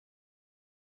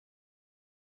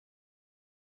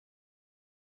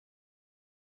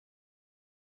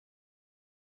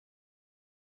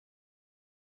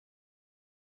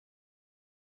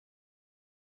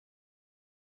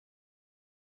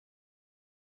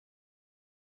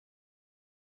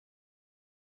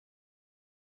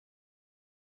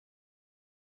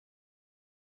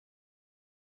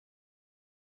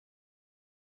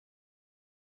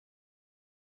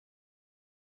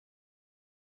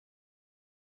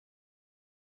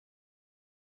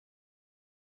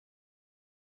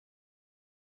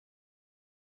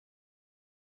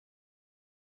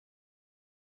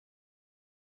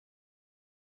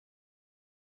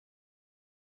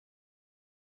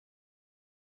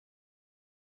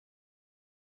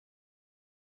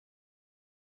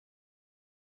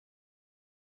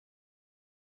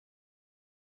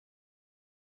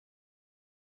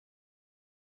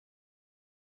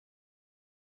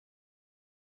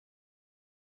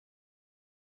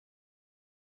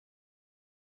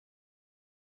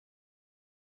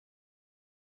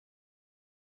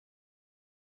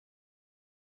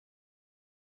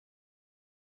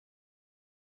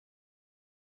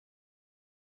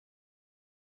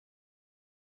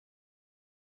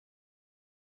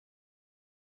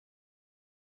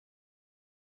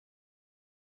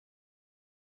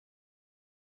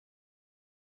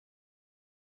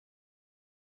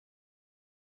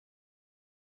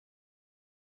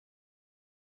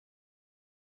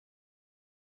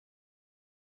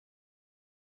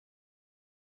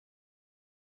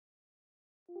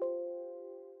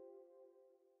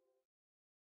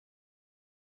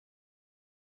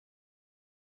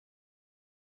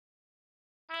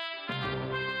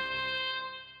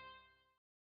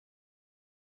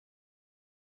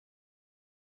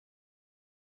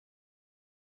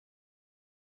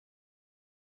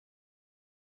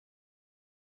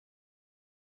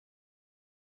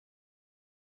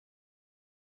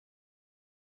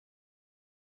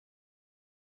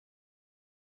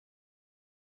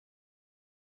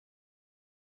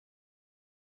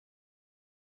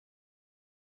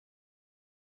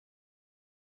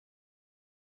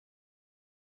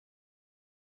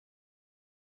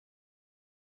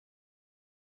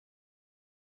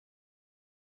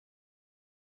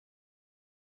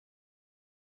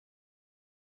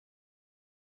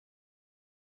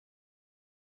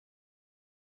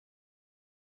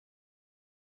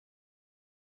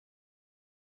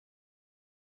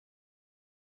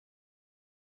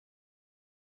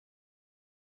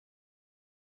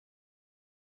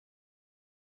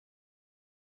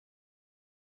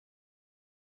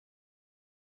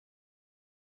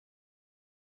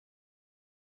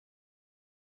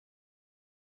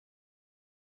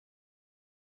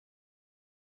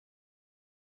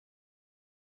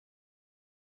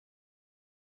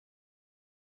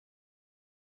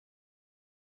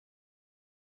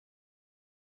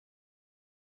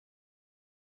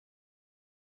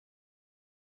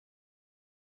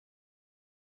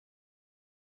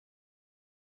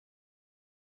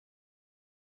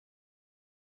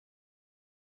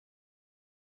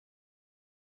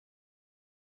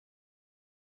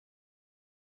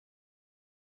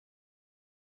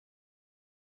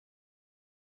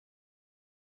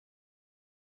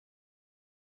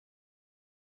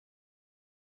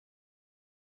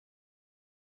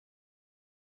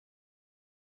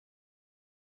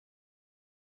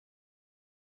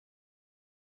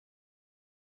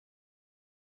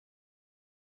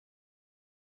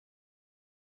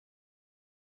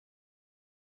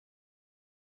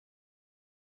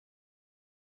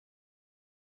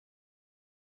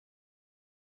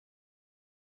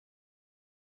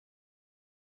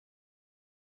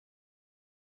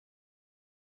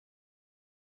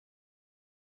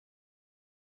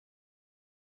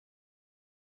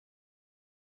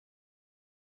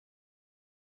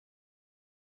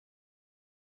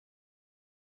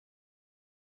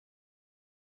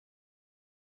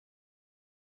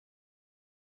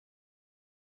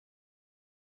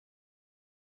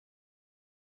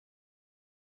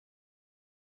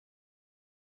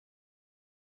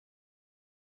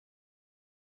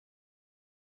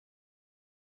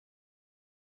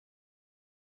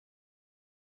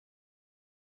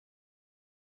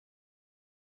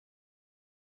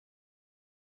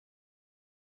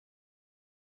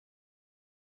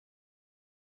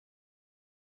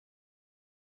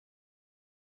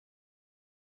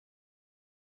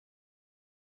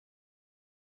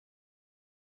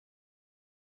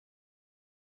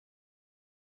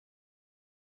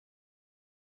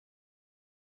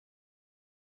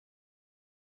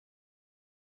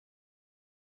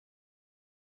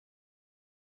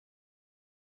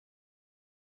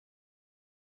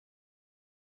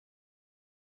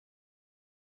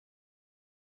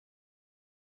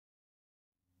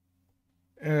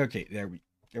Okay,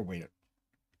 wait.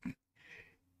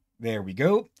 There we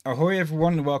go. Ahoy,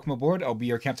 everyone, and welcome aboard. I'll be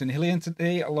your Captain Hillyan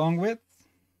today, along with...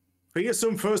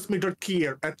 Fearsome First Middle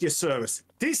Tier at your service.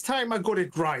 This time I got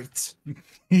it right.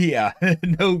 Yeah,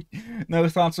 no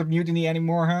thoughts of mutiny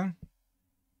anymore, huh?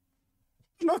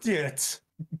 Not yet.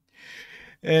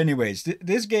 Anyways,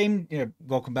 this game,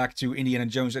 welcome back to Indiana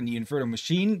Jones and the Infernal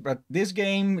Machine, but this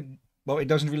game, well, it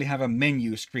doesn't really have a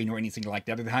menu screen or anything like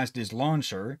that. It has this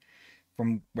launcher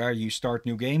from where you start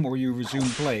new game or you resume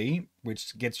play,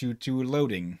 which gets you to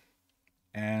loading.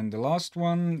 And the last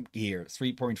one here,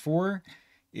 3.4,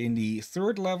 in the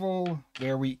third level,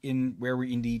 where we in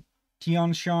the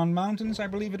Tian Shan Mountains, I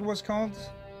believe it was called.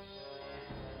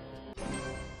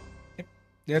 Yep,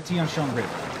 the Tian Shan River,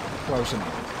 close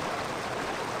enough.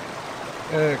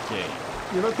 Okay.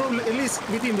 You know, probably at least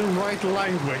within the right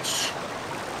language.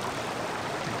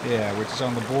 Yeah, which is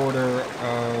on the border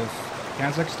of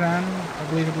Kazakhstan, I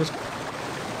believe it was.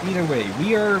 Either way,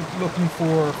 we are looking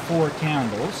for 4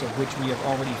 candles, of which we have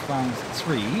already found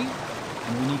 3,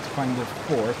 and we need to find the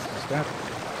 4th. Is that...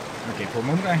 Okay, for a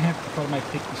moment I thought my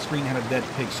screen had a dead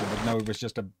pixel, but no, it was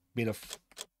just a bit of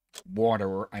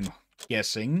water, I'm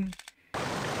guessing.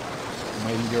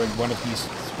 Maybe during one of these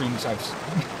streams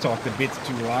I've talked a bit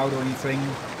too loud or anything.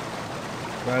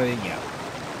 But yeah.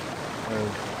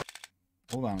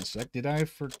 Hold on a sec, did I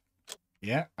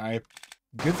Yeah,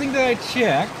 good thing that I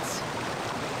checked,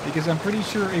 because I'm pretty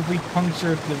sure if we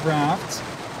punctured the raft,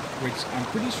 which I'm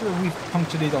pretty sure we've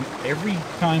punctured it on every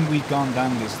time we've gone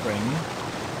down this thing,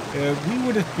 we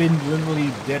would have been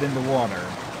literally dead in the water,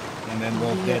 and then,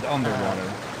 well, dead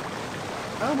underwater.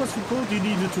 I was told you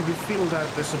needed to refill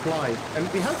the supply,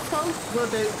 and we have found where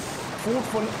the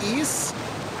 4th one is.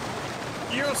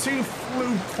 You still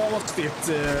flew past it.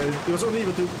 It was only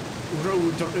able to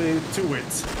row to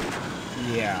it.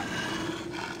 Yeah.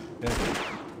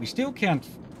 We still can't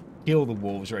kill the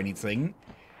wolves or anything.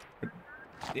 But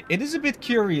it is a bit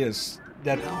curious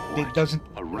that it doesn't...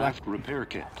 A raft repair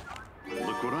kit.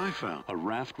 Look what I found. A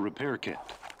raft repair kit.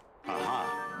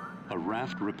 Aha. A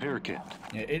raft repair kit.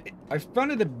 Yeah, I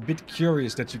found it a bit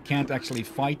curious that you can't actually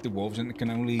fight the wolves and can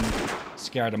only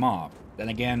scare them off. Then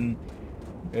again,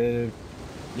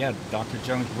 yeah, Dr.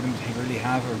 Jones wouldn't really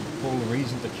have a full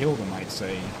reason to kill them, I'd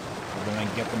say. Other than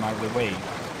get them out of the way.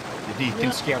 If he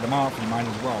can scare them off, he might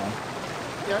as well.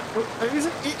 Yeah, but it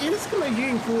is kind of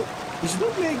game for... It's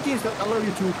not many games that allow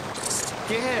you to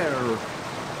scare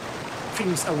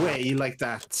things away like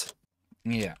that.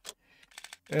 Yeah.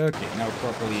 Okay, now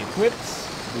properly equipped.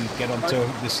 We get onto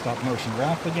the stop-motion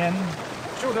raft again.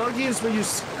 Sure, there are games where you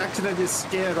accidentally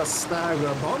scare a stag or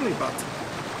a bunny, but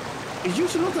it's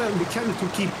usually not a mechanic to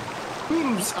keep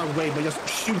wolves away by just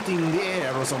shooting in the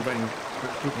air or something.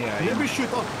 Yeah, never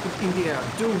shoot up in the air.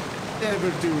 Don't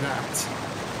ever do that.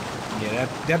 Yeah,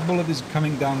 that bullet is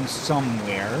coming down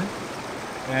somewhere.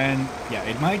 And yeah,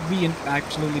 it might be an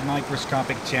absolutely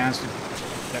microscopic chance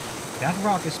that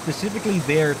rock is specifically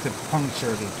there to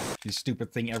puncture this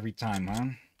stupid thing every time, huh?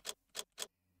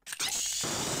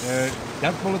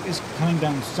 That bullet is coming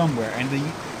down somewhere, and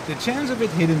the chance of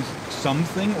it hitting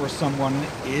something or someone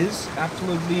is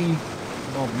absolutely,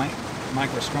 well,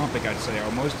 microscopic, I'd say,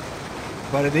 almost.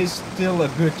 But it is still a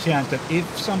good chance that if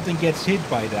something gets hit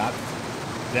by that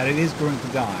it is going to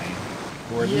die.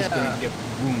 Or at least going to get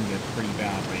wounded pretty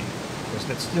badly. Because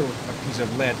that's still a piece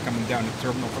of lead coming down at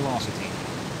terminal velocity.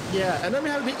 Yeah, and then we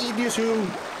have the idiots who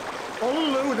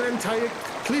unload an entire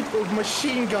clip of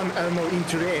machine gun ammo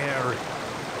into the air.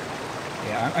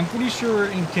 Yeah, I'm pretty sure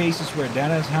in cases where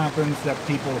that has happened, that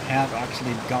people have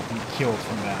actually gotten killed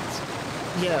from that.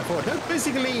 Yeah, for that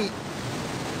basically,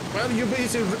 well, you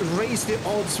basically raise the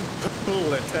odds per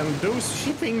bullet, and those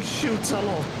things shoots a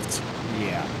lot.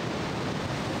 Yeah.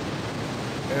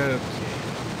 Okay.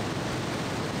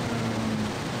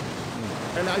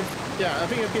 And I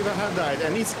think a people have died,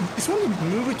 and it's one of the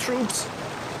movie tropes.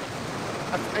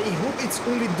 I hope it's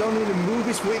only done in the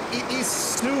movies where it is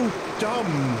so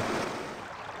dumb.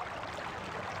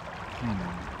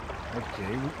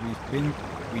 Okay,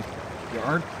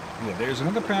 there's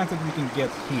another path that we can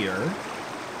get here.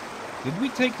 Did we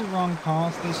take the wrong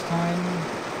path this time?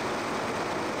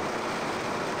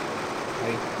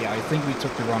 I think we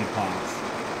took the wrong path.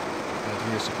 That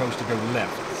we were supposed to go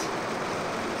left.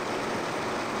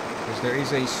 Because there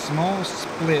is a small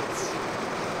split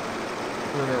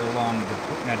further along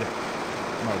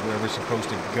where we're supposed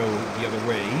to go the other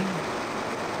way.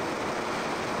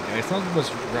 Okay, I thought it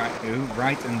was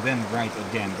right and then right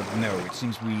again, but no, it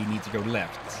seems we need to go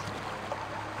left.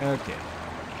 Okay.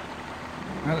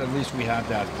 Well, at least we had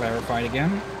that clarified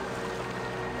again.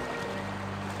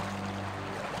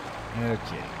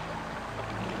 Okay.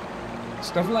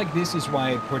 Stuff like this is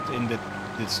why I put in the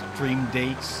stream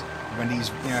dates when I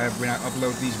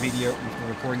upload these the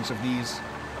recordings of these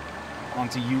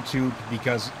onto YouTube,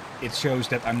 because it shows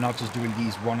that I'm not just doing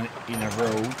these one in a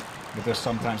row, but there's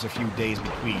sometimes a few days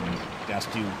between,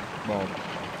 just to, well,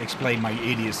 explain my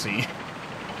idiocy.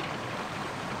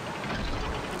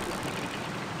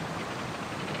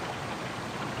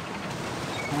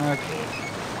 Okay.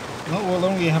 Well, we'll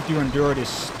only have to endure this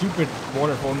stupid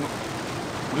waterfall.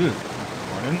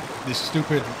 Pardon? This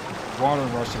stupid water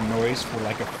rushing noise for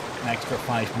like an extra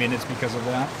 5 minutes because of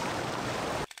that.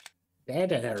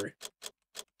 There.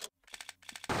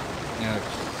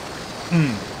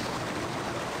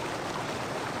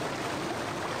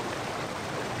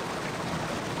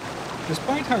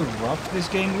 Despite how rough this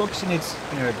game looks in its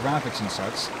graphics and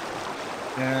such,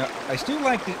 I still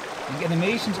like the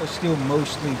animations are still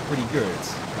mostly pretty good,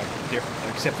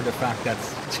 except for the fact that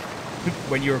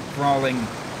when you're crawling,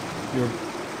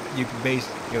 you can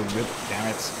damn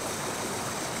it.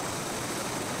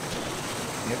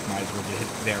 Yep, might as well hit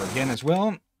there again as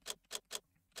well.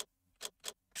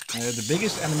 The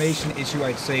biggest animation issue,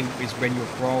 I'd say, is when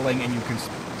you're crawling and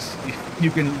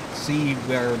you can see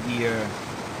where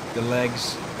the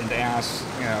legs and the ass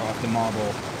of the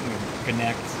model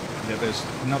connect. There's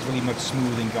not really much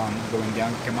smoothing going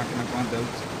down. Come on, don't.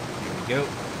 Here we go.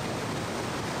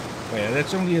 But yeah,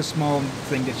 that's only a small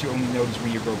thing that you only notice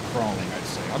when you go crawling, I'd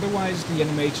say. Otherwise, the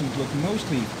animations look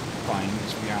mostly fine,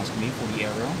 if you ask me, for the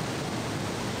arrow.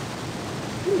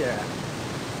 Yeah.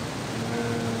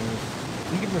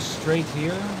 I think it was straight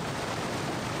here,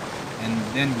 and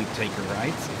then we take a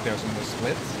right if there's another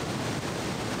split.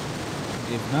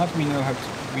 If not, we know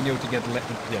to get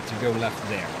to go left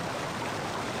there.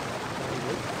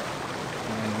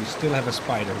 And we still have a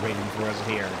spider waiting for us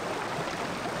here.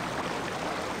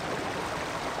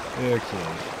 Okay.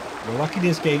 Well, lucky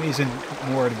this game isn't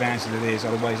more advanced than it is,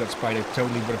 otherwise that spider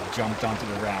totally would have jumped onto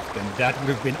the raft, and that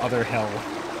would have been utter hell.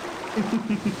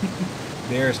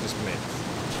 There's the split.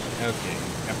 Okay.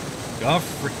 Oh,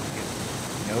 frick.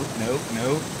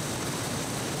 No.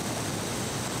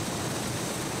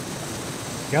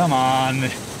 Come on.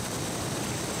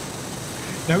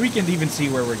 Now we can't even see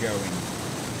where we're going.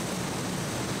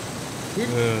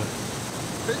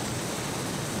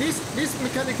 This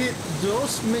mechanically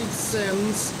does make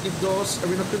sense. It does. I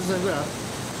mean, not saying that.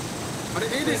 But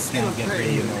it is still a pain.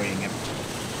 Really annoying.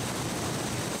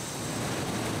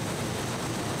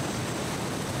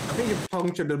 I think you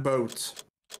punctured the boat.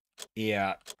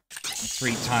 Yeah,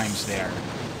 3 times there.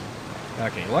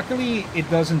 Okay, luckily it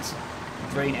doesn't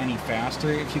drain any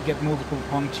faster if you get multiple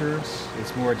punctures.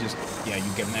 It's more just, yeah,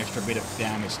 you get an extra bit of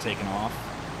damage taken off.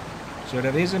 So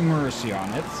that is a mercy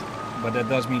on it, but that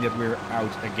does mean that we're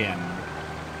out again.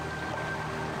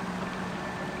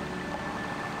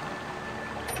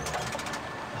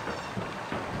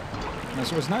 Now,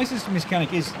 so as nice as this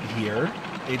mechanic is here,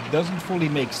 it doesn't fully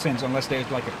make sense unless there's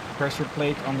like a pressure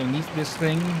plate underneath this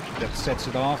thing that sets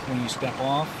it off when you step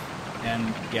off.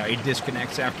 And yeah, it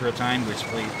disconnects after a time, which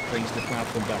brings the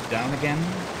platform back down again.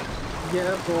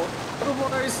 Yeah, but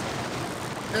otherwise,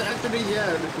 actually,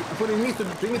 yeah, when you need to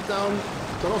bring it down,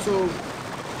 but also,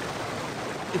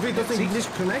 if it doesn't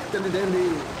disconnect, then they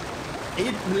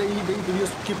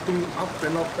just keep them up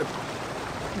and up.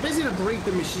 Basically break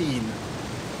the machine.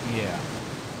 Yeah.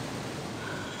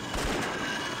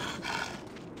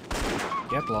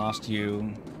 Get lost,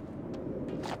 you.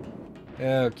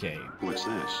 Okay. What's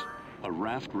this? A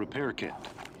raft repair kit.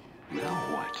 Now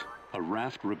what? A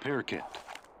raft repair kit.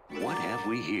 What have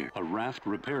we here? A raft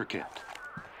repair kit.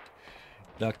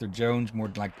 Dr. Jones, more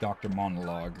like Dr.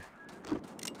 Monologue.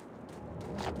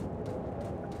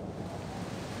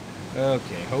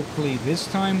 Okay, hopefully this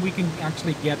time we can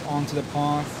actually get onto the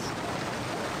path.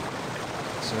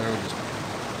 So, just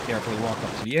carefully walk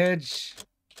up to the edge.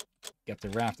 Get the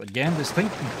raft again. This thing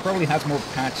probably has more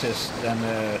patches than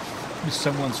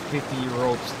someone's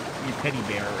 50-year-old teddy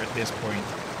bear at this point.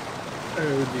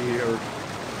 Oh dear.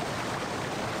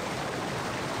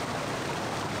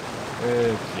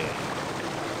 Okay.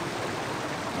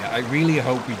 Yeah, I really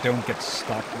hope we don't get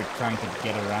stuck with trying to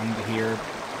get around here.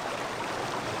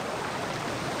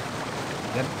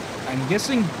 I'm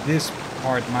guessing this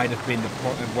part might have been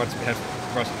what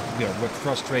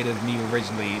frustrated me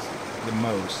originally the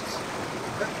most.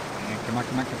 Come on.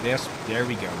 Yes, there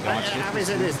we go. I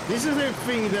say this. This is a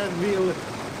thing that will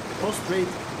frustrate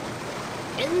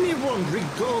anyone,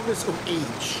 regardless of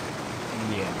age.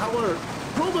 Yeah. However,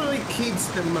 probably kids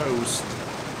the most.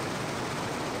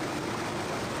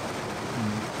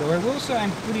 So I will say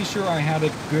I'm pretty sure I had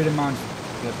a good amount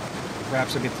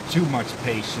perhaps a bit too much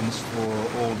patience for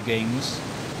old games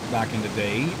back in the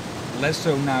day. Less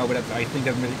so now, but I think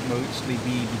that may mostly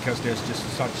be because there's just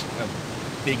such a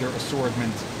bigger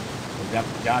assortment. Oh,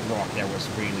 that rock there was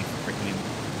really freaking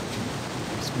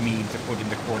mean to put in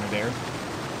the corner there.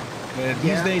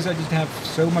 These days I just have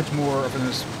so much more of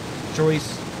a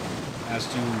choice as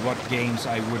to what games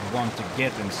I would want to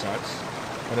get and such,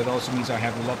 but it also means I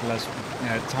have a lot less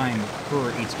time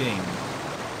per each game.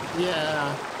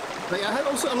 Yeah, like I had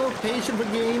also a lot of patience for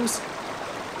games.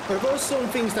 There were some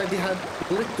things that they had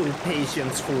little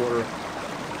patience for.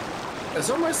 And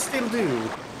some I still do.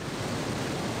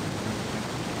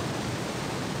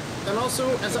 And also,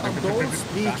 as adults,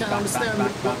 we can understand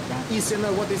what is,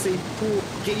 what is a poor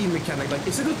game mechanic. Like,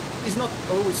 it's not,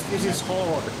 oh, this is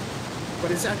hard.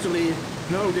 But it's actually,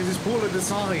 no, this is poorly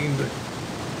designed.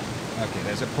 Okay,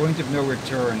 there's a point of no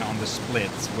return on the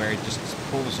splits where it just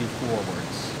pulls you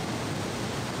forwards.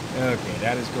 Okay,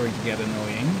 that is going to get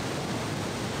annoying.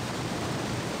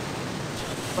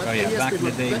 But oh yeah, yes, back in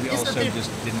the day we is also just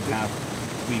didn't have,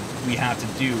 we had to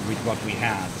do with what we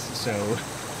had, so...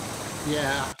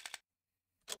 Yeah.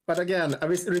 But again, I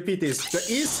will repeat this, there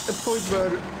is a point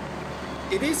where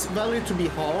it is valid to be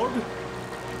hard,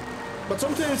 but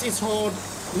sometimes it's hard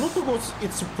not because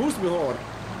it's supposed to be hard,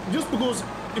 just because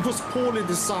it was poorly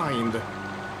designed.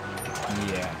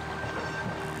 Yeah.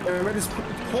 When it's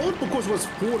hard because it was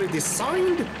poorly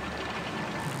designed,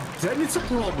 then it's a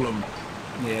problem.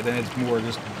 Yeah, then it's more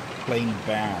just plain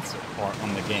bad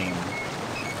on the game.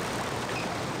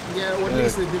 Yeah, or at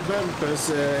least the developer's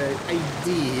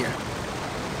idea.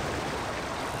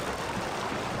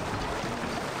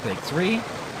 Take 3.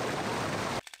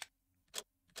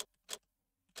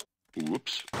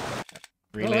 Whoops.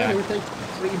 Really? Alright, we take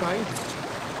 3 bites.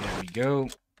 There we go.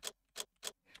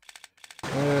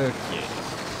 Okay.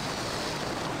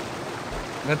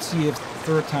 Let's see if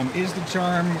third time is the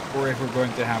charm, or if we're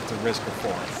going to have to risk a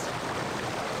fourth.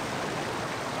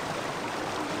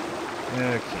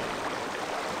 Okay.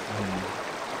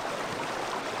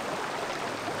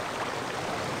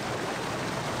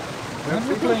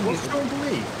 What's going to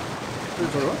me?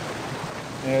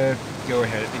 Go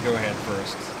ahead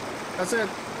first. I said,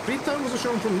 3 times was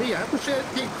shown from me. I have to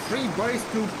take 3 bites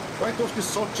to bite off the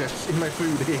sausages in my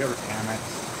food here. Damn it.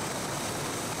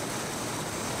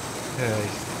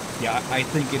 Yeah, I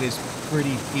think it is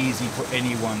pretty easy for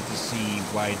anyone to see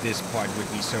why this part would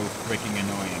be so freaking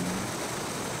annoying.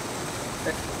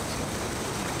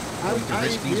 I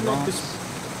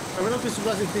will not be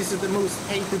surprised if this is the most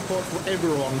hated part for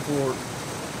everyone. For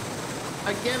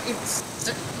again, it's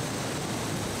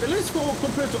at least for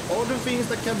compared to other things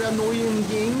that can be annoying in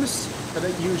games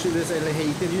that usually is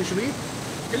hated. Usually,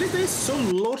 at least there is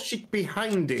some logic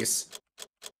behind this.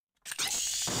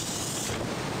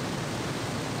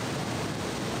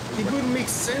 It would make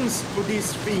sense for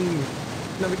this thing.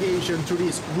 Navigation to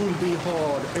this will be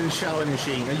hard and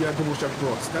challenging, and you have to watch out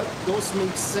rocks. That does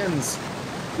make sense.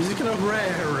 This is kind of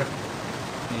rare,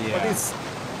 but it's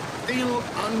still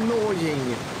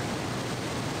annoying.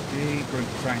 Okay, going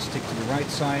to try and stick to the right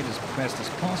side as best as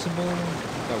possible.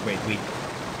 Oh wait, we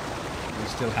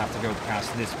still have to go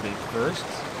past this bit first.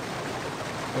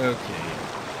 Okay.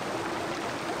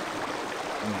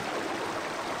 Now,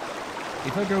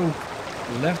 if I go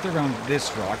left around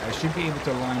this rock, I should be able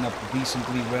to line up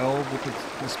decently well with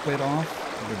the split off,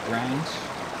 the branch.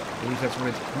 At least that's what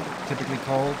it's typically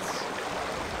called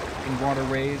in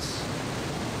waterways.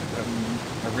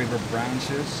 A river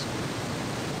branches.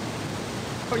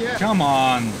 Oh yeah. Come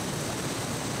on!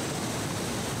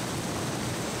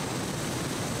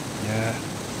 Yeah.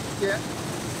 Yeah.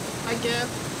 I get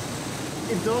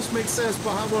it does make sense,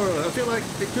 but however, I feel like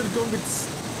they could have gone with.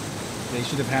 They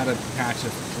should have had a patch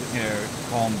of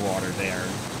calm water there.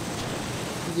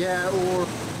 Yeah, or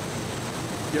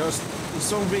just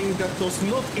something that does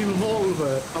not involve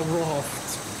a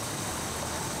raft.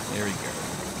 There we go.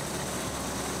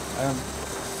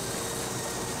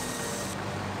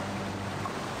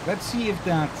 Let's see if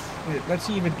that. Let's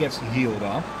see if it gets healed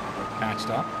up or patched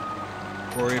up,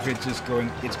 or if it's just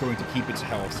going. It's going to keep its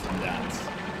health from that.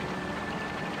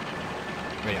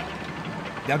 But yeah.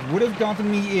 That would have gotten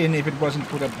me in if it wasn't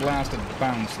for that blasted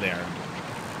bounce there.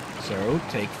 So,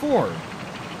 take 4.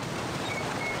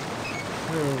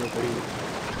 I'm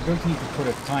going to need to put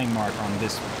a time mark on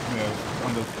this,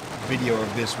 on the video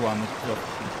of this one, of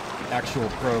actual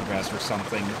progress or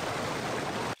something.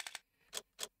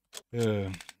 Okay.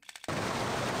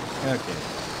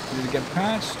 Did it get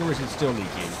patched, or is it still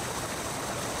leaking?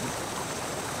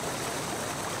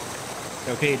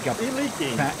 Okay, it got... Still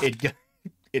leaking.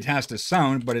 It has the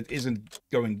sound, but it isn't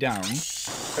going down.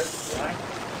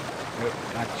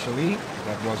 Actually,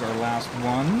 that was our last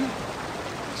one.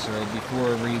 So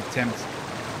before we attempt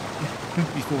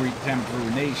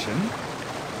ruination.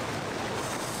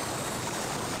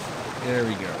 There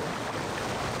we go.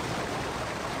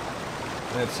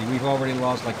 Let's see, we've already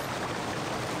lost like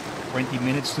 20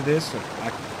 minutes to this.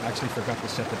 I actually forgot to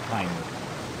set the timer.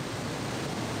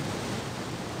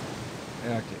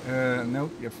 Okay, no,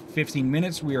 we have 15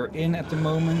 minutes. We are in at the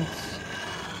moment.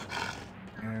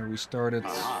 We started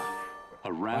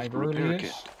A raft 5 repair early-ish.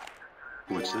 kit.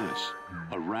 What's this?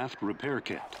 A raft repair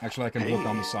kit. Actually, I can look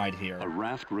on the side here. A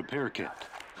raft repair kit.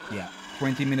 Yeah,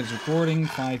 20 minutes recording,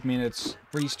 5 minutes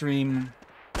pre-stream.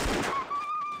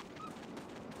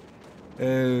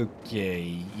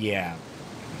 Okay, yeah.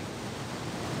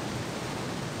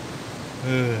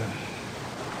 No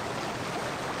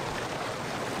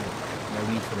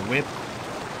need for the whip.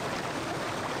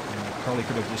 Probably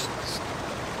could have just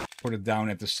put it down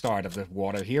at the start of the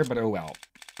water here, but oh well.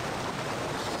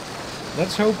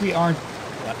 Let's hope we aren't...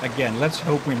 Again, let's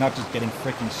hope we're not just getting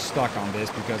freaking stuck on this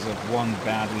because of one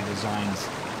badly designed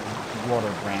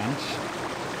water branch.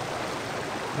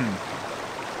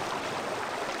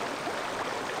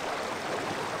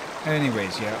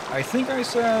 Anyways, yeah, I think I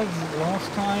said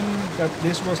last time that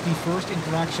this was the first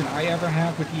interaction I ever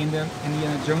had with the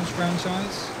Indiana Jones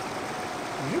franchise.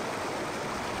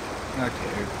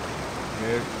 Okay.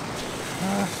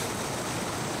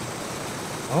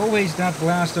 Always that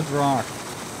blasted rock.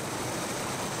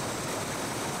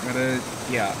 But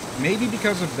yeah, maybe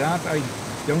because of that I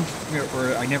don't,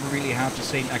 or I never really have the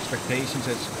same expectations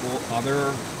as all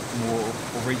other more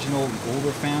original,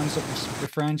 older fans of the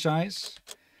franchise.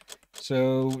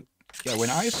 So yeah, when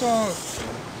I saw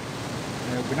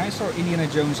Indiana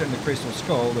Jones and the Crystal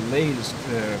Skull, the latest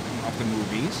of the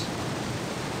movies,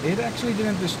 it actually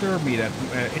didn't disturb me that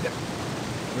it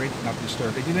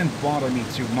didn't bother me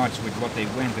too much with what they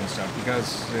went and stuff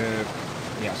because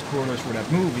yeah, spoilers for that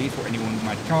movie for anyone who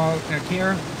might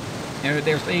care.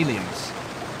 There's aliens,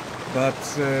 but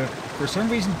for some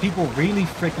reason people really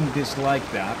freaking dislike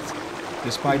that,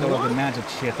 despite all of the magic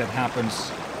shit that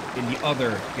happens in the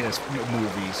other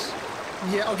movies.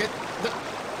 Yeah, okay.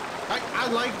 I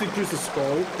like the Crystal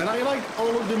Skull, and I like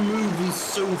all of the movies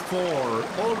so far.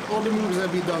 All the movies that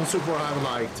have been done so far I've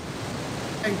liked.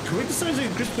 And criticizing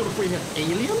Crystal Skull for have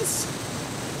aliens?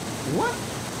 What?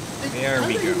 There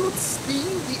we go. Have you not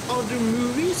seen the other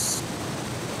movies?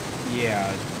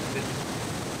 Yeah.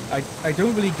 I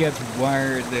don't really get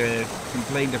where the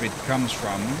complaint of it comes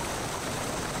from.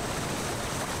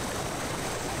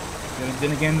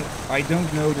 Then again, I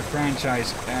don't know the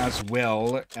franchise as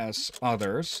well as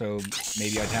others, so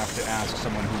maybe I'd have to ask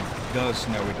someone who does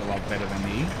know it a lot better than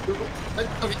me.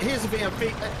 Okay, here's the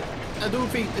thing. I don't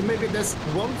think maybe there's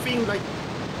one thing like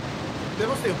there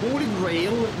was the Holy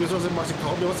Grail, which was a magic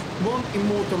card. There was one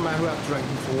immortal man who had drank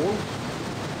before.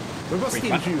 But was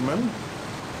still human.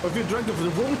 But if you drank it for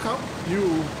the wrong cup,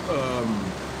 you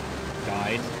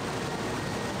Died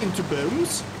into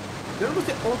bones. There was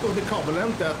the Ark of the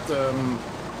Covenant that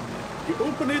you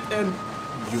open it and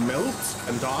you melt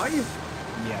and die.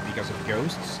 Yeah, because of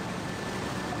ghosts.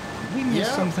 Did we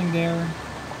miss something there?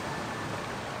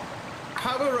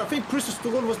 However, I think Crystal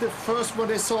Skull was the first one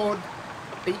they saw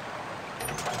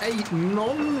a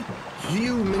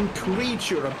non-human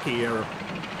creature appear.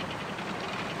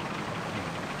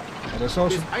 Well, there's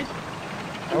also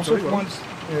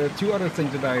two other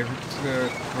things that I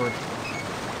heard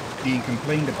being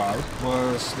complained about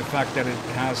was the fact that it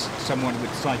has someone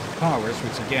with psychic powers,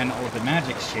 which again, all of the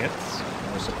magic shit,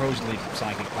 or supposedly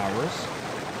psychic powers,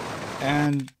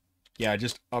 and yeah,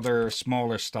 just other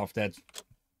smaller stuff that,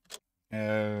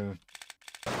 yeah,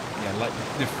 like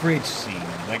the fridge scene.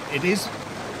 Like it is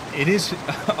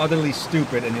utterly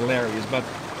stupid and hilarious, but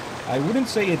I wouldn't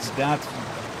say it's that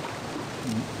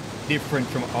different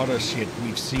from other shit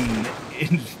we've seen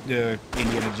in the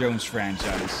Indiana Jones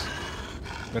franchise.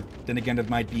 But then again, that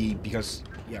might be because,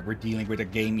 yeah, we're dealing with a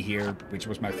game here, which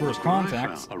was my first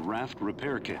contact. A raft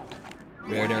repair kit.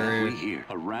 Where there,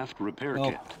 A raft repair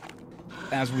kit.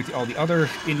 As with all the other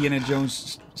Indiana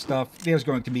Jones stuff, there's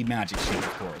going to be magic shit,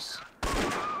 of course.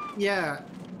 Yeah,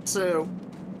 so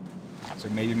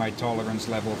maybe my tolerance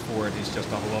level for it is just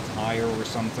a lot higher or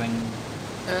something.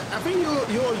 I think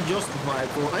you're justified.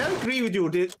 I agree with you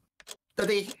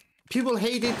that people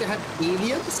hated they had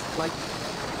aliens. Like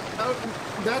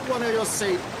that one, I just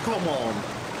say, come on.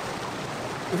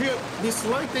 If you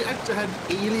dislike they actually had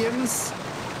aliens,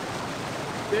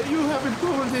 then you haven't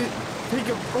probably take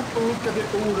a proper look at the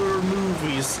older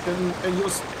movies and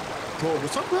just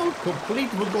somehow completely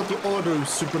forgot the other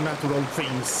supernatural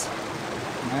things.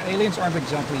 Aliens aren't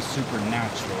exactly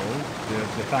supernatural.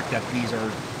 The fact that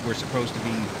we're supposed to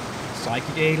be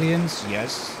psychic aliens,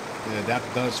 yes, that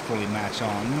does fully match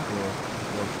on or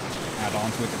add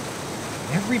on to it.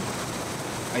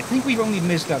 I think we've only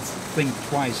missed that thing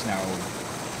twice now.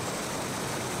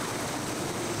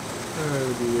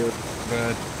 Oh dear.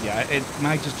 But yeah, it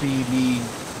might just be me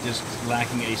just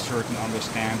lacking a certain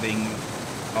understanding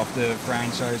of the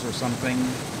franchise or something.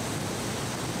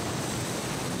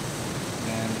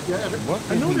 And Yeah, what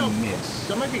I did know we miss?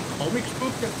 there might be comics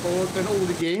book and all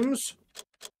the games.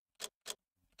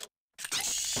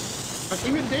 But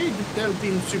even they delved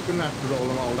in supernatural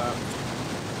and all that.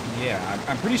 Yeah,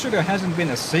 I'm pretty sure there hasn't been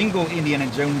a single Indiana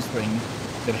Jones thing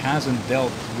that hasn't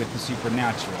dealt with the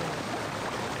supernatural.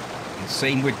 And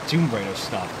same with Tomb Raider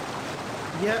stuff.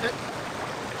 Yeah,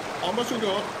 almost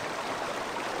forgot.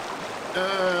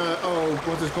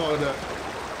 What is it called?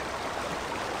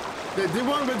 The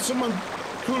one when someone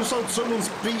pulls out someone's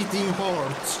beating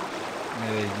heart.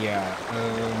 Yeah.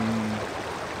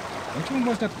 Which one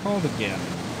was that called again?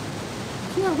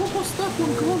 Yeah, what was that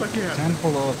one called again?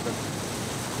 Temple of...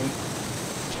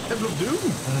 Temple of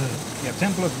Doom? Yeah,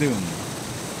 Temple of Doom.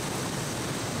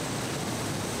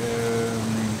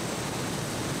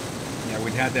 Yeah,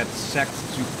 we had that sect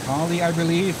to Kali, I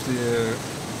believe, the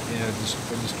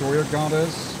destroyer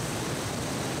goddess.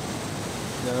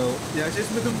 So Yeah,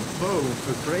 it's a bit of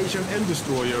both, creation and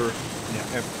destroyer.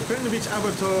 yeah, Depending which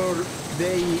avatar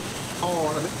they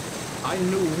are. I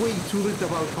know way too little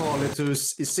about Kali to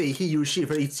say he or she,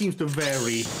 but it seems to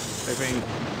vary, I think.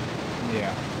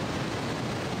 yeah.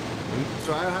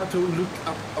 So I have to look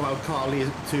up about Kali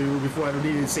too before I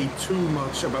really say too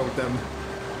much about them.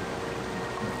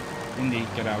 Indeed,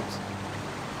 get out.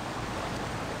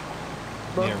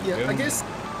 But There we yeah, go. I guess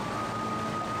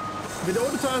with all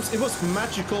the times it was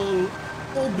magical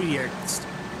objects.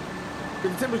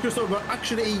 With the Temple of Crystal were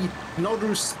actually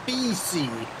another species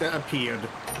that appeared.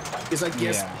 Is I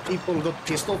guess Yeah. people got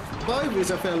pissed off by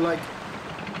this. I felt like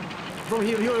from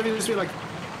here I just feel like,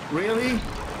 really?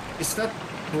 Is that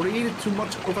really too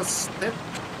much of a step?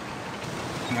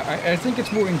 No, I think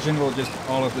it's more in general just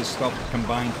all of this stuff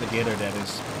combined together that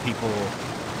is people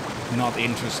not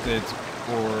interested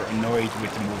or annoyed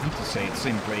with the movie, to say it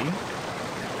simply.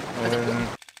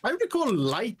 I recall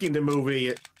liking the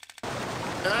movie.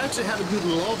 I actually had a good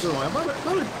laugh on it,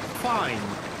 but fine.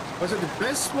 Was it the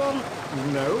best one?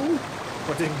 No.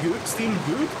 But the good, still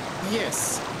good?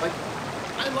 Yes. Like,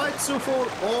 I like so far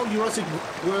all Jurassic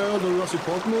World or Jurassic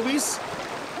Park movies.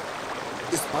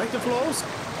 Despite the flaws,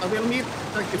 I will admit,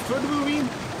 like the third movie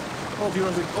of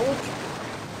Jurassic Park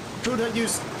could have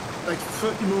used like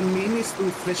 30 more minutes to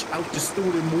flesh out the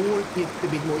story more, get a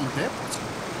bit more in depth.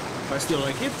 I still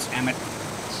like it. Damn it.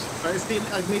 I still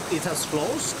admit it has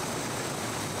flaws.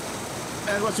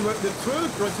 And what's the third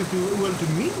Jurassic World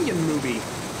Dominion movie?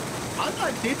 I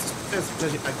liked it.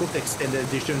 I got the extended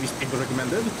edition, which people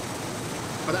recommended.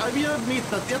 But I will admit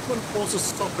that that one also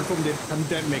suffered from the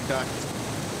pandemic. That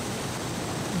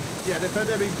yeah, the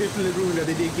pandemic definitely ruined that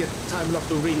they didn't get time enough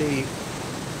to really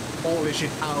polish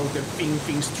it out and think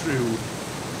things through.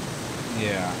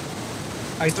 Yeah.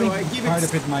 I So think I give part it-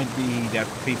 of it might be that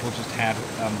people just had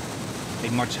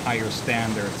a much higher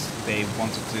standards they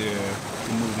wanted the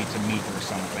movie to meet or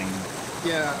something.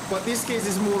 Yeah, but this case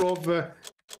is more of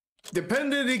the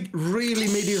pandemic really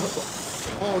made it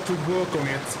hard to work on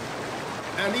it.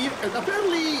 And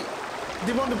apparently,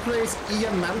 the one who plays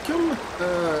Ian Malcolm,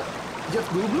 Jeff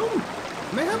Goldblum,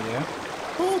 may have Yeah.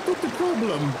 part of the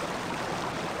problem.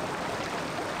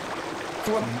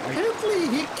 So apparently,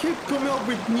 he kept coming up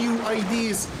with new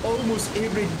ideas almost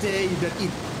every day that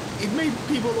it made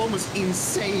people almost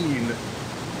insane.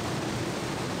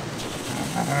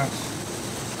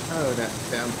 Oh, that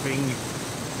damn thing.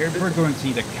 We're going to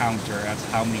need a counter at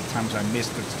how many times I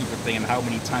missed the stupid thing and how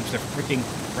many times the freaking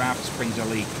raft springs a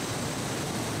leak.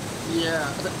 Yeah,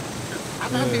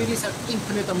 I'm happy it is an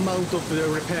infinite amount of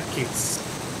repair kits.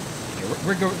 Yeah,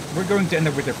 we're going to end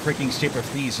up with a freaking ship of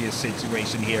Theseus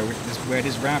situation here, where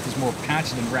this raft is more patch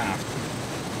than raft.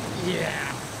 Yeah.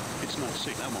 It's not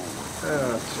safe. That won't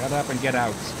work. Shut up and get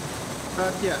out.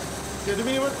 But yeah, the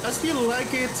video, I still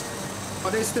like it,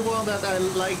 but it's the one that I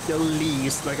like the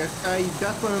least. Like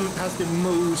that one has the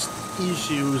most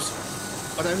issues,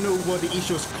 but I know where the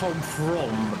issues come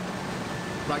from.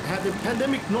 Like had the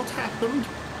pandemic not happened,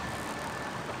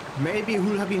 maybe it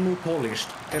would have been more polished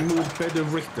and more better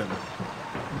written.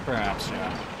 Perhaps,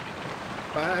 yeah.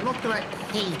 But I'm not gonna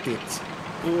hate it.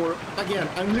 Or again,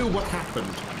 I knew what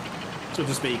happened, so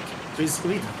to speak. So it's a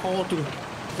bit hard to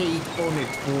hate on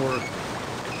it for.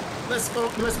 Let's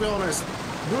be honest.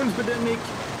 During the pandemic,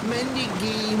 many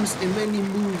games and many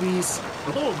movies,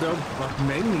 not all of them, but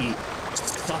many,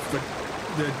 suffered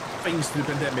the thanks to the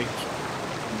pandemic.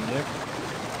 Yep.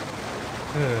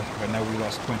 But now we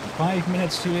lost 25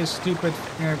 minutes to this stupid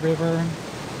river.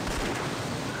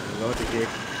 Bloody heck.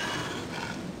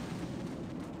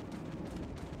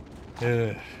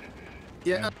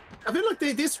 Yeah, I feel like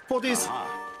this spot is...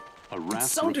 A It raft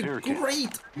sounded repair kit.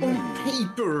 great on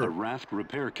paper. A raft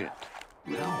repair kit.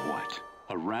 Now what?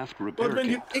 A raft repair But when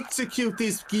kit. you execute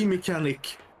this key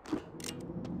mechanic,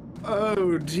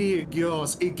 oh dear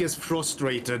gosh, it gets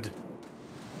frustrated.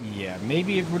 Yeah,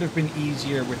 maybe it would have been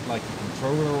easier with like a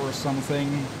controller or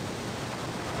something.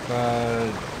 But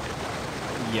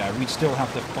yeah, we'd still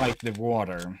have to fight the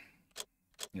water.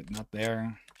 Yeah, not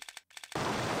there.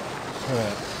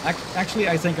 Actually,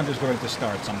 I think I'm just going to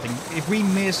start something. If we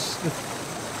miss the...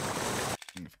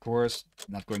 Of course,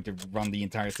 not going to run the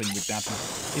entire thing with that.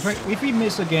 If we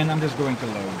miss again, I'm just going to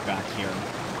load back here.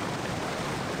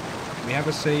 We have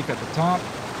a save at the top.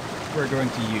 We're going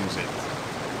to use it.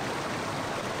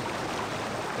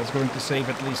 That's going to save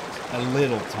at least a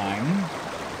little time.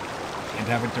 And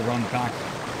having to run back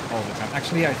all the time.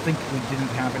 Actually, I think we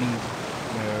didn't have any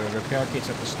repair kits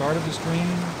at the start of the stream.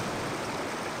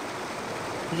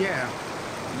 Yeah.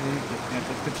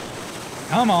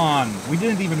 Come on! We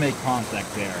didn't even make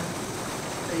contact there.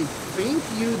 I think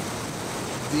you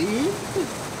did?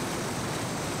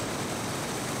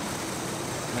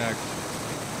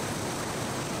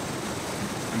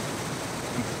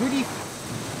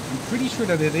 I'm pretty sure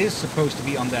that it is supposed to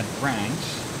be on that branch.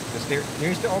 Because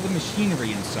there's all the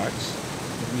machinery and such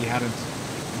that we haven't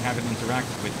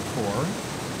interacted with before.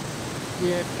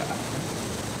 Yeah.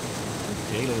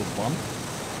 Okay, little bump.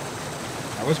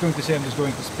 I was going to say I'm just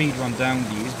going to speed run down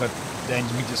these, but then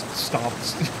we just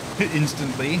stopped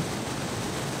instantly.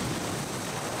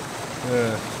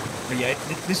 But yeah,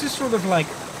 this is sort of like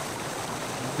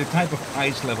the type of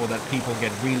ice level that people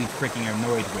get really freaking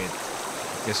annoyed with.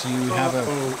 Because you have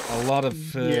a lot of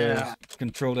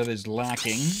control that is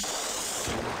lacking.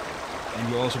 And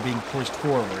you're also being pushed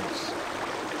forwards.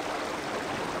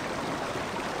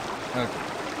 Okay.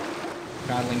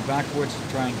 Paddling backwards to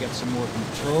try and get some more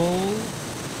control.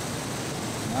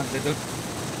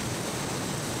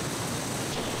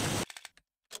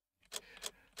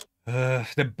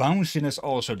 The bounciness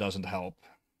also doesn't help.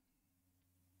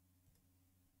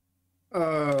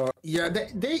 Yeah,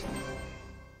 they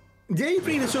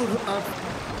really sort of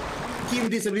give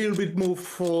this a little bit more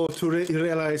thought to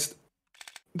realize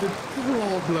the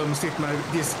problems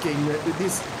that this game,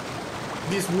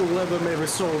 this will ever may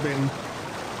resolve in.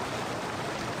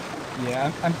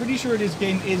 Yeah, I'm pretty sure this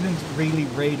game isn't really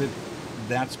rated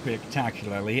that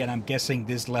spectacularly, and I'm guessing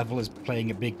this level is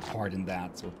playing a big part in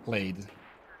that, or played.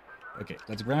 Okay,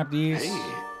 let's grab these. Hey,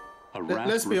 a raft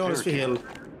Let's be honest with repair you.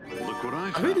 kit. Look what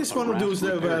I think it's one of those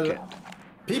that, well,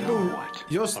 people Now what?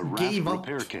 just A raft gave up.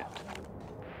 repair kit.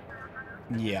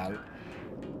 Yeah,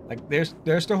 like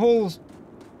there's the whole.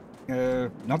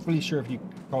 Not really sure if you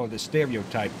call it a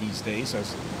stereotype these days,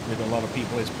 as with a lot of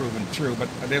people it's proven true, but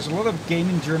there's a lot of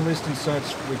gaming journalists and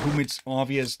such with whom it's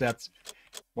obvious that,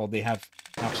 well, they have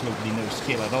absolutely no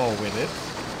skill at all with it.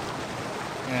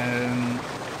 And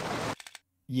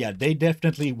yeah, they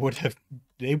definitely would have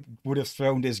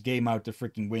thrown this game out the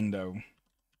freaking window.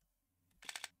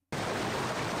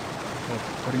 But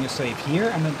putting a save here,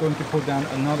 and then going to put down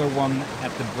another one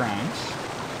at the branch.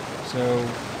 So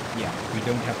yeah, we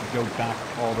don't have to go back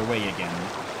all the way again.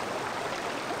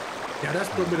 Yeah, that's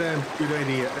probably a good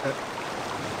idea.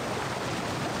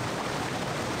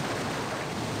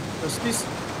 Does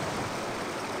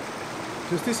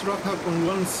this rock have on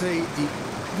one side the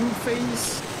blue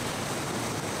face?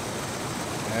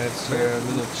 It's a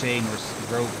little chain or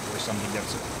rope or something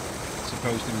that's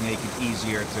supposed to make it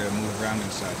easier to move around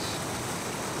and such.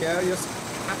 Yeah, I just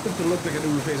happened to look like a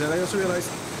blue face, and I also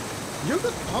realized you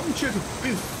got punctured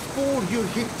before you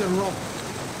hit the rock.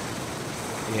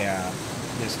 Yeah,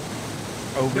 this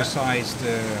oversized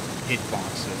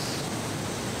hitboxes.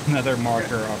 Another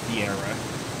marker of the era.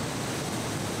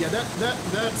 Yeah,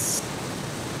 that's.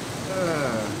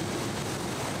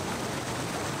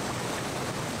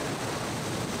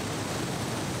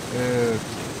 Okay.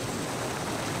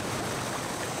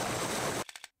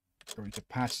 Going to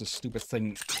patch this stupid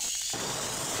thing.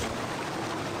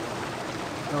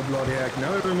 Oh bloody heck!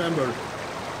 Now I remember.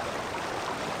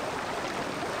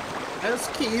 As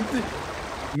kid,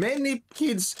 many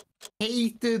kids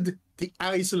hated the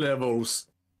ice levels,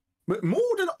 but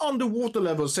more than underwater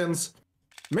levels, since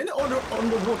many other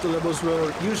underwater levels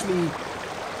were usually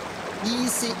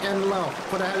easy enough,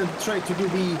 but I hadn't tried to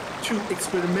be too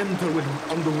experimental with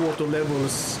underwater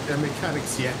levels and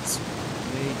mechanics yet.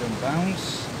 Okay, don't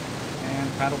bounce.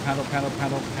 And paddle, paddle, paddle,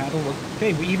 paddle, paddle.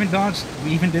 Okay, we even dodged.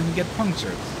 We even didn't get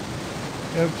punctured.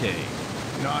 Okay.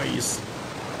 Nice.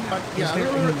 But Is yeah, there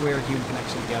I remember, anywhere you can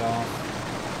actually get off?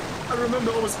 I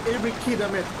remember almost every kid I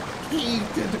met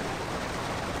hated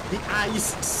the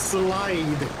ice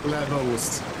slide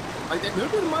levels. I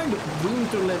didn't mind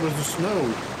winter levels of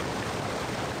snow,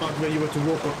 but when you were to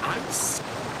walk on ice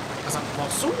as a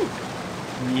puzzle.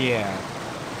 Yeah.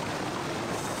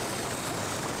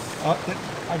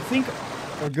 I think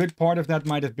a good part of that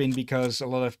might have been because a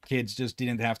lot of kids just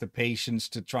didn't have the patience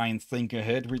to try and think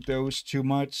ahead with those too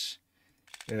much.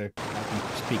 I can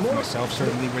speak for myself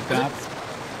certainly with that.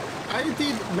 I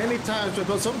did many times,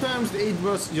 but sometimes it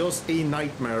was just a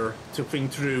nightmare to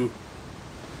think through.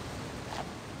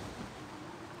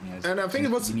 Yes, And I think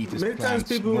it was many times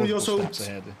people also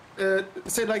said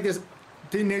like this,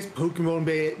 the next Pokemon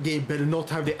game better not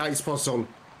have the ice puzzle.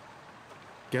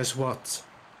 Guess what?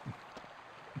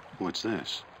 What's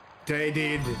this? They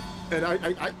did. And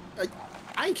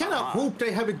I cannot hope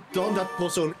they haven't done that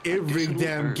puzzle on every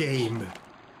damn game.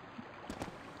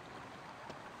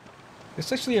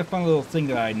 It's actually a fun little thing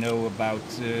that I know about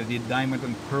the Diamond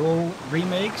and Pearl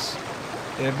remakes.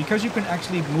 Because you can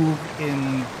actually move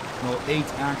in, well, 8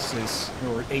 axes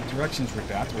or 8 directions with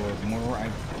that, or more.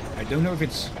 I don't know if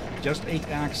it's just 8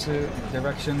 axis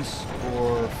directions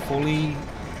or fully,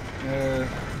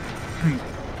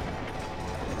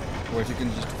 or if you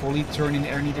can just fully turn in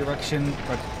any direction.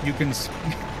 But you can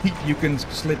you can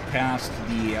slip past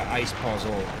the ice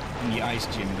puzzle in the ice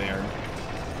gym there.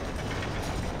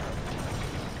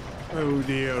 Oh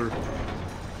dear.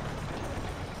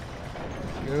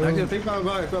 I can think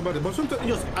about it, but sometimes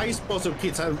just ice puzzle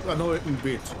kits I know it a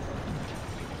bit.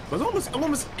 But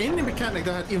almost any mechanic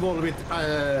that involved with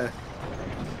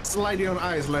sliding on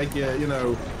ice, like you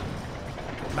know,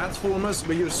 platformers,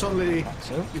 where you suddenly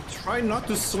you try not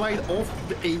to slide off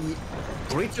a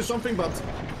bridge or something, but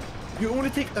you only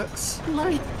take a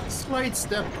slight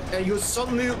step and you're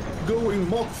suddenly going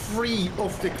Mach 3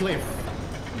 off the cliff.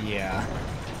 Yeah.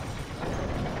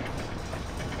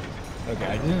 Okay,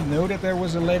 I didn't know that there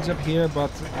was a ledge up here,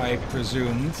 but I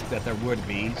presumed that there would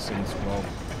be, since, well,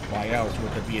 why else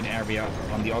would there be an area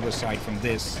on the other side from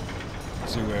this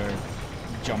to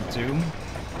jump to?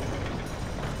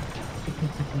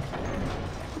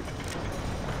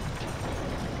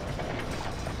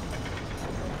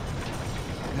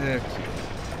 Okay.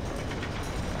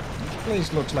 This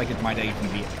place looks like it might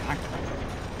even be...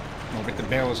 Well, with the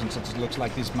barrels and such, it looks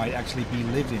like this might actually be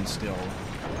lived in still.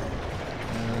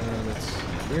 Let's see.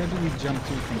 Where do we jump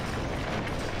to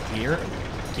from here?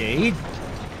 Okay.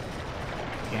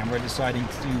 Camera deciding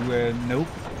to, nope.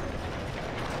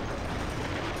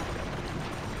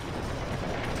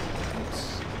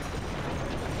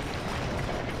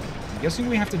 I'm guessing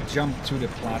we have to jump to the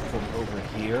platform over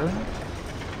here.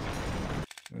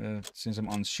 Since I'm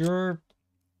unsure.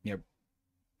 Yep.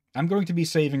 I'm going to be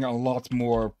saving a lot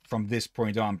more from this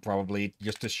point on, probably,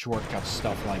 just to shortcut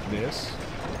stuff like this.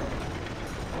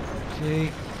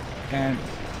 Okay, and...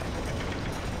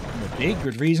 Okay,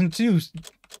 good reason too.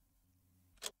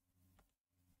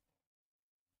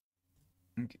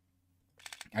 Okay.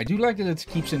 I do like that it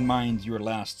keeps in mind your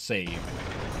last save.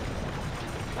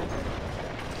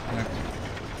 Okay.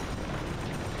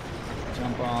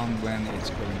 Jump on when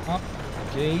it's going up.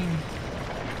 Okay.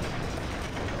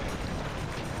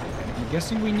 I'm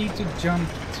guessing we need to jump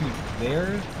to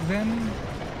there then.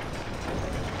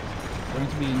 Going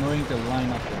to be annoying to line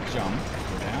up the jump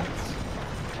for that.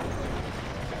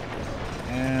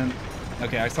 And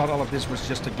okay, I thought all of this was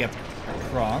just to get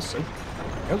across.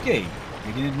 Okay,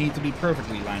 we didn't need to be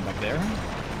perfectly lined up there.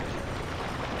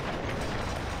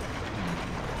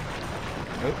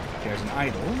 Oh, there's an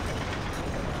idol.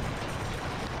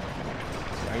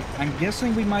 I'm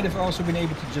guessing we might have also been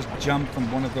able to just jump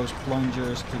from one of those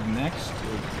plungers to the next,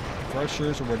 or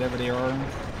crushers, or whatever they are.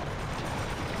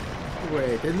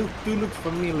 Wait, they do look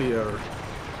familiar.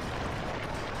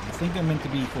 I think they're meant to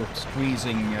be for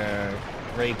squeezing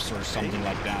grapes or something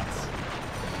like that.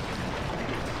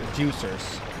 The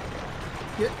juicers.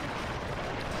 Yeah.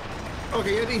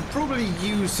 Okay, yeah, they probably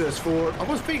use us for... I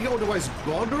was thinking otherwise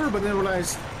butter, but then I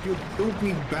realized you don't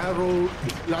need barrel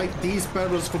like these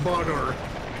barrels for butter.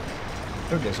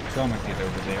 Oh, there's a trauma kit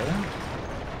over there.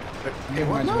 You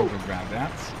might as well go grab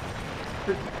that.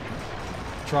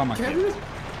 Trauma kit.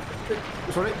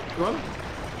 Sorry, what?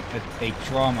 A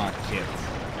trauma kit.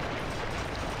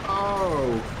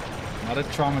 Oh. Not a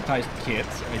traumatized kit,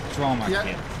 a trauma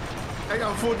kit. I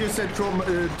thought you said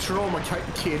trauma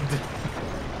kid.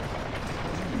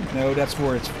 No, that's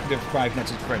for the Five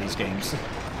Nights at Freddy's games.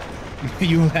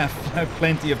 You have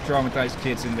plenty of traumatized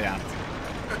kids in that.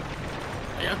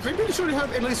 I'm pretty sure you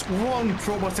have at least one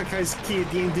traumatized kid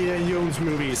in Indiana Jones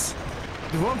movies.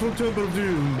 The one from Temple of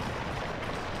Doom.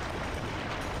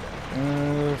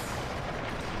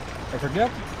 I forget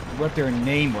what their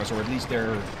name was, or at least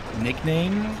their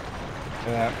nickname.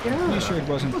 I'm pretty sure it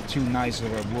wasn't too nice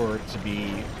of a word to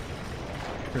be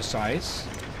precise.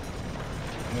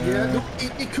 Yeah,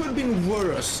 it could have been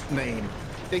worse name.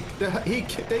 They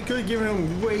could give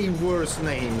him way worse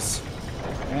names.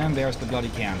 And there's the bloody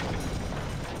candle.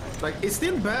 Like, it's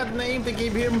still bad name they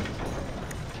gave him,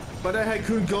 but I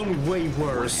could have gone way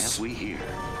worse. What have we here?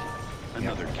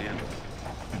 Another candle.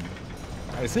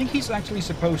 I think he's actually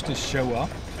supposed to show up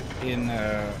in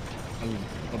a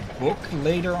book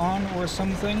later on or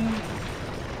something.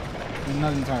 I'm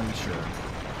not entirely sure.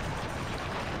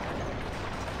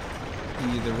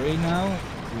 Either way now,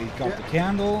 we got the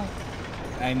candle.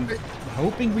 I'm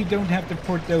hoping we don't have to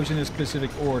put those in a specific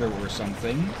order or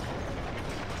something.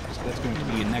 That's going to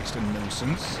be a next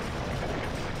nuisance.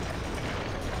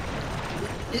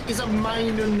 It's a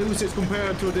minor nuisance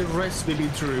compared to the rest we've been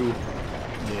through.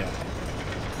 Yeah.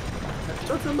 I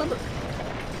don't remember.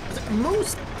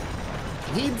 Most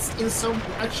kids in some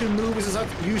action movies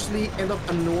usually end up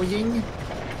annoying,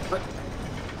 but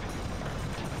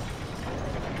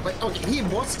okay, he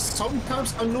was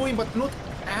sometimes annoying, but not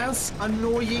as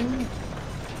annoying.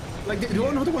 Like the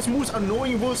one who was most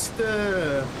annoying was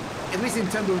the, at least in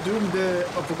Temple of Doom, I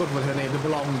forgot what her name, the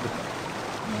blonde.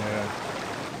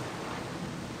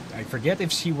 I forget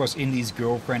if she was Indy's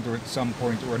girlfriend or at some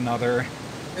point or another.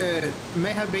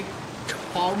 May have been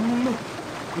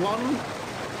one,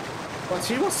 but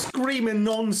she was screaming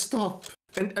non-stop.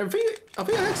 And I think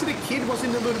actually the kid was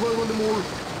in one of the more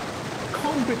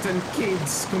competent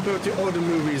kids compared to other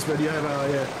movies where you have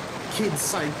a kid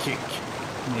sidekick.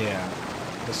 Yeah,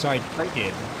 the side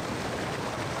kid.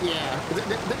 Yeah,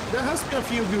 there has been a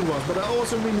few good ones, but there are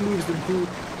also many movies that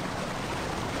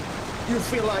you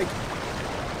feel like,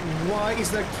 why is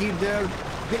that kid there?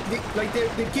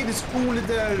 The kid is only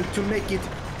there to make it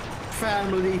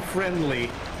family friendly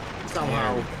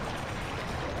somehow. Yeah.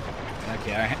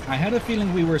 Okay, I had a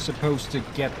feeling we were supposed to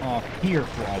get off here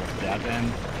for all of that,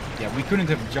 and yeah, we couldn't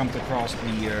have jumped across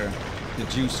the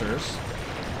juicers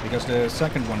because the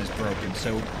second one is broken,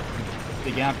 so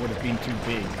the gap would have been too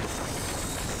big.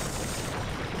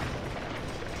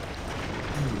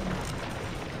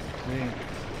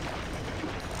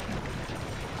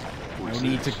 No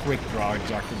need to quick draw,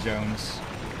 Dr. Jones.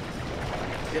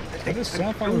 That is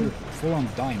sapphire with full-on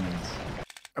diamonds.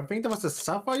 I think that was a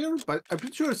sapphire, but I'm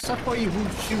pretty sure a sapphire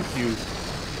won't shoot you.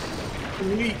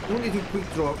 You need to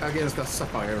quick draw against a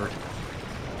sapphire.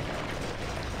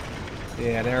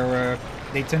 Yeah,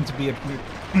 they tend to be a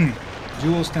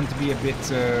jewels tend to be a bit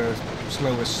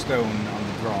slow as stone on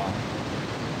the draw.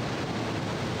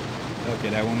 Okay,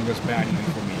 that one was bad even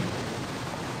for me.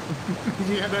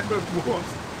 Yeah, that was.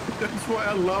 That's why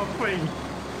I'm laughing.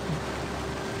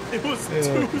 It was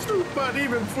too bad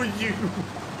even for you.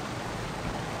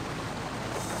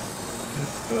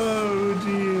 Oh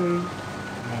dear.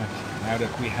 Okay, now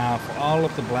that we have all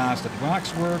of the blasted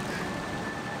waxwork,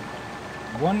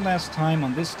 one last time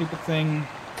on this stupid thing,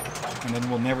 and then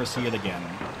we'll never see it again.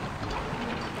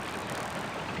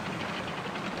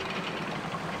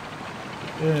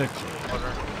 Okay.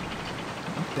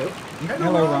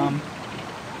 Hello, Ram.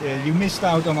 You missed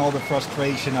out on all the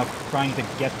frustration of trying to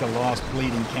get the last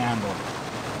bleeding candle.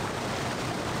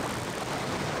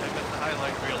 I missed the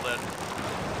highlight reel then.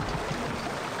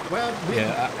 Well,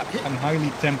 I'm highly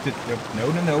tempted to...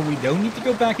 No, we don't need to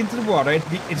go back into the water.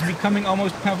 It's becoming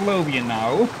almost Pavlovian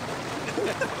now.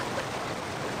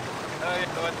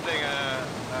 One thing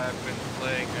I've been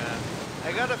playing,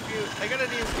 I got a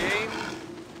new game.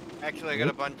 Actually, I got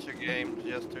a bunch of games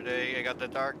yesterday. I got The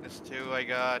Darkness 2, I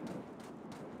got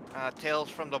Tales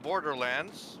from the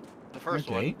Borderlands, the first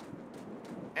one.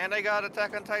 And I got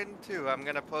Attack on Titan 2. I'm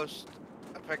gonna post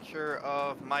a picture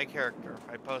of my character.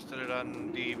 I posted it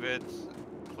on the vids,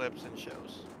 clips, and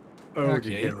shows.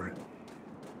 Okay.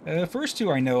 First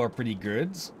two I know are pretty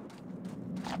good.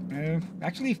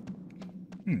 Actually,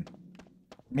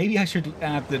 maybe I should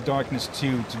add The Darkness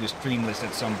 2 to the stream list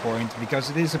at some point, because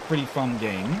it is a pretty fun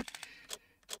game.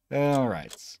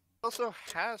 Alright. Also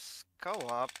has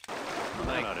co-op.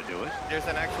 Like, how to do it? There's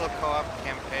an actual co-op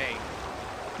campaign.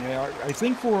 Yeah, I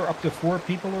think for up to 4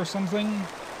 people or something.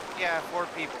 Yeah, 4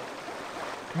 people.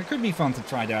 It could be fun to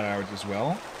try that out as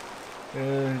well.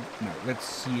 No, let's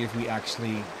see if we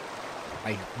actually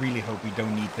I really hope we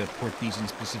don't need to put these in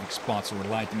specific spots or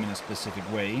light them in a specific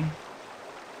way.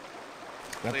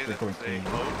 That we're going to be...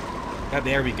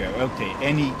 there we go. Okay,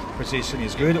 any position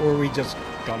is good, or we just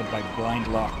got it by blind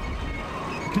luck.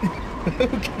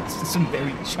 Okay, some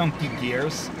very chunky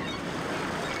gears.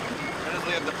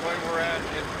 Honestly, at the point we're at,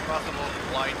 it's possible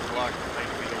blind luck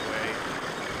might be the way.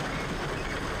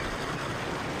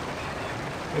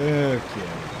 Okay.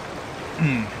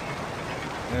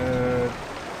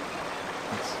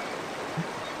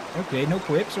 Okay, no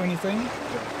quips or anything.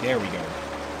 There we go.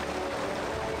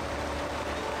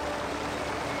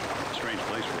 Strange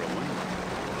place for a win.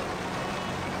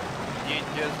 You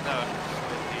just noticed.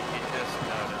 You just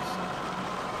noticed.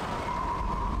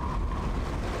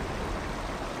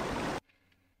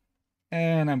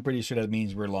 And I'm pretty sure that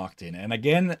means we're locked in. And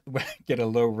again, we get a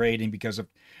low rating because of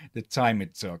the time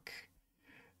it took.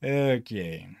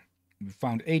 Okay. We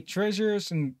found 8 treasures,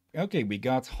 and okay, we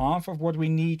got half of what we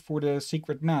need for the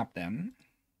secret map then.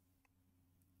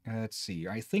 Let's see,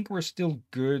 I think we're still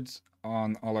good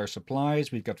on all our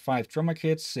supplies. We've got 5 trauma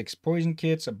kits, 6 poison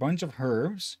kits, a bunch of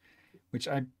herbs, which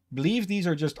I believe these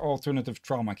are just alternative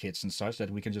trauma kits and such that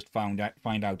we can just find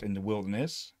out in the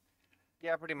wilderness.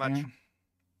 Yeah, pretty much.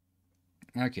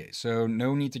 Okay, so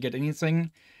no need to get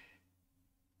anything.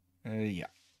 Yeah.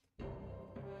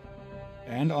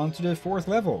 And on to the 4th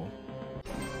level.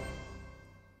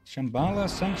 Shambhala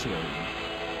Sanctuary.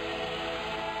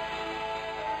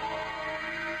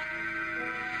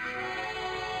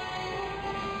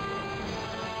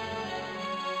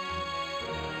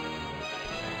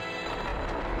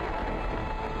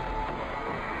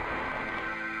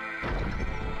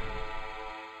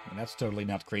 That's totally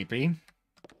not creepy.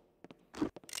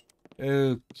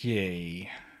 Okay.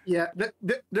 Yeah,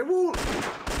 there will...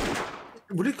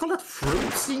 Would you call that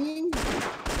throat singing?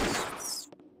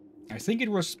 I think it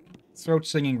was throat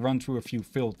singing run through a few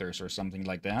filters or something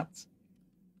like that.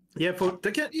 Yeah, but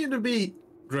they can either be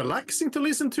relaxing to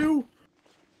listen to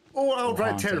or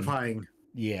outright terrifying.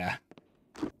 Yeah.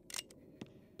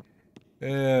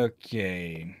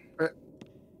 Okay.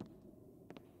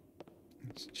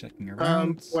 Just checking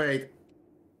around. Wait.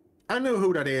 I know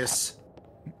who that is.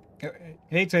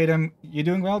 Hey Tatum, you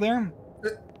doing well there?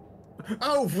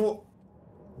 Oh, what?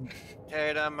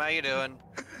 Tatum, how you doing?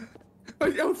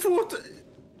 I thought...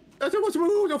 That was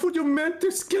rude. I thought you meant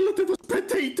the skeleton was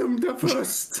Tatum the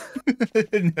first.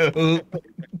 No.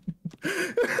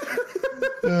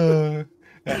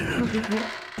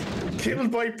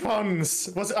 Killed by puns.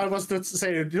 I was to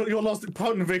say you lost the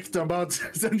pun victim, but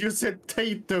then you said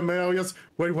Tatum, and I was just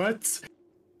wait, what?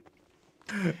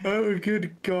 Oh,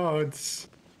 good God!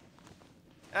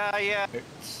 Yeah,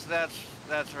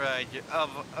 that's right.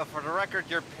 For the record,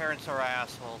 your parents are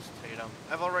assholes, Tatum.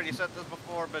 I've already said this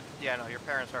before, but yeah, no, your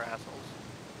parents are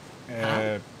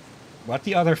assholes. What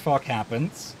the other fuck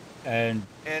happened? And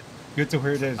good to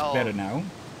hear that it's better now.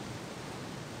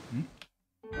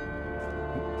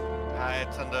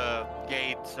 It's on the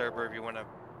gate server if you want to...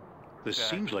 This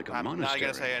seems like a I'm monastery, not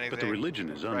gonna say anything. but the religion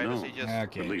is unknown,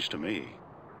 Okay. at least to me.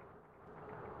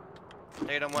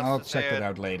 Tatum I'll wants to check say it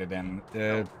out later then.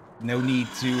 No need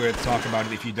to talk about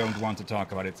it if you don't want to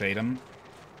talk about it, Tatum.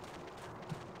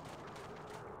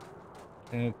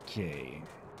 Okay.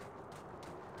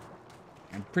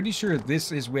 I'm pretty sure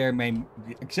this is where my...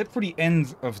 Except for the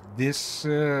end of this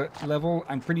level,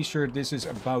 I'm pretty sure this is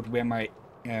about where my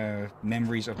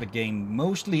memories of the game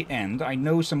mostly end. I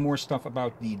know some more stuff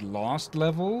about the Lost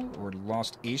level, or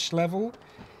Lost-ish level.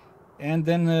 And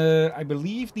then I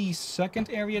believe the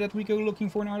second area that we go looking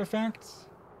for an artifact.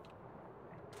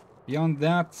 Beyond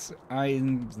that,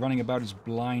 I'm running about as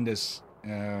blind as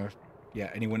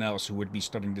anyone else who would be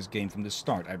studying this game from the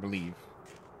start, I believe.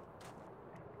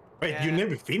 Wait, you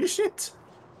never finished it?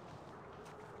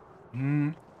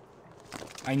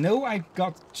 I know I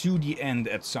got to the end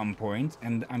at some point,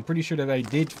 and I'm pretty sure that I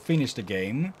did finish the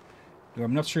game. Though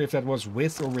I'm not sure if that was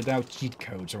with or without cheat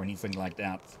codes or anything like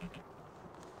that.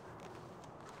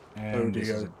 And this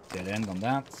is a dead end on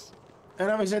that. And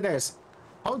I will say this.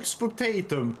 Hugs for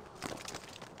Tatum.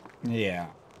 Yeah.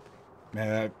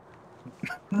 At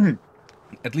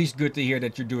least good to hear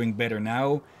that you're doing better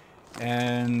now.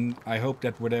 And I hope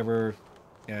that whatever...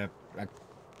 if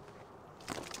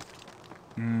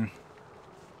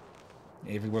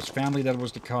it was family that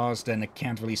was the cause, then I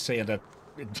can't really say that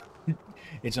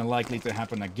it's unlikely to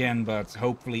happen again, but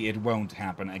hopefully it won't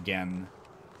happen again.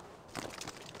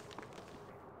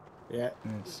 Yeah.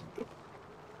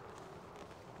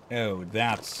 Oh,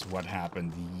 that's what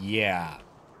happened. Yeah.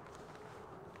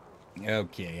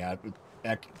 Okay,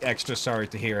 extra sorry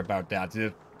to hear about that.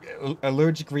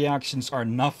 allergic reactions are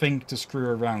nothing to screw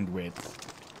around with.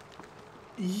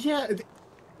 Yeah,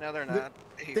 No, they're not.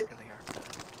 They the- really are.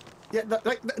 yeah.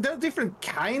 Like there are different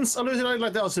kinds of allergies.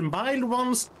 Like there are some mild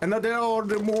ones, and then there are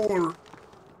the more.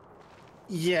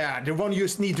 Yeah, the one you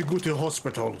just need to go to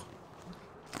hospital.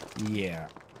 Yeah.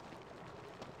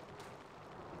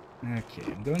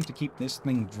 Okay, I'm going to keep this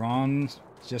thing drawn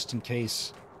just in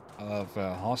case of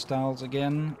hostiles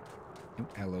again. Oh,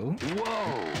 hello.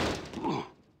 Whoa!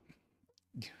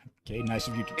 Okay, nice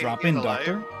of you to Okay, drop he's in, alive.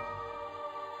 Doctor.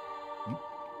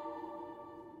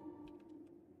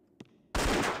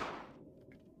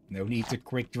 No need to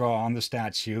quick draw on the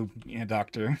statue, yeah,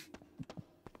 Doctor.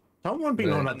 Someone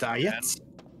been on a But- diet.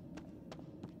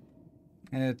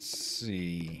 Let's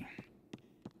see.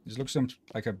 This looks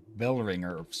like a bell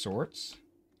ringer of sorts.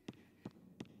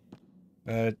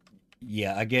 But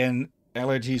yeah, again,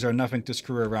 allergies are nothing to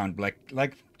screw around.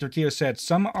 Like Turkio said,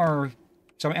 some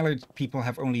allergy people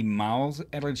have only mild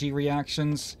allergy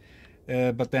reactions,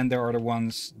 but then there are the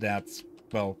ones that,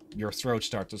 well, your throat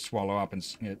starts to swallow up and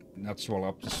not swallow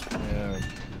up, just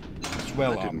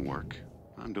swell That up. didn't work.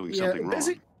 I'm doing Yeah, something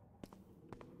wrong.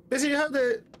 Basically, you have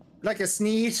like a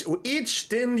sneeze or itch,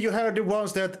 then you have the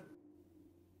ones that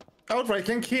outright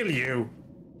can kill you.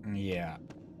 Yeah.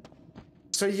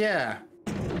 So yeah,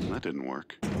 That didn't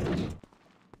work.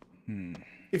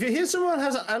 if you hear someone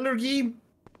has an allergy,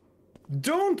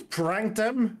 don't prank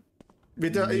them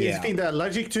with anything they're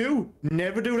allergic to.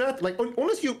 Never do that. Like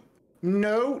unless you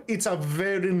know it's a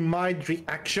very mild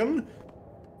reaction.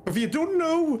 If you don't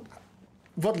know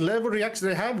what level reaction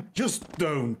they have, just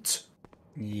don't.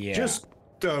 Yeah. Just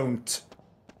don't.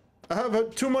 I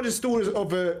have too many stories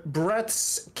of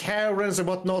brats, Karens, and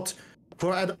whatnot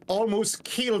who had almost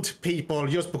killed people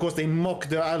just because they mocked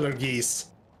their allergies.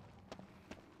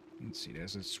 Let's see,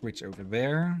 there's a switch over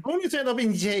there. Only to end up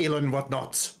in jail and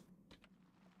whatnot.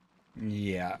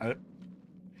 Yeah.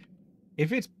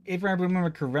 If I remember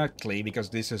correctly, because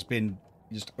this has been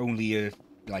just only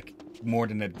like more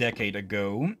than a decade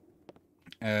ago,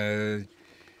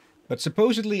 but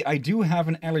supposedly I do have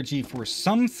an allergy for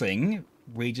something.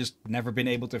 We just never been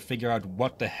able to figure out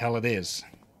what the hell it is.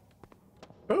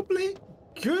 Probably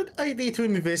good idea to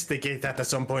investigate that at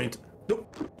some point.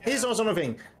 Here's also another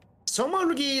thing. Some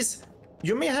allergies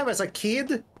you may have as a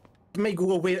kid may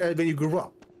go away when you grow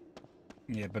up.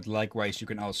 Yeah, but likewise you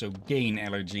can also gain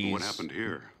allergies. What happened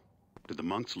here? Did the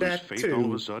monks lose That faith all of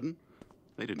too. a sudden?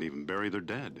 They didn't even bury their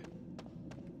dead.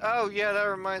 Oh yeah, that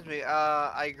reminds me.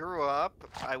 I grew up.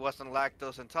 I wasn't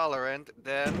lactose intolerant.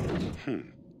 Then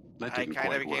That I didn't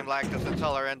kind of quite became work. lactose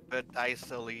intolerant, but I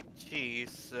still eat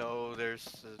cheese. So there's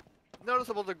a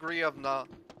noticeable degree of not.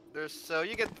 There's so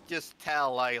you can just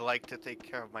tell I like to take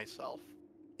care of myself.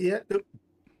 Yeah.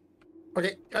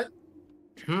 Okay.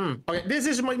 Okay. This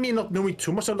is me not knowing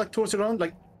too much of lactose around.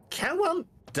 Like, can one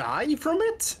die from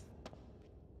it?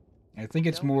 I think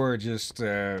it's more just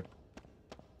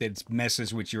it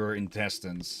messes with your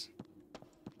intestines.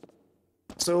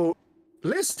 So,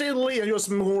 less steadily and just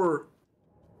more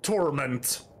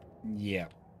torment. Yeah.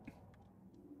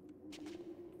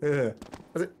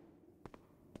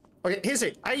 Okay, here's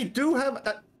it. I do have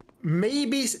a,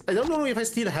 maybe, I don't know if I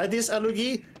still have this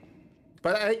allergy,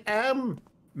 but I am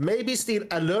maybe still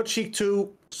allergic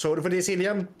to, sorry for this,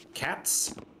 Hillyan,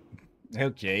 cats.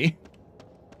 Okay.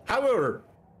 However,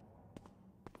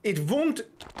 it won't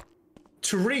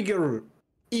trigger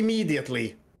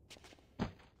immediately.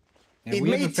 And It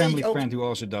we have may a family take out- friend who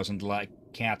also doesn't like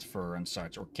cat fur and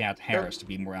such, or cat hairs to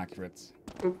be more accurate.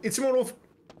 It's more of,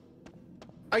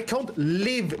 I can't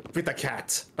live with a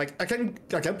cat. Like, I can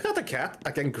pet a cat,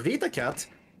 I can greet a cat,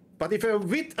 but if I'm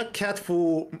with a cat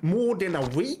for more than a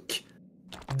week,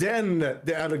 then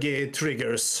the allergy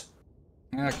triggers.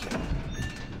 Okay.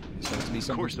 This has to be Of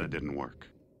something. course that didn't work.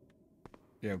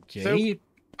 Okay. So,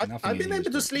 Nothing I've been is able to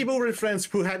working. sleep over with friends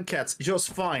who had cats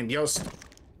just fine, just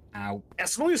Ow.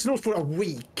 as long as not for a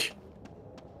week.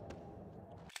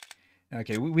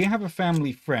 Okay, we have a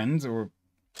family friend, or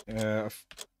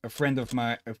a friend of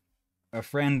my, a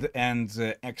friend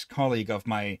and ex-colleague of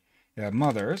my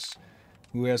mother's,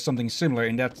 who has something similar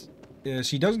in that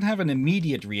she doesn't have an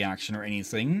immediate reaction or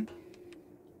anything,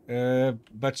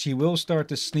 but she will start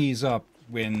to sneeze up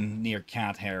when near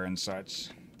cat hair and such.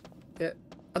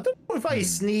 I don't know if I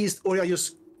sneezed or I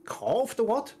just coughed or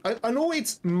what. I know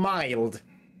it's mild.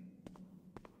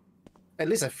 At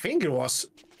least I think it was.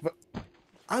 But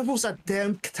I was a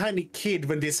damn tiny kid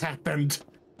when this happened,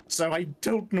 so I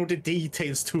don't know the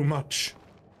details too much.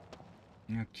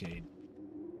 Okay.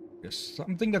 There's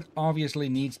something that obviously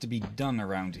needs to be done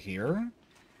around here,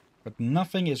 but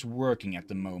nothing is working at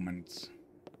the moment.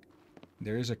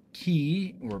 There is a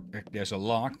key, or there's a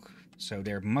lock, so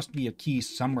there must be a key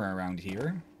somewhere around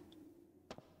here.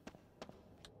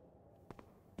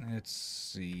 Let's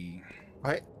see.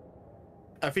 I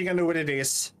think I know what it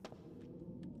is.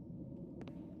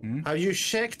 Have you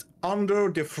checked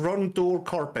under the front door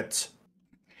carpet?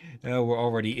 We're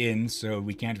already in, so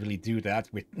we can't really do that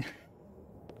with...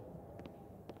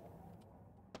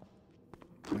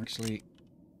 Actually...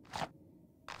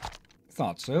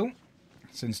 thought so.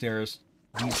 Since there's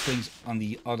these things on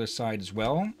the other side as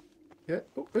well. Yeah.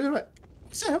 Oh, wait a minute.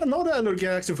 I have another allergy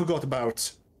I actually forgot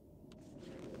about.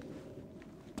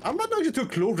 I'm not allergic to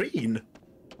chlorine.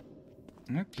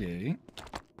 Okay.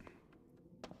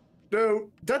 No,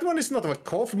 that one is not a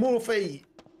cough, more of a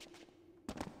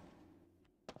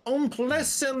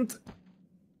unpleasant.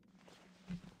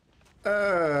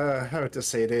 How to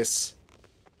say this?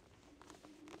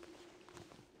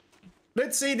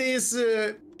 Let's say this.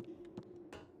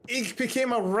 It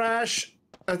became a rash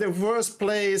at the worst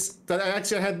place that I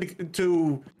actually had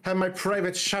to have my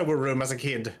private shower room as a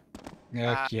kid.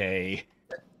 Okay.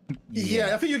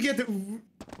 Yeah, I think you get.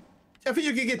 I think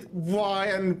you can get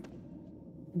why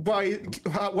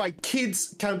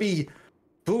kids can be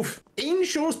both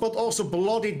angels but also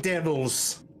bloody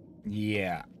devils.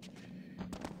 Yeah.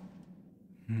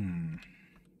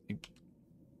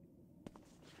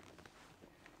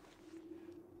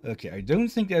 Okay, I don't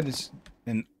think that is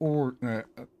an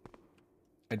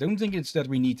I don't think it's that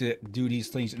we need to do these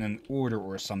things in an order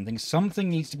or something. Something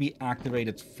needs to be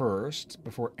activated first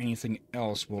before anything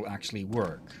else will actually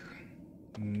work.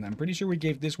 I'm pretty sure we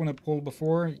gave this one a pull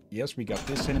before. Yes, we got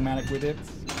this cinematic with it.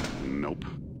 Nope.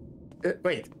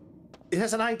 Wait, it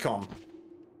has an icon.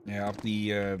 Yeah, of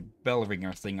the bell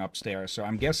ringer thing upstairs. So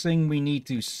I'm guessing we need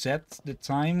to set the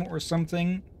time or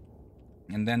something.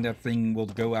 And then that thing will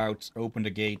go out, open the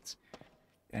gate,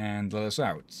 and let us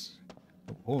out.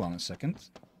 Oh, hold on a second.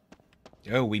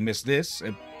 Oh, we missed this.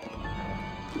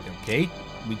 Okay.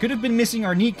 We could have been missing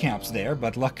our kneecaps there,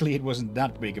 but luckily it wasn't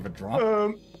that big of a drop.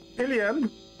 Hillyan,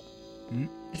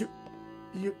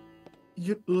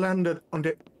 you landed on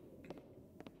the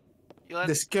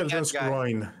skeleton's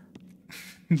groin.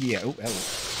 Yeah, oh, hello.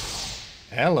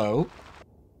 Hello.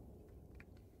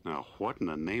 Now, what in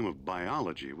the name of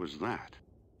biology was that?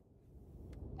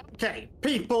 Okay,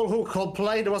 people who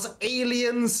complained there was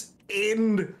aliens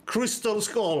in Crystal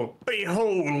Skull.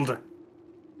 Behold.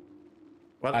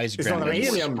 Well, Ice it's not an granulates.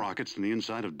 alien. Sprockets in the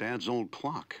inside of Dad's old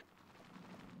clock.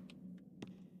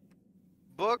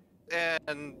 Book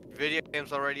and video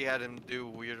games already had him do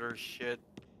weirder shit.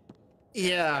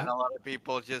 Yeah. And a lot of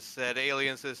people just said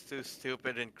aliens is too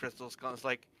stupid and Crystal Skull's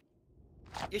like,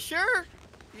 you sure?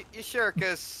 You sure?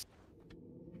 Because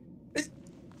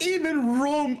Even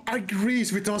Rome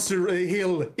agrees with us,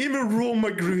 Hill. Even Rome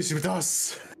agrees with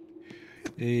us.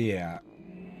 Yeah.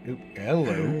 Oh,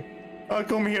 hello. Oh,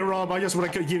 come here, Rob. I just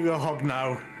want to give you a hug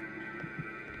now.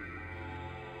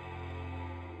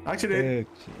 Actually, Okay.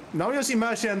 now just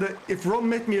imagine that if Ron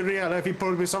met me in real life, he'd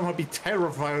probably somehow be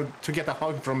terrified to get a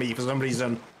hug from me for some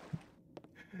reason.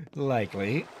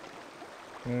 Likely.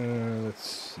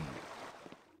 Let's see.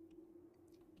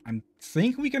 I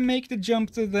think we can make the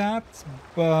jump to that,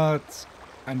 but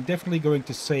I'm definitely going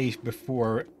to save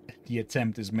before the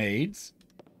attempt is made.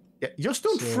 Yeah, just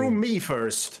don't throw me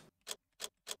first.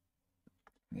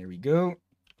 There we go.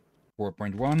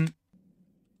 4.1.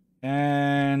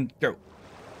 And go.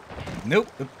 Nope.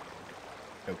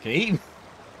 Okay.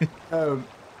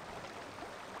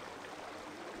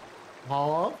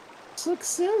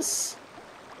 Success?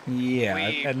 Yeah,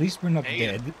 We at least we're not made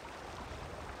it. dead.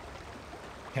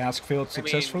 Task failed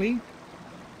successfully.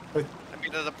 I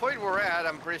mean, at the point we're at,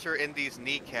 I'm pretty sure Indy's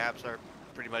kneecaps are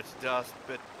pretty much dust.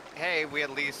 But hey, we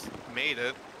at least made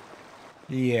it.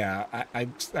 Yeah,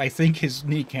 I think his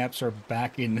kneecaps are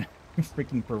back in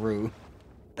freaking Peru.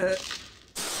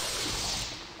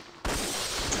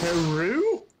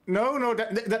 Peru? No,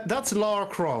 that's Lara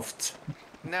Croft.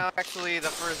 No, actually, the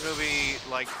first movie,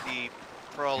 like the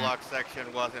prologue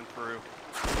section, was in Peru.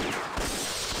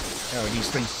 Oh, these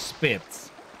things spit.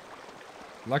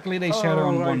 Luckily, they shatter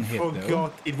on one hit, I though.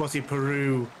 forgot it was in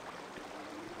Peru.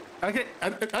 Okay, I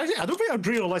don't think I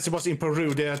realized it was in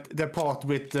Peru. The part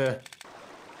with the.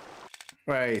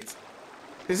 Right.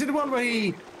 Is it the one where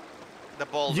he The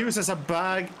boulder. uses a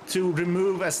bag to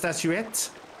remove a statuette?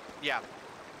 Yeah.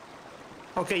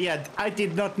 Okay, yeah, I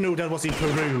did not know that was in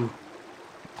Peru.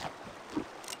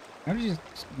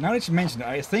 Now that you mention it,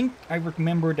 I think I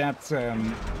remember that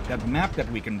that map that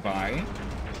we can buy.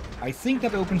 I think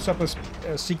that opens up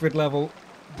a secret level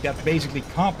that basically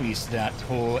copies that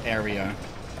whole area.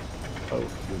 Oh,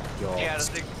 good God. Yeah, the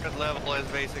secret level is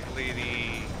basically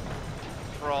the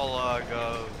prologue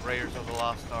of Raiders of the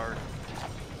Lost Ark.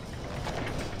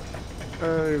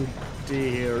 Oh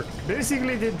dear.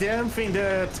 Basically the damn thing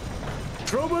that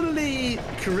probably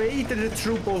created a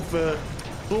troop of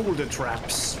boulder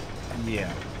traps.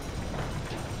 Yeah.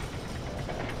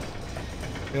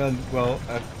 Well,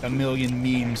 a million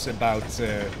memes about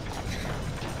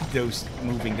those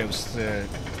moving those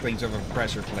things over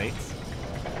pressure plates.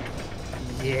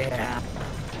 Yeah.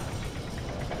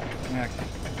 Yeah.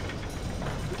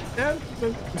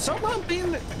 Some have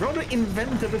been rather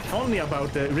inventive and funny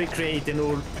about recreating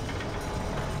or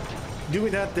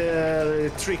doing that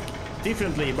trick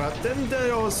differently, but then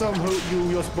there are some who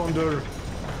you just wonder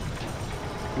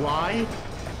why?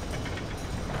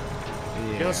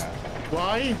 Yeah. Just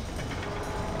why?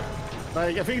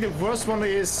 Like, I think the worst one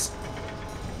is,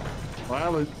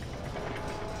 well,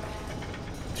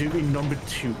 doing number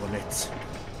 2 on it.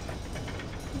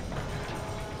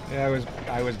 Yeah,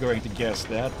 I was going to guess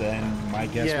that, and my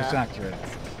guess was Yeah. accurate.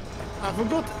 I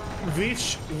forgot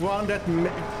which one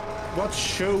what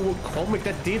show or comic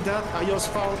that did that. I think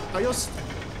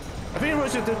it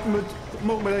was at the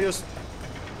moment I just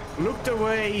looked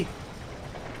away,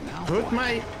 Now put what?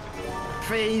 my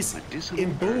face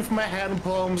in both my hand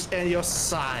palms and just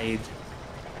sighed.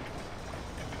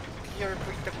 Can you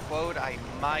repeat the quote? I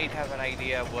might have an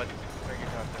idea what you're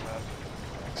talking about.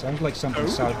 Sounds like something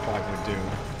South Park would do.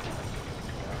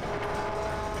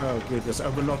 Oh goodness, I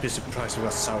will not be surprised if it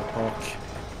was South Park.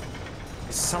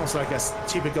 It sounds like a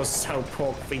typical South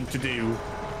Park thing to do.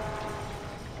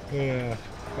 Yeah.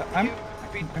 But I'm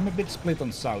a bit split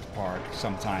on South Park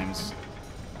sometimes.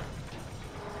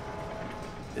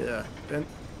 Yeah. And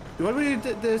what were you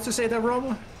to say there,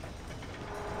 Rob?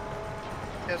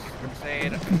 Just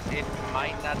saying it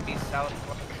might not be South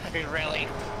Park. Really?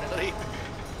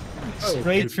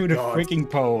 Straight good through the God. freaking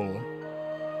pole.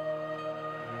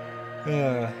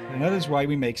 And that is why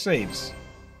we make saves.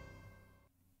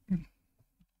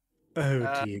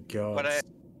 Oh dear God. But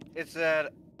it's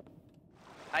that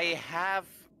I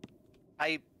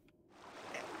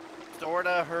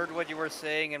sorta heard what you were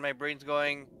saying, and my brain's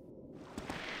going.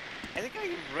 I think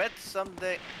I read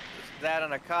something that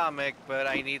in a comic, but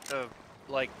I need to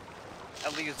like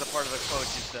at least the part of the quote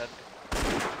you said.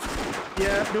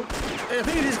 Yeah, no, I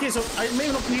think in this case, I may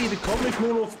not read the comic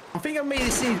more of. I think I may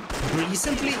have seen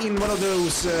recently in one of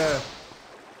those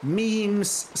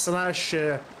memes slash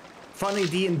funny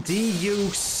D&D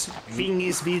use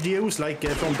thingies videos, like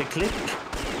from the Click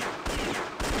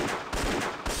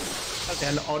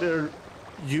and other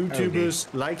YouTubers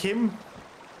like him.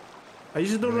 I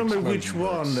just don't remember which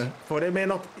explosion one, for they may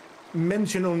not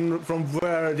mention from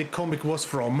where the comic was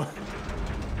from.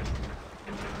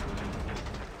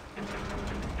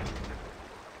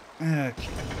 Okay.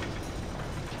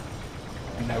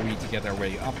 And now we need to get our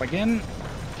way up again.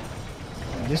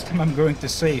 And this time I'm going to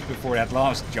save before that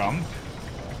last jump.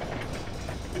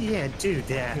 Yeah, do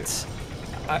that.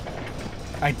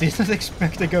 I didn't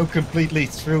expect to go completely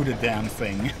through the damn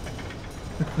thing.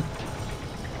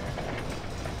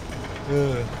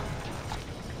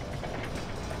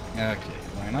 Okay,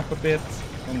 line up a bit,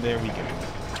 and there we go.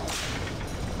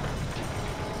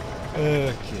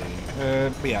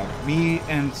 Okay, but yeah, me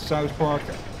and South Park,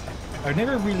 I've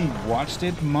never really watched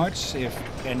it much, if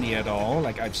any at all.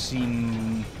 Like, I've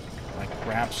seen, like,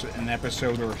 perhaps an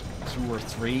episode or 2 or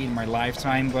 3 in my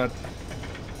lifetime, but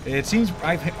it seems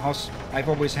I've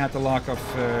always had the luck of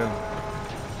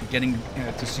getting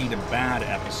to see the bad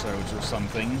episodes or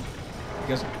something,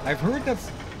 because I've heard that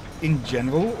in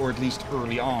general, or at least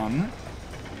early on,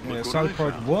 South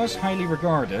Park was highly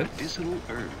regarded. Medicinal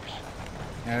herbs.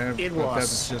 It but was. that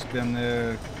has just been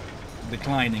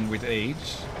declining with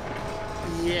age.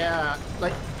 Yeah,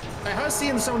 like I have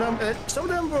seen some of them. Some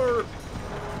of them were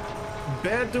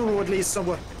better, or at least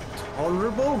somewhat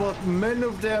tolerable, but many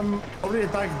of them already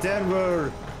back then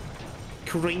were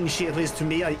cringy, at least to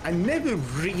me. I never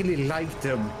really liked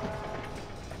them.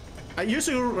 I used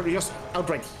to just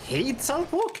outright hate South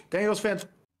Park. Then I just felt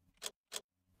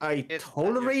I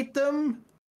tolerate them.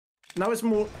 Now it's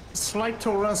more slight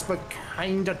tolerance, but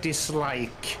kinda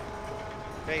dislike.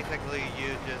 Basically,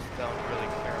 you just don't really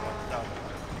care about South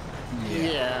Park.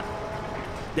 Yeah.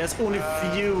 There's only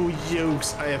few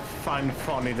jokes I find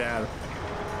funny there.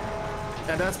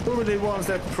 And that's probably the ones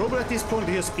that probably at this point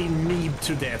has been memed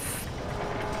to death.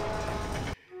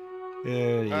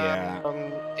 Yeah.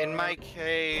 In my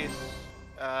case,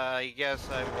 I guess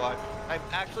I've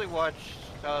actually watched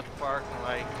South Park in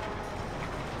like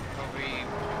probably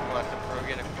what the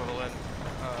Peruvian equivalent.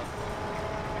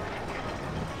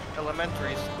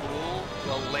 elementary school,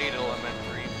 well, late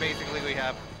elementary. Basically, we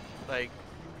have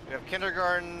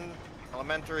kindergarten,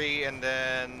 elementary, and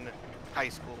then high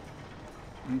school.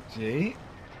 Okay.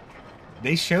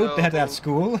 They showed that at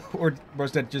school, or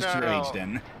was that just your age No.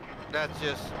 then? That's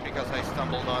just because I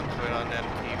stumbled onto it on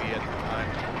MTV at the time.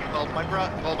 Well,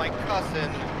 my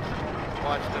cousin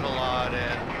watched it a lot,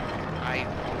 and I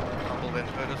stumbled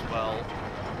into it as well.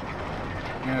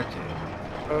 Okay.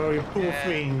 Oh, you poor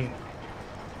thing.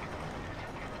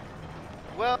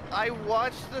 Well, I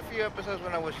watched a few episodes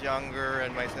when I was younger,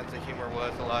 and my sense of humor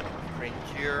was a lot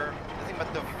cringier. I think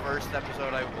that the first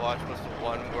episode I watched was the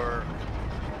one where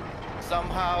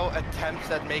somehow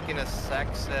attempts at making a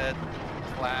sex ed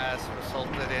class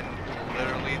resulted in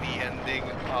literally the ending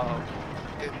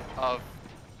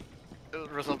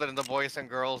resulted in the boys and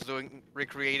girls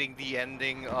recreating the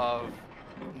ending of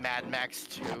Mad Max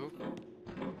 2.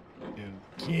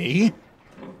 Okay.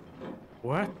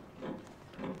 What?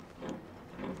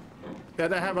 Yeah,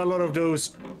 they have a lot of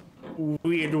those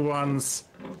weird ones.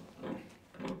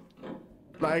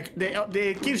 Like,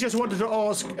 the kids just wanted to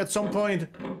ask at some point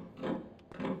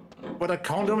what a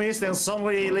condom is, then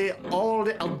suddenly all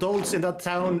the adults in that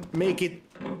town make it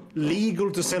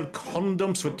legal to sell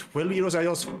condoms for 12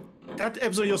 euros. That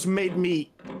episode just made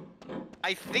me...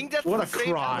 I think that's what the a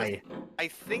same cry. I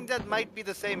think that might be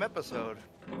the same episode.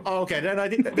 Okay, then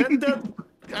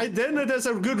then there's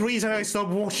a good reason I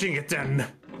stopped watching it then.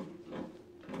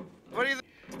 What do you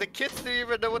think? The kids didn't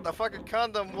even know what the fucking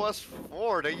condom was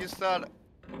for. They just thought,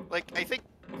 like, I think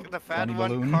the fat Funny one,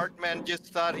 balloon. Cartman, just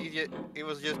thought it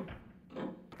was just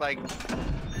like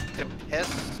to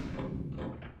piss.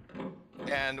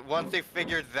 And once they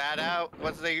figured that out,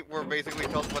 once they were basically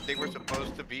told what they were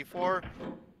supposed to be for,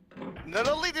 not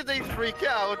only did they freak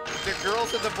out, the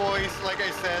girls and the boys, like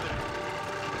I said,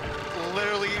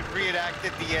 literally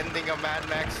reenacted the ending of Mad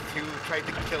Max 2, tried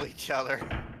to kill each other.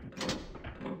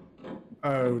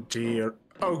 Oh dear.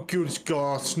 Oh good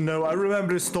God, no. I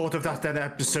remember the start of that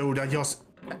episode.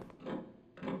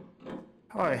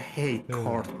 I hate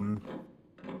Cartman.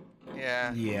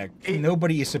 Yeah. Yeah,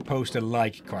 nobody is supposed to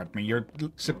like Cartman.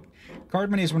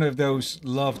 Cartman is one of those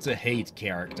love-to-hate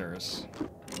characters.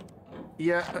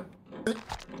 Yeah. You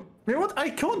know what? I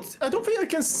don't think I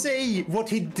can say what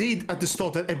he did at the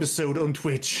start of the episode on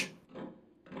Twitch.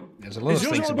 There's a lot of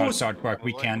things about South Park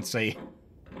we can't say.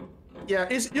 Yeah,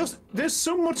 it's just, there's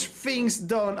so much things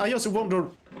done. I just wonder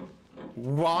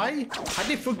why? Had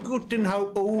they forgotten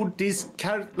how old this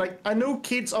character... Like, I know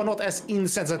kids are not as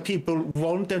innocent as people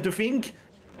want them to think,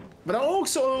 but there are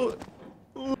also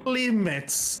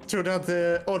limits to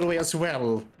that other way as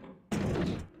well.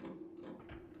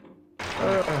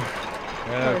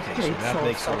 Okay, so that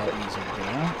makes it a lot easier to get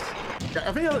out. Yeah,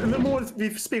 I think the more we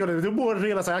speak on it, the more I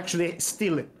realize I actually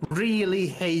still really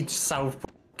hate South Park.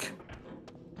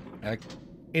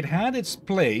 It had its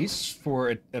place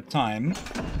for a time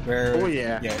where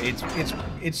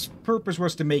its purpose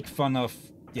was to make fun of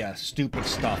stupid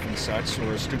stuff and such,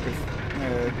 or stupid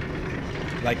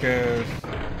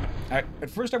at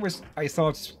first I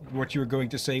thought what you were going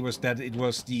to say was that it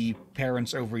was the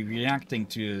parents overreacting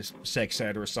to sex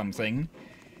ed or something.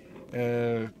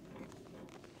 But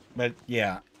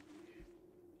yeah.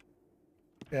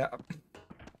 Yeah.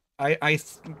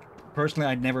 Personally,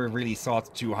 I never really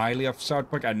thought too highly of South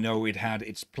Park. I know it had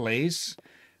its place,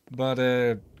 but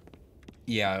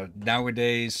yeah,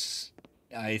 nowadays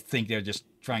I think they're just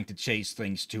trying to chase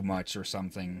things too much or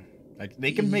something. Like,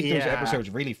 they can make those episodes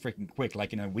really freaking quick,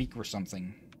 like in a week or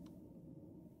something.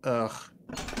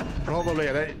 Probably.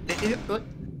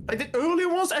 The earlier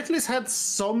ones at least had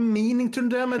some meaning to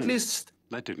them, at least.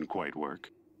 That didn't quite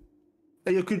work.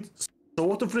 You could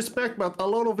sort of respect, but a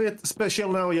lot of it,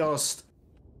 especially now, just...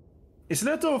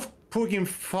 Instead of poking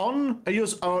fun, I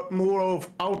use more of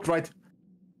outright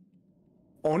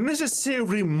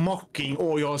unnecessary mocking,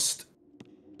 or just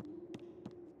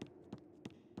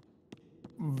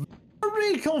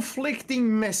very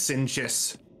conflicting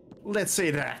messages. Let's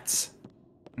say that.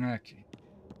 Okay.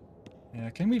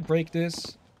 Can we break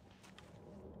this?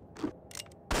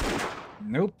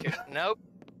 Nope. Nope.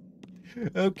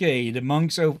 Okay, the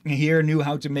monks over here knew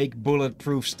how to make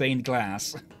bulletproof stained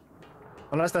glass.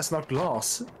 Unless that's not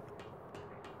glass.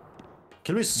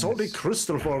 Can be solid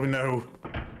crystal for all we know.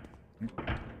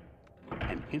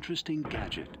 An interesting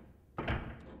gadget.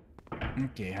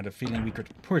 Okay, I had a feeling we could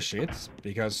push it,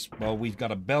 because, well, we've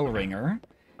got a bell ringer,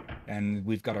 and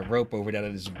we've got a rope over there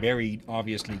that is very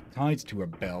obviously tied to a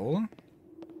bell.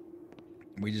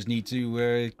 We just need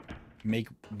to make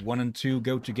 1 and 2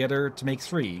 go together to make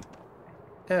 3.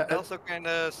 Yeah, It also kind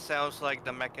of sounds like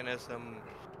the mechanism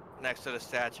next to the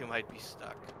statue might be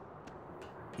stuck.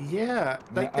 Yeah,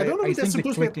 like I don't know I if that's think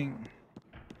the supposed to be.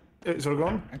 clicking. Sorry, go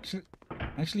on.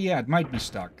 Actually, yeah, it might be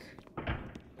stuck.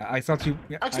 I thought you.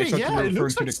 I Actually, thought you yeah, were it referring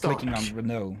looks to like the clicking on stuck.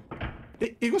 Renault.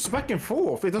 It goes back and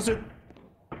forth. It doesn't.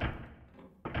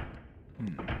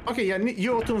 Okay, yeah,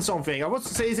 you're doing something. I was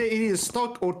to say it is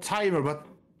stuck or timer, but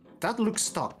that looks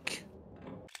stuck.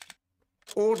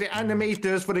 Or the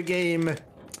animators for the game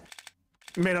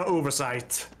made an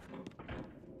oversight.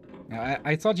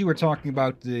 I thought you were talking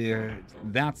about the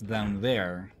that down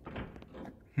there.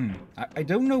 I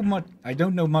don't know much. I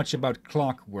don't know much about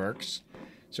clockworks,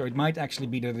 so it might actually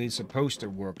be that it's supposed to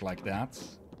work like that.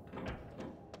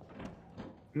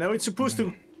 No, it's supposed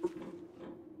to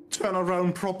turn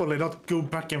around properly, not go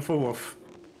back and forth.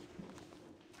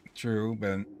 True,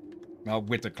 but well,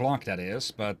 with the clock that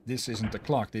is. But this isn't the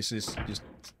clock. This is just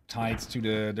tied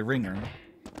to the ringer.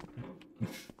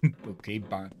 Okay,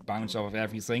 bounce off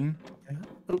everything.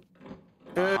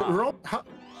 Rob,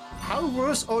 how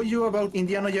worse are you about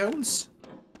Indiana Jones?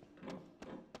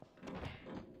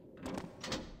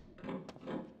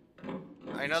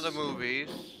 I know the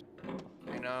movies.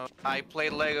 I know. I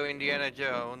played Lego Indiana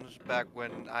Jones back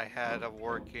when I had a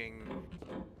working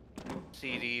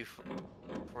CD for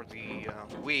the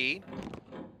Wii.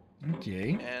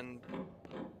 Okay. And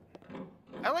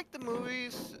I like the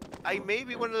movies. I may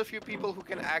be one of the few people who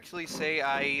can actually say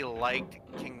I liked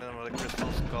Kingdom of the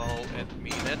Crystal Skull and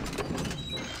mean it.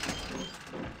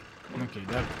 Okay,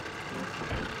 that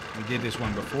we did this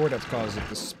one before. That caused it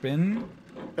to spin.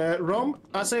 Rom,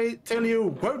 as I tell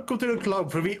you, welcome to the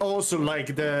club, for we also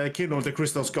like the Kingdom of the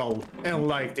Crystal Skull, and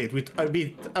liked it with a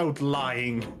bit out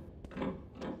lying.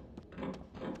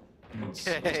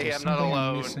 Hey, I'm not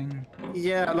alone. Missing?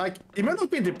 Yeah, like, it might not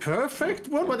be the perfect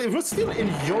one, but it was still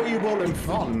enjoyable and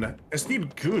fun, and still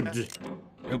good.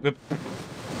 Okay.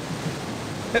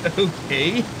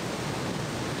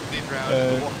 These rounds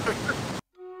of water.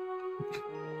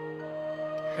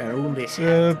 And only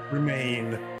half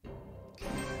remain.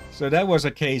 So that was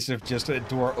a case of just a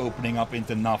door opening up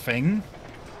into nothing.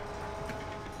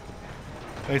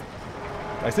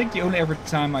 I think the only ever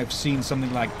time I've seen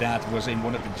something like that was in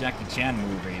one of the Jackie Chan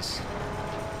movies.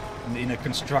 In a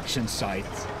construction site.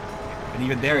 And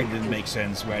even there it didn't make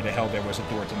sense where the hell there was a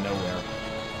door to nowhere.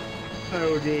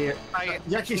 Oh dear. I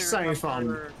Jackie's science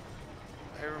fun.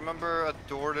 I remember a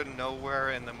door to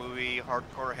nowhere in the movie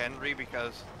Hardcore Henry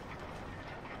because,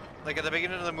 like, at the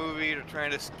beginning of the movie, they're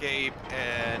trying to escape,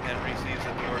 and Henry sees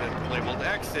a door that's labeled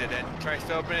exit and tries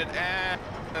to open it, and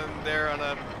they're on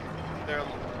a,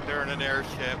 they're in an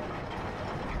airship.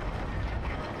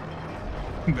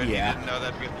 But Yeah. he didn't know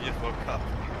that because he just woke up.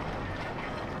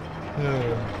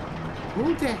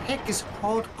 Who the heck is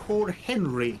Hardcore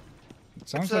Henry? It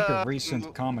sounds It's like a a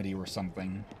recent comedy or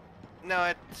something. No,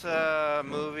 it's a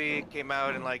movie. It came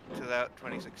out in like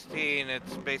 2016.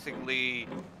 It's basically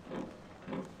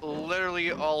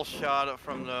literally all shot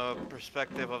from the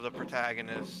perspective of the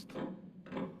protagonist.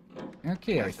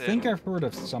 Okay, I That's it. think I've heard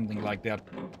of something like that.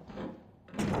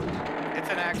 It's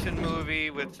an action movie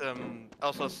with some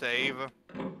also save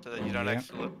so that you don't Yeah.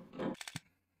 actually.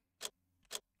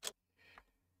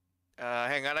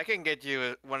 Hang on, I can get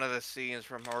you one of the scenes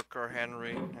from Hardcore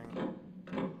Henry. Hang on.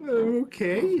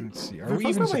 Okay. Let's see, are The we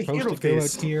first even time I hear supposed to of go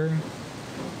this- out here?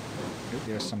 Oh,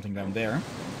 there's something down there.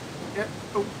 Yeah.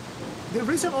 Oh, the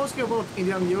reason I'm asking about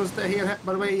Indiana Jones here,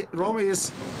 by the way, Rom,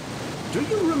 is, do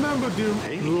you remember the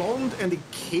blonde and the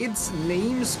kids'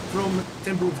 names from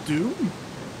Temple of Doom?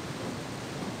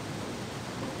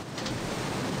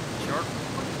 Sure.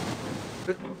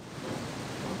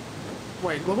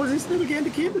 Wait, what was his name again, the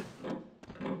kid?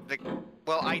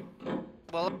 Well,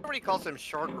 everybody calls him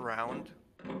Short Round.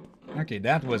 Okay,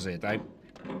 that was it. I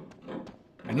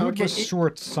knew it Okay, was it-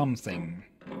 short something.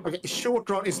 Okay, short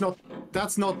run is not,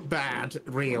 that's not bad,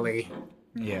 really.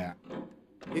 Yeah.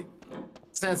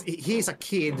 Since he's a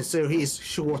kid, so he's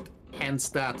short, hence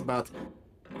that, but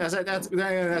as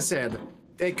I said,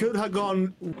 they could have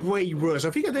gone way worse. I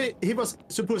think that he was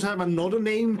supposed to have another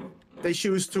name they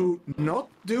choose to not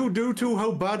do due to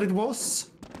how bad it was.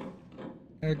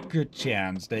 A good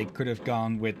chance. They could have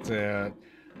gone with a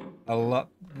lot.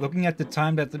 Looking at the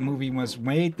time that the movie was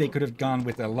made, they could have gone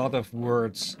with a lot of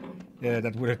words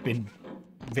that would have been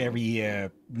very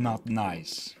not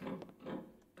nice.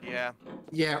 Yeah.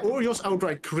 Yeah, or just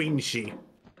outright cringy.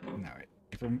 No,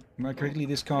 if I remember correctly,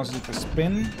 this causes it to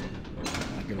spin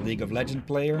like a League of Legends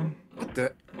player. What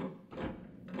the?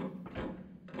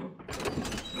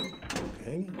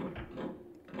 Okay.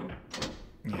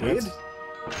 Yeah, Weird.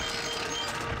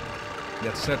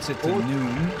 that sets it to Or-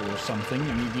 noon or something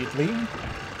immediately.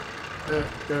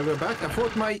 Go back. I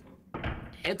thought my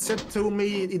headset told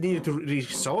me it needed to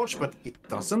recharge, but it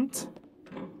doesn't.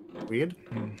 Weird.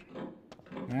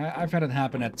 I've had it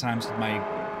happen at times that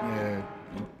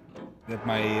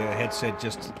my headset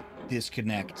just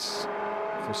disconnects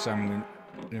for some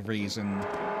reason.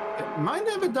 Mine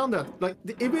never done that. Like,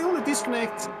 if we only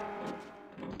disconnect,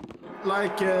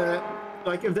 like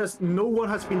if there's no one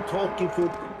has been talking for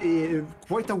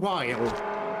quite a while,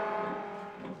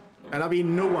 and I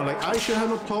mean no one, like I should have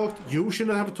not talked, you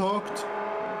shouldn't have talked.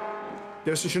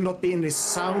 There should not be any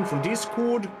sound from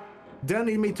Discord. Then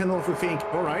it may turn off and think,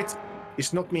 all right,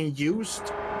 it's not being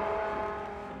used.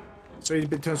 So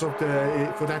it turns off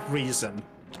for that reason.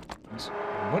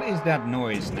 What is that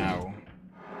noise now?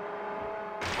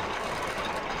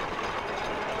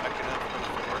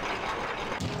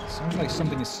 Sounds like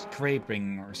something is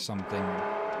scraping or something.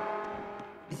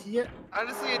 Yeah.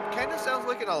 Honestly, it kind of sounds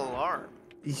like an alarm.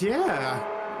 Yeah,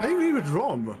 I agree with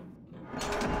Rom.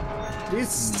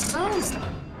 This sounds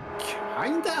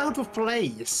kinda out of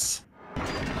place.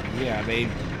 Yeah,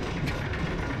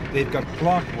 they've got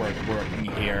clockwork working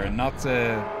here, not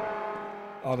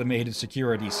automated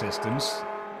security systems.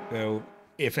 So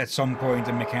if at some point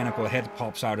a mechanical head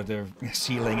pops out of the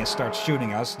ceiling and starts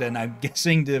shooting us, then I'm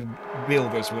guessing the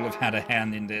builders will have had a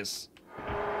hand in this.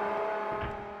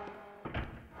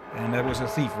 And that was a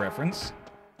Thief reference.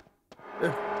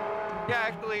 Yeah,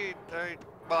 actually,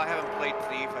 well, I haven't played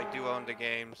Thief. I do own the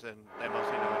games, and I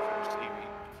mostly know it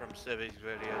from Civi's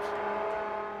videos.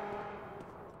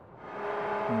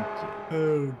 Okay.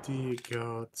 Oh dear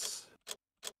God.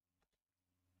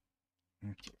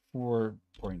 Okay,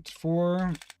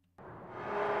 4.4.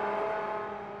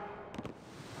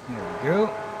 There we go.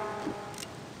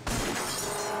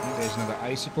 And there's another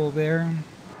icicle there.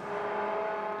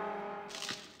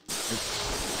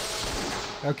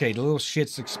 Okay, the little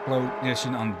shit's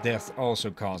explosion on death also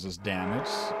causes damage.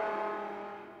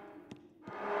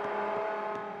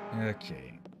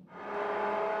 Okay.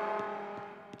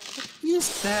 What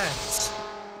is that?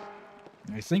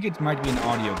 I think it might be an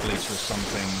audio glitch or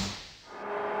something.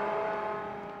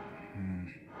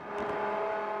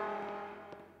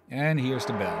 And here's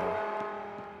the bell.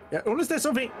 Yeah, unless there's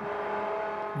something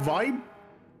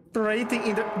vibrating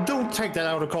in the... Don't take that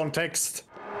out of context.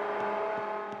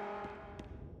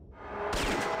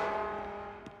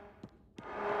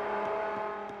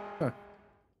 Huh.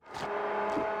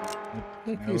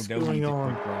 What is going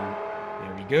on?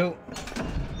 There we go.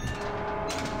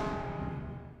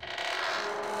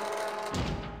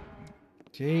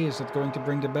 Okay, is that going to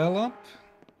bring the bell up?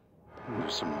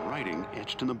 There's some writing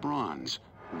etched in the bronze.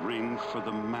 Ring for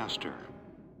the master.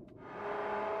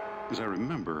 As I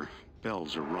remember,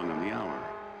 bells are rung on the hour.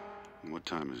 And what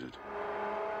time is it?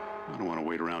 I don't want to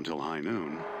wait around till high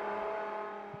noon.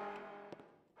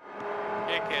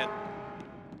 Kick it.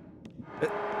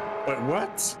 But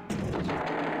what?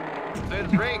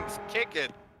 There's rings. Kick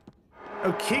it.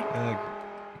 Oh, kick? I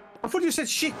thought you said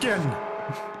chicken.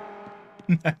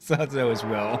 I thought so as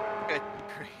well. Good.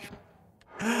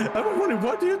 I was wondering,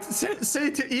 what do you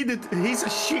say to Edith? He's a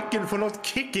chicken for not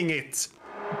kicking it.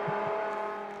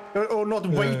 Or not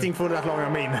waiting for that long, I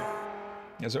mean.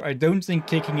 Yeah, so I don't think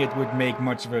kicking it would make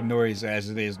much of a noise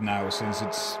as it is now, since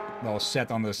it's, well,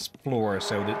 set on this floor,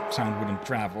 so the sound wouldn't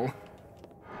travel.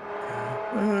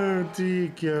 Oh, dear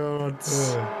God.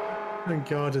 Thank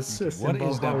God it's just... What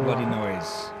is that bloody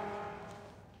noise?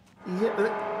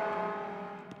 Yeah,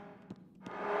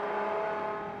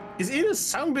 is it a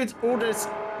sound glitch or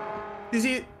is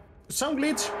it sound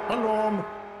glitch, alarm,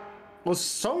 or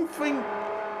something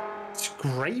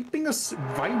scraping us,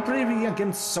 vibrating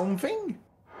against something?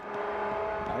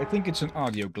 I think it's an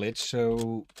audio glitch,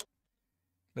 so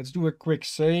let's do a quick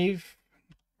save.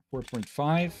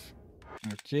 4.5.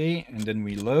 Okay, and then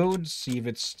we load, see if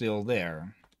it's still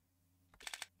there.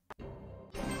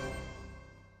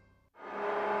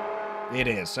 It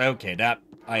is. Okay, that...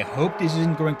 I hope this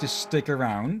isn't going to stick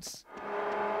around.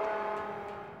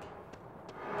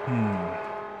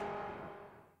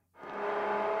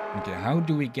 Okay, how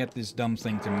do we get this dumb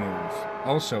thing to move?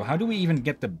 Also, how do we even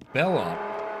get the bell up?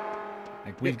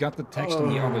 Like, we've got the text on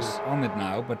the others on it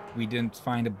now, but we didn't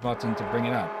find a button to bring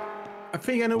it up. I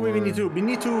think I know what we need to do. We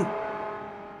need to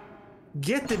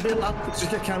get the bell up so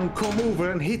they can come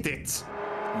over and hit it.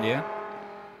 Yeah.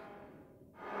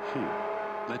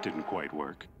 That didn't quite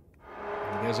work.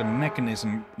 There's a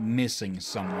mechanism missing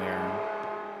somewhere.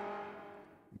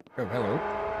 Oh, hello.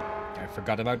 I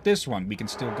forgot about this one. We can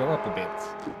still go up a bit.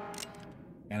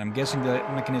 And I'm guessing the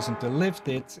mechanism to lift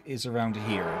it is around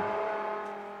here.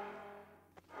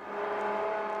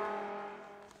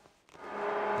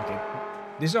 Okay.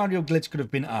 This audio glitch could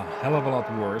have been a hell of a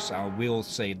lot worse, I will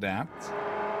say that.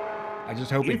 I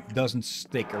just hope it doesn't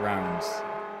stick around.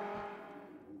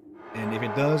 And if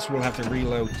it does, we'll have to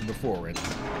reload before it.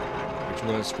 Which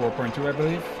was 4.2, I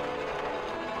believe.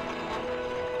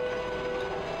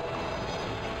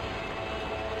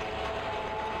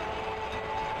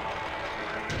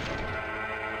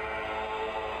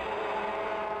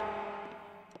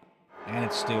 And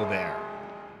it's still there.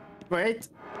 Wait.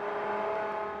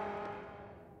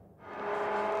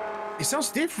 It sounds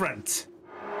different.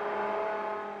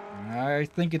 I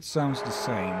think it sounds the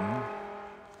same.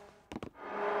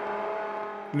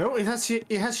 No, it has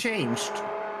changed.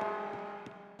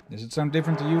 Does it sound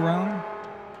different to you, Ron?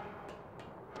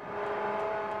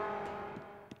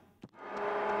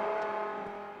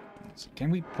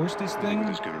 Can we push this thing? What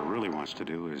this guy really wants to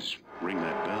do is ring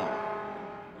that bell.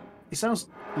 It sounds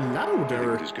I think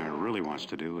louder. what this guy really wants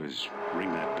to do is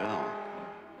ring that bell.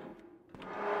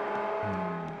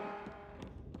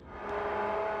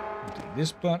 Okay,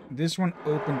 this one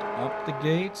opened up the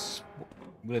gates.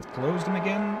 Will it close them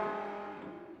again?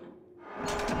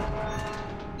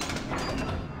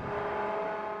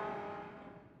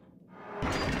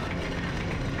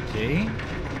 Okay.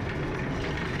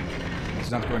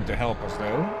 It's not going to help us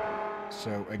though.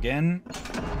 So again.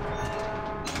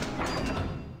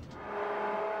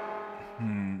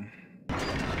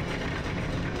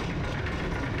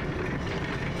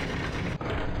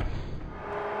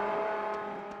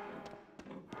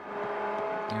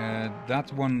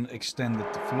 That one extended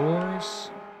the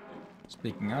floors.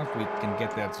 Speaking of, we can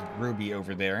get that ruby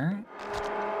over there.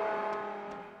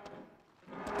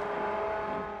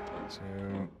 So...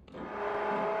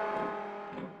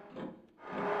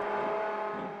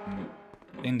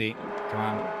 Indy, come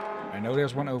on. I know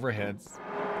there's one overhead.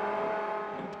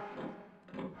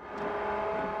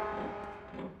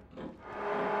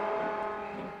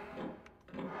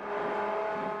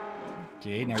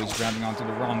 Okay, now he's grabbing onto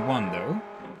the wrong one, though.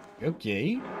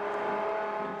 Okay.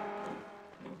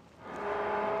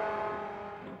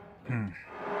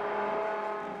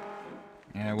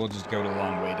 Yeah, we'll just go the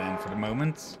long way then for the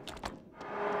moment.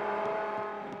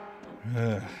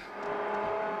 Yeah,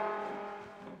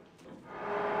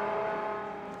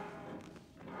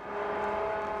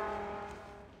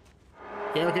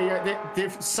 okay, yeah, the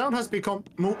sound has become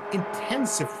more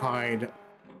intensified.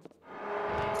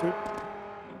 So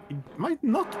it might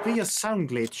not be a sound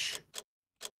glitch.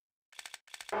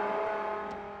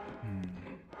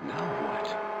 Now what?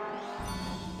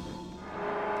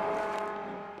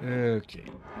 Okay,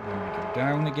 then we go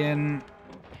down again.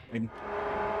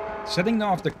 Setting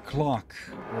off the clock,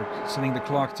 or setting the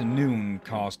clock to noon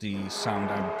caused the sound,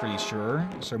 I'm pretty sure.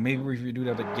 So maybe if we do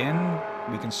that again,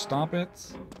 we can stop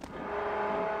it.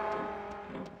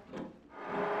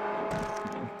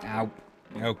 Ow.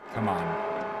 Oh, come on.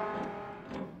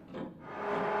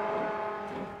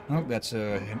 Oh, that's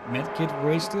a medkit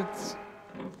wasted.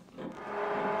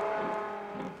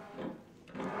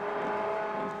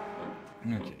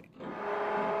 Okay.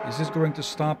 Is this going to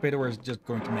stop it, or is it just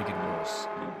going to make it worse?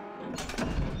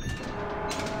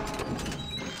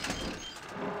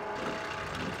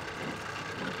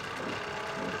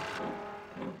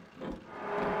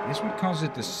 This would cause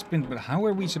it to spin, but how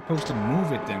are we supposed to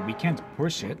move it then? We can't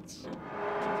push it.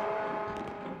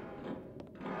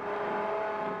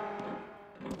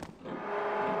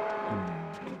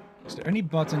 Is there any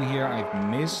button here I've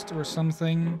missed or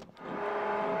something?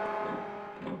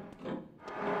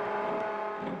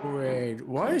 Wait,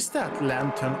 why is that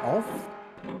lantern off?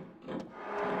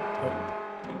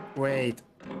 Wait,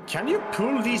 can you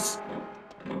pull these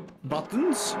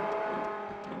buttons?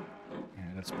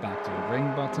 Yeah, that's back to the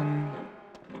ring button.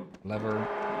 Lever.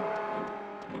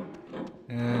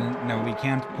 No, we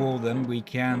can't pull them. We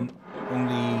can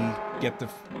only get the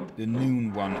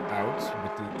noon one out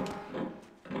with the...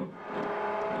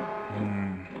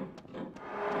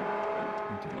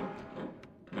 Okay.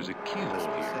 There's a keyhole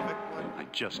here. I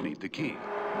just need the key.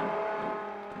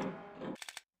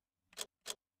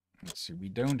 Let's see, we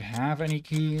don't have any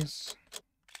keys.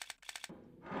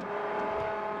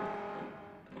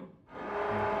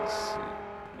 Let's see.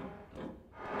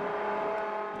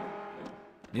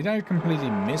 Did I completely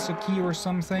miss a key or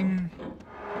something?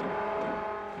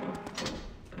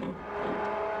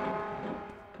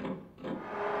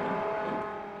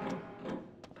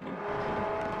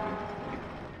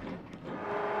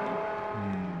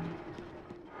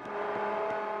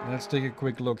 Let's take a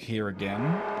quick look here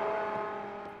again.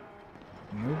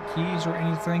 No keys or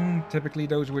anything. Typically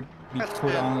those would be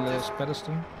put on this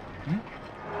pedestal.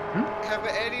 Have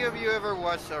any of you ever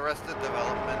watched Arrested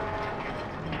Development?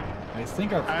 I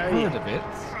think I've heard of it.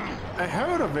 I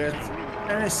heard of it,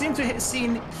 and I seem to have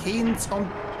seen hints on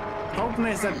Problem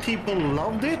is that people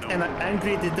loved it and are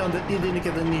angry they didn't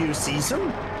get a new season.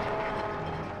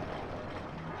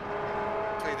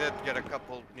 They did get a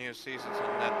couple new seasons on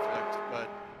Netflix, but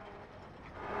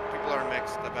people are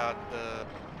mixed about the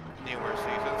newer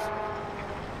seasons.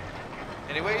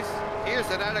 Anyways, here's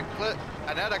another clip,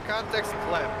 another context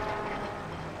clip.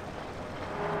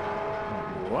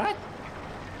 What?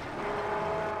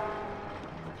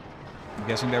 I'm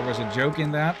guessing there was a joke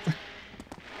in that.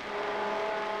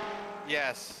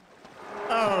 Yes.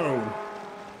 Oh.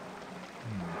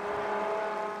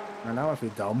 Well, now I feel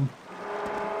dumb.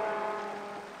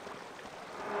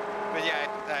 But yeah,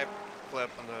 I clip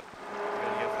on the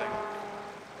video thing.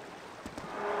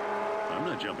 I'm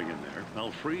not jumping in there.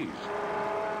 I'll freeze.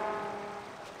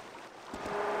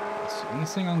 Is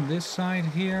anything on this side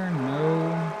here?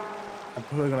 No. I'm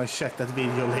probably gonna check that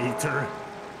video later.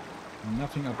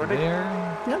 Nothing up But there.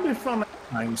 Can be fun at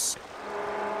times.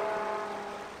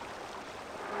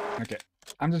 Okay.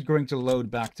 I'm just going to load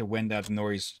back to when that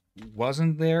noise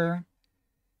wasn't there.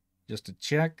 Just to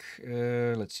check.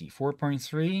 Let's see.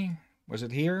 4.3. Was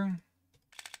it here?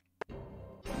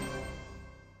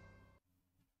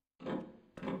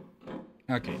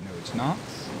 Okay, no, it's not.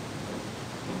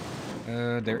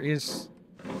 There is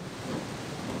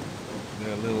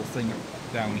the little thing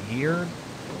down here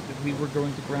that we were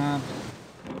going to grab.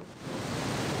 The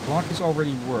clock is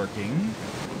already working.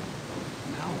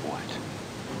 Now what?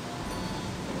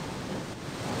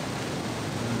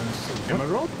 So Am I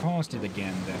wrong? what caused it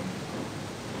again then?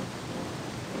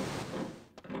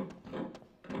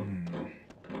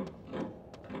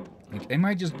 Like, am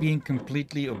I just being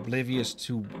completely oblivious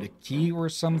to the key or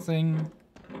something?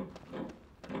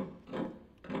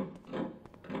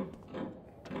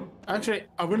 Actually,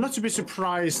 I will not be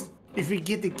surprised if we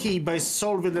get the key by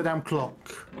solving the damn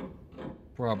clock.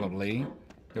 Probably.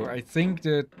 Though I think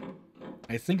the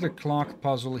clock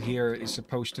puzzle here is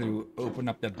supposed to open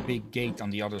up that big gate on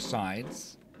the other side.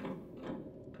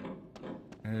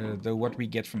 Though what we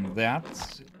get from that,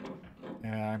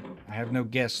 I have no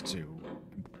guess to.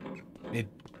 It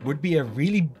would be a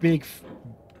really big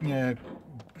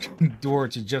door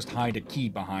to just hide a key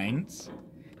behind.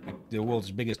 Like the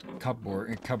world's biggest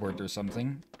cupboard or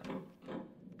something.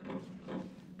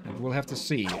 But we'll have to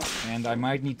see. And I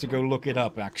might need to go look it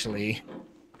up, actually.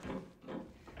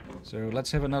 So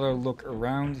let's have another look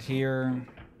around here.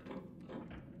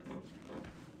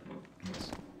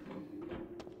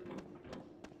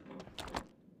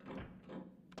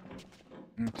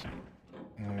 Okay.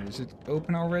 Is it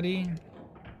open already?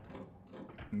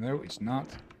 No, it's not.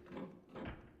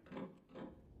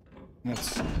 Let's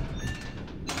see.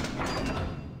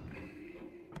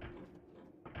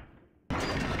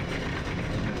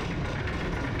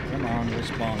 Come on,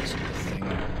 respond to the thing.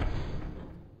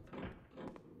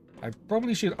 I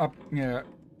probably should I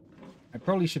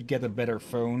probably should get a better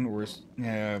phone or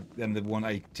than the one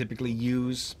I typically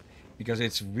use, because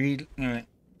it's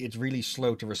really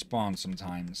slow to respond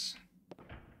sometimes.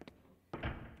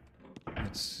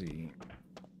 Let's see.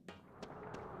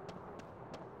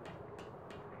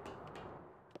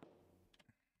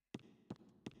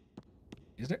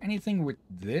 Is there anything with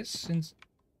this since...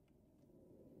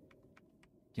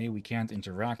 Okay, we can't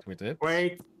interact with it.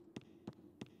 Wait.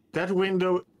 That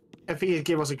window, I think it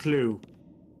gave us a clue.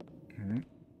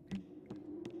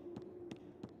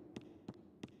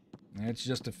 It's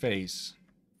just a face.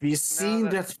 We've seen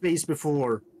that face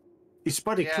before. It's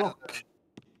by the clock.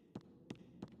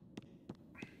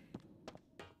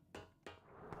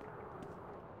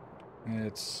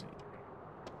 Let's see.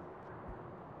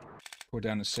 Put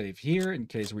down a save here in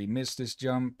case we miss this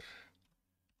jump.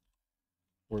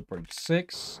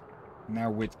 4.6. Now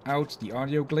without the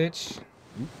audio glitch.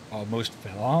 Oop, almost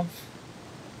fell off.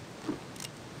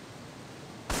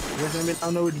 Yes, I mean,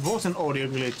 I know it was an audio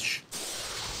glitch.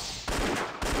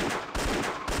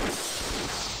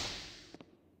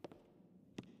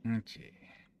 Okay.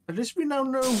 At least we now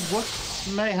know what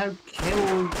may have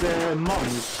killed the monk.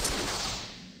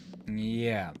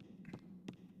 Yeah.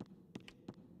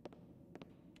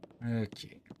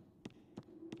 Okay.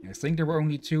 I think there were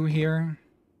only two here.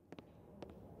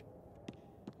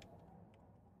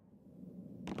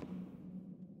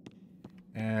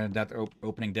 And that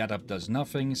opening that up does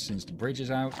nothing since the bridge is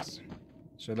out.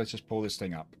 So let's just pull this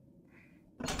thing up.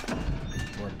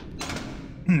 Or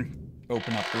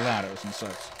open up the ladders and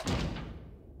such.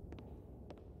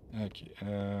 Okay.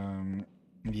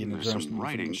 There's some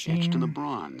writing etched in the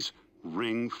bronze.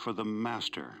 Ring for the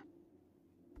master.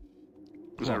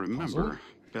 As I remember,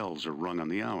 bells are rung on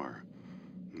the hour.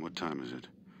 What time is it?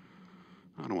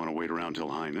 I don't want to wait around till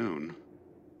high noon.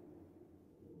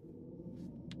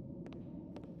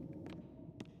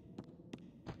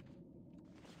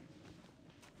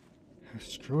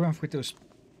 Screw off with those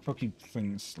fucking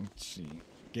things. Let's see.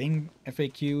 Game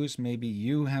FAQs, maybe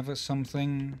you have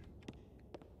something.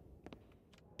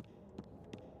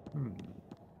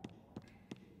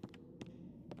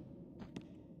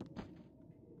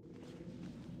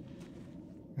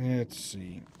 Let's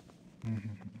see.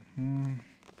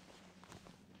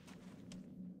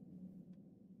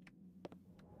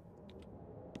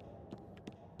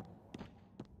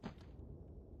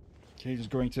 Okay, just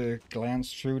going to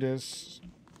glance through this.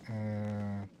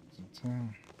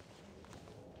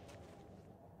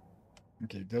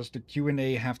 Okay, does the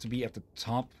Q&A have to be at the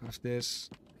top of this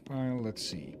file? Let's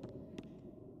see.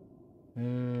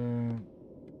 No,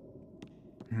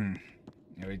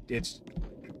 it's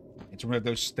one of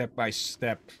those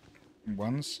step-by-step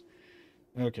ones.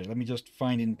 Okay, let me just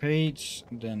find in page,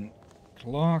 then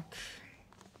clock.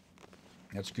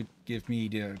 That's good. Give me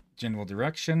the general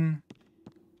direction.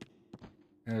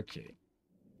 Okay.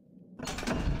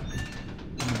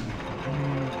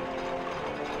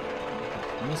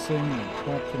 Missing the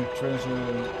platform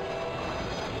treasure.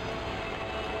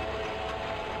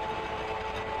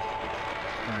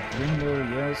 Window,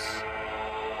 yes.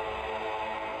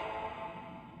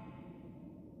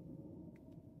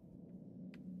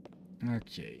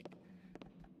 Okay.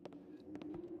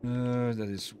 That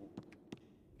is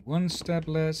one step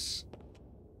less.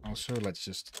 Also, let's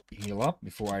just heal up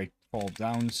before I fall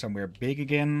down somewhere big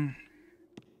again.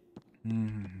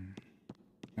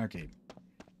 Okay.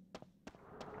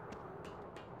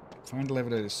 Find the lever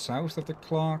that is south of the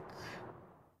clock.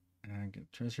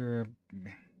 Get treasure.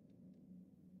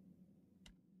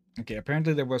 Okay,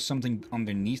 apparently there was something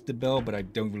underneath the bell, but I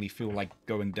don't really feel like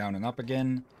going down and up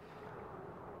again.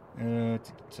 To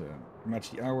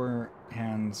match the hour,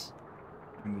 hands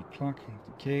on the clock.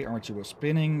 Okay, Archie was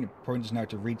spinning. The point is now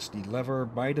to reach the lever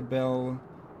by the bell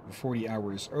before the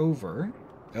hour is over.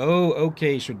 Oh,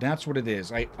 okay, so that's what it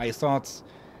is. I thought...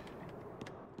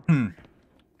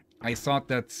 I thought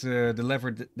that the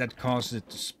lever that caused it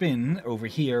to spin over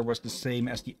here was the same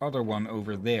as the other one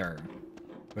over there.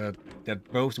 But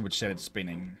that both would set it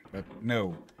spinning. But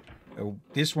no.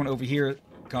 This one over here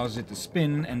causes it to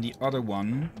spin, and the other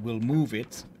one will move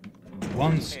it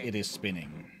once it is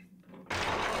spinning.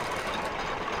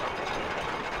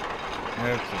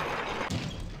 Okay.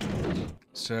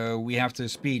 So we have to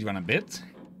speed run a bit.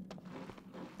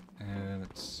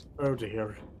 Let's... Oh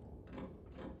dear.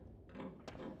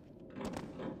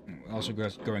 Also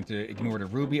going to ignore the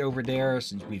ruby over there,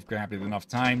 since we've grabbed it enough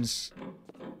times.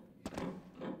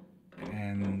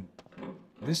 And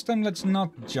this time let's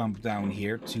not jump down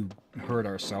here to hurt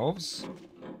ourselves.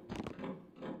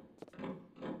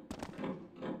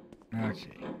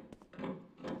 Okay.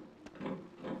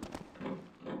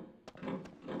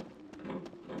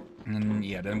 And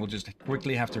yeah, then we'll just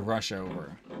quickly have to rush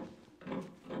over.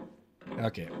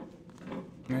 Okay.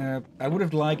 I would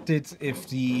have liked it if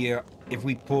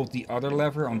we pulled the other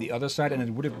lever on the other side, and it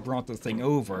would have brought the thing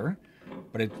over,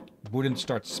 but it wouldn't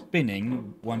start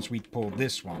spinning once we pull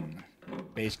this one.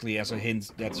 Basically as a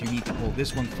hint that you need to pull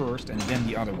this one first and then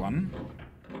the other one.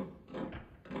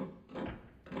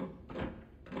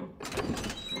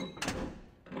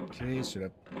 Okay, so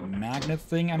that magnet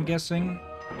thing, I'm guessing,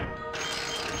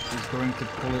 is going to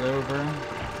pull it over.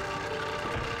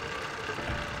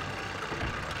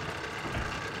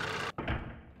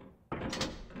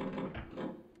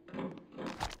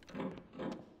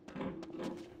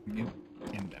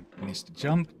 And I missed the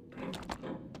jump.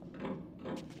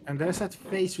 And there's that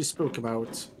face we spoke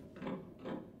about.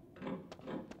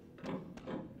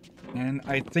 And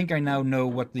I think I now know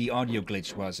what the audio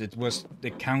glitch was. It was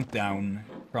the countdown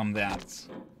from that.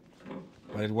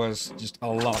 But it was just a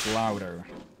lot louder.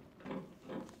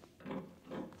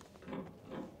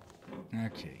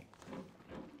 Okay.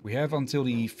 We have until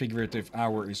the figurative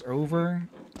hour is over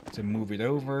to move it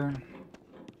over.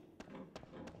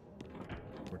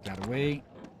 Put that away.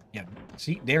 Yeah,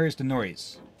 see, there is the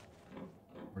noise.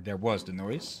 Or there was the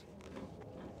noise.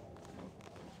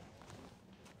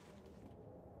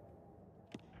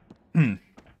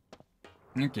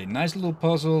 Okay, nice little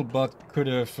puzzle, but could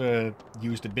have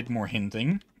used a bit more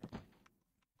hinting.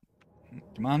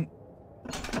 Come on.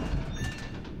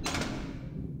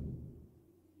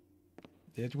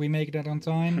 Did we make that on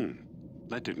time?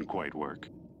 That didn't quite work.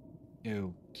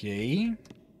 Okay.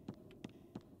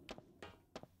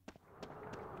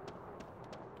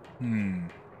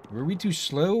 Were we too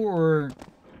slow, or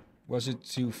was it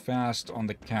too fast on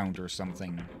the count or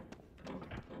something?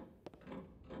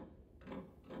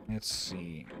 Let's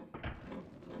see.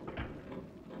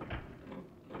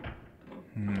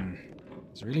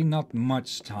 It's really not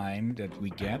much time that we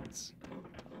get.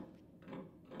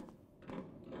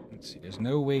 see, there's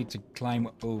no way to climb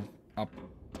up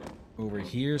over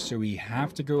here, so we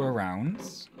have to go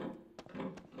around.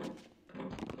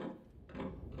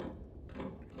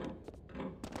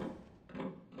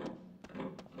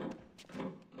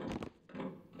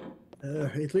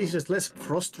 At least it's less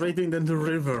frustrating than the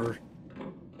river.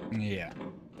 Yeah.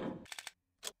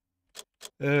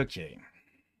 Okay.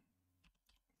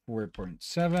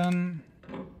 4.7.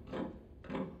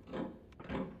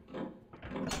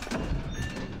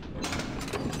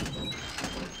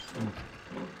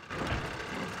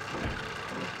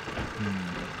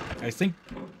 I think...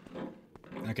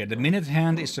 Okay, the minute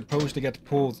hand is supposed to get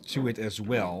pulled to it as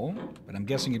well, but I'm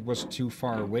guessing it was too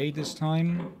far away this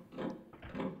time.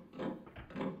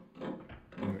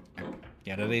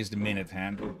 Yeah, that is the minute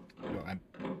hand.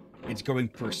 It's going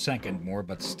per second more,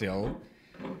 but still.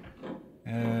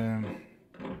 Yeah,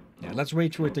 let's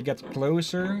wait for it to get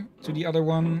closer to the other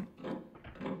one,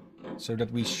 so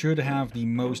that we should have the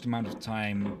most amount of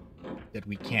time that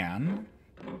we can.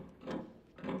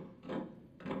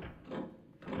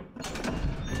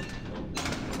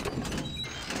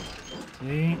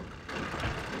 Okay.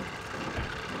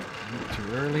 Not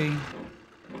too early.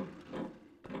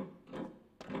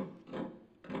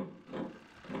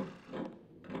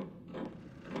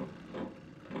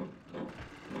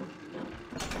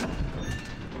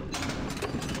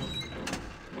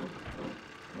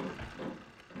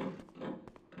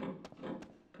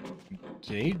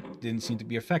 Okay, didn't seem to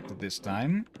be affected this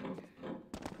time.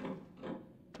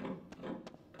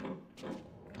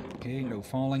 Okay, no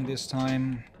falling this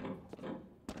time.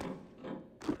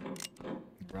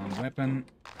 Ground weapon.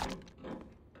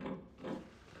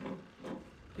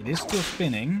 It is still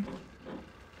spinning.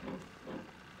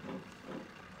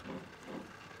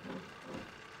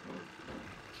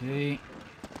 Okay.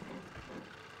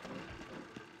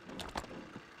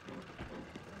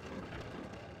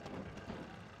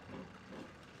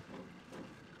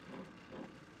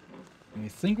 I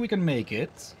think we can make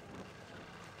it.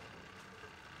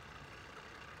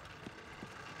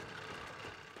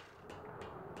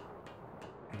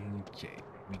 Okay,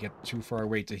 we get too far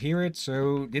away to hear it,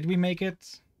 so did we make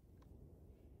it?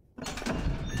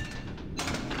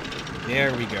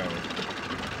 There we go.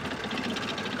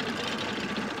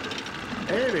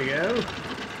 There we go.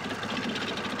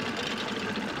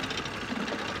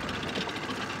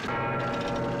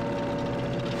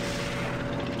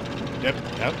 Yep.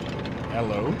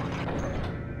 Hello.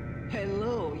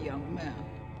 Hello, young man.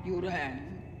 You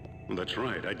ran. Well, that's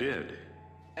right, I did.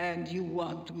 And you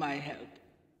want my help.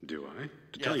 Do I?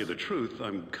 To tell you the truth,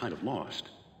 I'm kind of lost.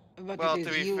 But Well, it to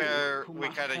is be you fair, who we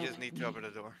must kind of help just need to me. open the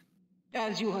door.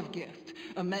 As you have guessed,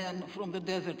 a man from the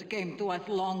desert came to us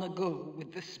long ago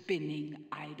with the spinning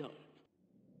idol.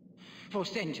 For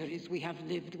centuries, we have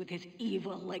lived with his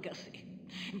evil legacy.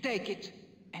 Take it,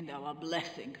 and our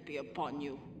blessing be upon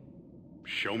you.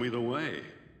 Show me the way.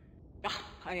 Ah,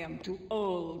 I am too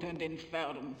old and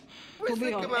infirm. Always To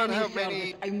be think of about any how service,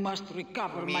 many I must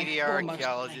recover my media former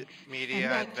archaeology, strength. media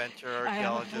And that, adventure I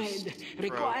am archaeologists afraid, trope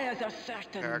requires a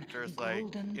certain characters like,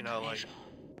 golden you know, like treasure.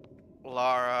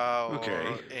 Lara or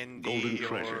Okay, Indy golden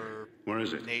treasure. or Where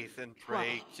is it? Nathan Well,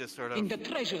 Drake, just sort in of. the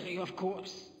treasury, of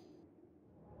course.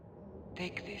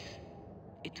 Take this.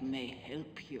 It may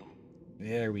help you.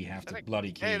 There we have the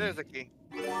bloody key. Hey, there's a key.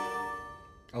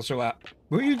 Also,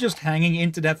 were you just hanging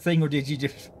into that thing, or did you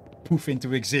just poof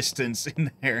into existence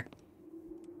in there?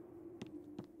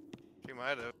 She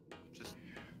might have just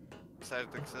decided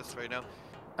to exist right now.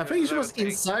 I think she was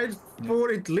inside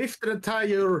before it lifted the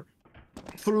entire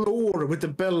floor with the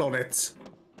bell on it.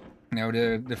 No,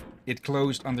 it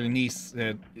closed underneath,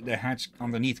 the hatch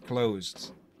underneath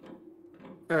closed.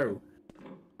 Oh.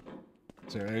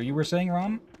 So, you were saying,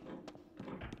 Ron?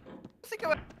 Think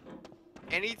about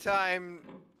anytime,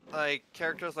 like,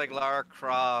 characters like Lara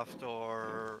Croft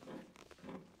or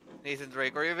Nathan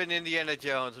Drake or even Indiana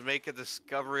Jones make a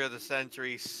discovery of the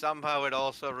century, somehow it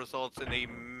also results in a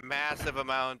massive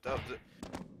amount of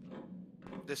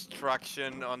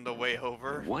destruction on the way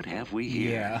over. What have we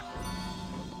here? Yeah.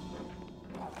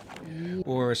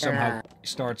 Or somehow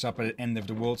starts up at the end of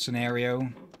the world scenario.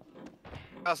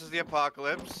 Causes the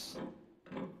apocalypse.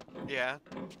 Yeah.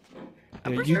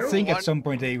 You'd think at some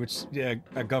point they would,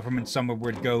 a government somewhere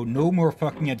would go, no more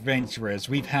fucking adventurers.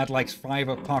 We've had like 5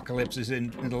 apocalypses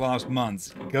in the last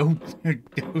month. Go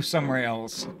somewhere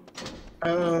else.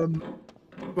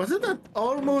 Wasn't that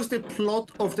almost the plot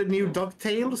of the new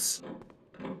DuckTales?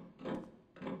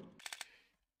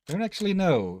 Don't actually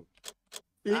know.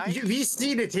 We've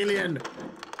seen it, Hillyan.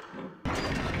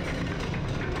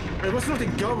 It was not a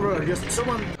governor, just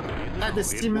someone had a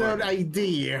similar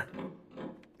idea.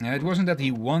 It wasn't that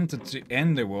he wanted to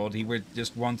end the world, he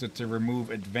just wanted to remove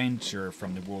adventure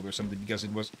from the world or something because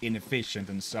it was inefficient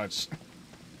and such.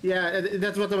 Yeah,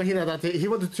 that's what I'm hearing, that he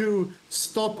wanted to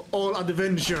stop all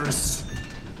adventures.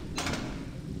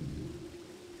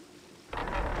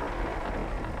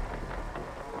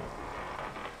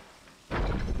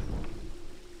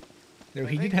 Though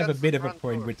he did have a bit of a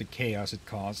point with the chaos it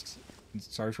caused.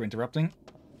 Sorry for interrupting.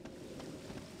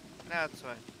 Nah, it's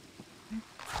fine.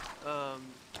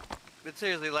 But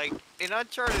seriously, like, in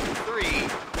Uncharted 3,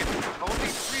 with only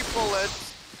 3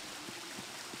 bullets,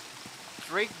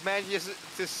 Drake manages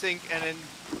to sink an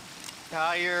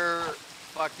entire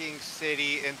fucking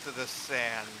city into the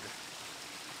sand.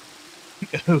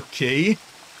 Okay.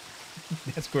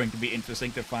 That's going to be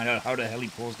interesting to find out how the hell he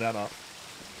pulls that off.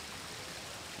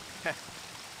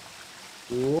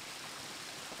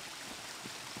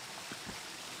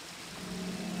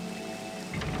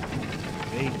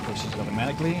 Okay, pushes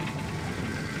automatically.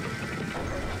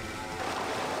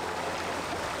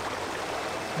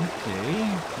 Okay,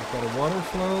 we've got a water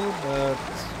flow, but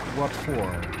what for?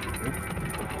 Oop.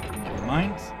 Never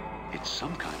mind. It's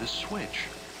some kind of switch.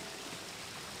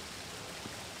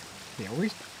 Okay,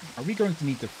 are we going to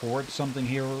need to forge something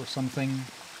here or something?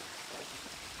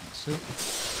 So.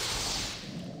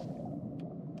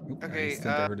 Oop, Okay, I think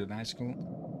I heard an icicle.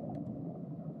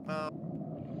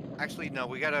 Actually, no,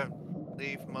 we gotta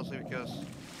leave mostly because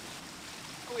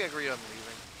we agreed on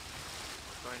leaving.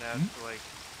 We're going out to, like.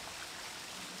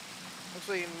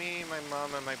 Actually, me, my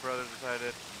mom, and my brother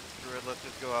decided, let's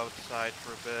just go outside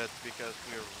for a bit because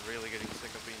we were really getting sick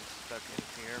of being stuck in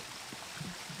here.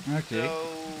 Okay. So,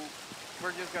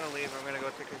 we're just gonna leave. I'm gonna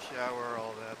go take a shower,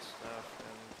 all that stuff,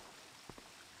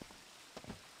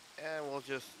 and we'll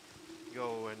just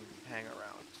go and hang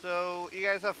around. So, you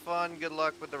guys have fun. Good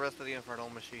luck with the rest of the Infernal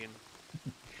machine.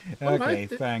 Okay,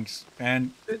 thanks.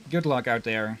 And good luck out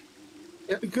there.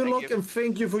 Yeah, good luck and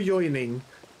thank you for joining.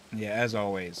 Yeah, as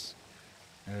always.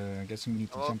 I guess we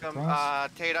need to jump Welcome, across.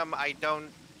 Tatum. I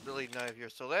don't really know if you're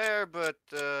still there, but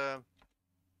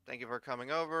thank you for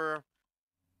coming over,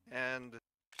 and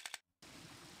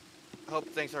hope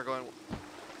things are going.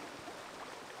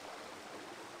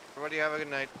 Everybody have a good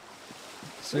night.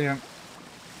 See ya.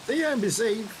 See ya and be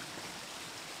safe.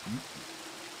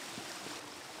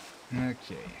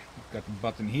 Okay, we've got the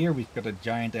button here. We've got a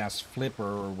giant ass flipper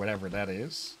or whatever that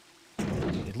is.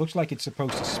 It looks like it's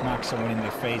supposed to smack someone in the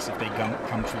face if they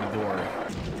come through the door.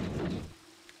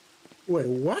 Wait,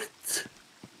 what?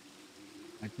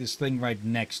 Like this thing right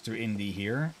next to Indy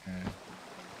here.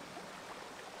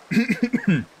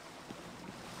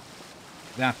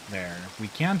 That there. We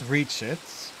can't reach it,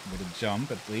 with a jump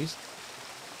at least.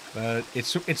 But it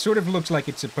sort of looks like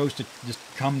it's supposed to just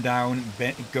come down,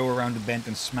 go around the bend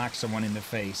and smack someone in the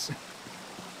face.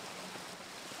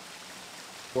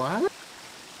 What?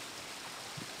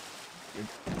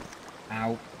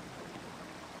 Ow.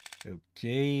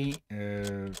 Okay.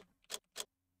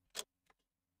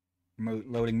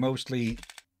 Loading mostly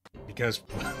because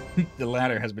the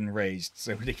ladder has been raised.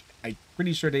 So I'm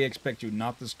pretty sure they expect you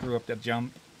not to screw up that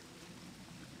jump.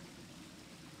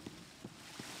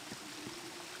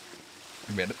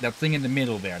 That thing in the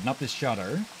middle there, not the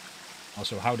shutter.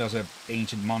 Also, how does an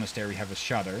ancient monastery have a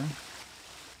shutter?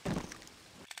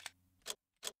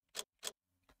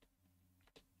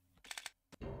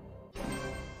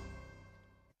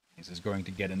 This is going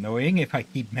to get annoying if I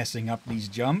keep messing up these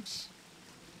jumps.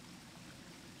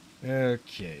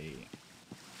 Okay.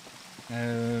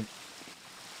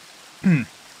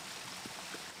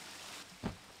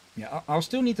 Yeah, I'll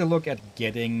still need to look at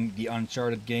getting the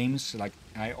Uncharted games. Like,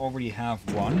 I already have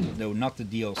one, though not the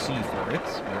DLC for it,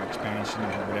 or expansion,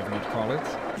 or whatever you'd call it.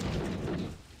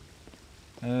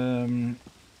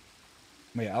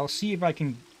 But yeah, I'll see if I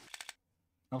can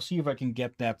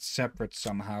get that separate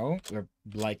somehow. Or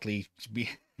likely to be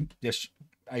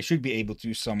I should be able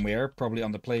to somewhere, probably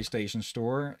on the PlayStation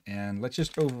Store. And let's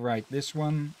just overwrite this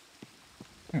one.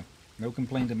 Oh, no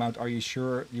complaint about, are you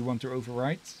sure you want to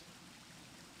overwrite?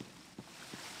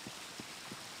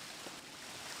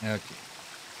 Okay.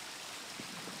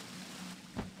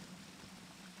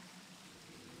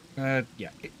 Yeah,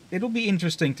 it'll be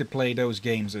interesting to play those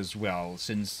games as well,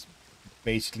 since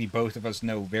basically both of us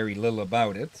know very little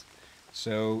about it.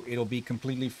 So it'll be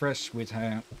completely fresh with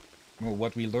well,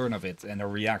 what we learn of it and our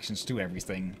reactions to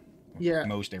everything. Yeah,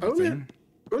 most everything.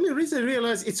 Only reason I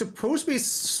realized it's supposed to be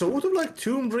sort of like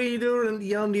Tomb Raider and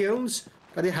Indiana Jones,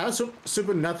 but it has some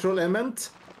supernatural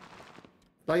element.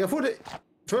 Like I thought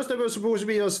first it was supposed to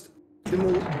be just the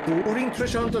more boring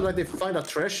treasure hunter, like they find a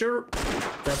treasure,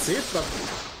 that's it, but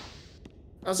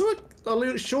I saw a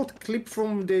little short clip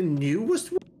from the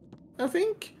newest one, I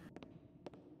think.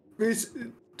 We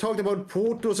talked about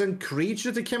portals and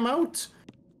creatures that came out.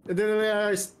 And then I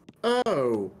realized,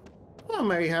 oh, I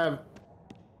may have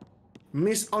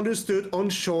misunderstood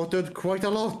Uncharted quite a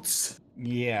lot.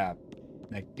 Yeah.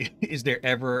 Like, is there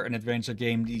ever an adventure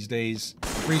game these days?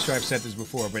 I'm pretty sure I've said this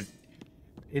before, but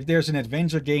if there's an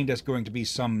adventure game, there's going to be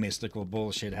some mystical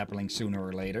bullshit happening sooner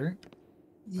or later.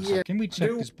 Yeah. So can we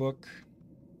check this book?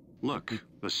 Look,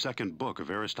 the second book of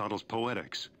Aristotle's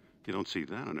Poetics. You don't see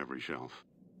that on every shelf.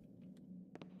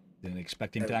 Didn't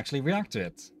expect him to actually react to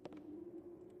it.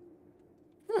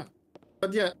 Huh.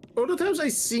 But yeah, all the times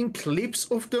I've seen clips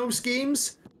of those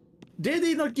games, they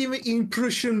did not give me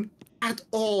impression at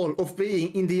all of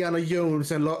being Indiana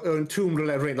Jones and Tomb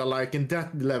Raider like in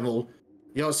that level.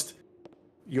 Just,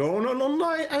 you're on an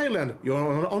online island, you're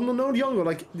on an unknown jungle,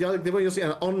 like they were just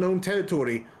in an unknown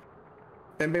territory.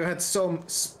 And they had some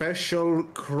special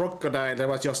crocodile that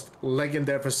was just legging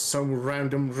there for some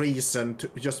random reason to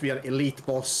just be an elite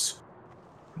boss.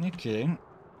 Okay.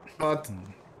 But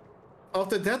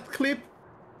after that clip,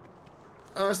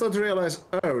 I started to realize,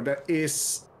 oh, that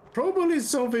is probably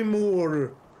something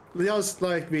more, just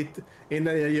like with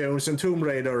Indiana Jones and Tomb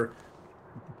Raider.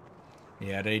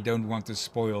 Yeah, they don't want to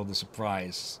spoil the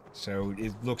surprise, so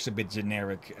it looks a bit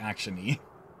generic, actiony.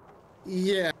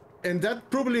 Yeah, and that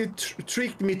probably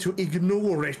tricked me to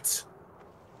ignore it.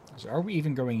 So are we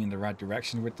even going in the right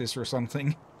direction with this or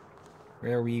something?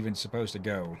 Where are we even supposed to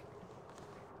go?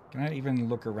 Can I even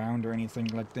look around or anything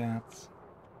like that?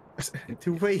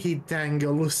 The way he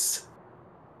dangles.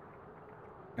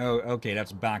 Oh, okay,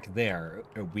 that's back there.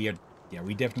 Oh, we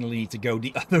definitely need to go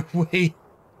the other way.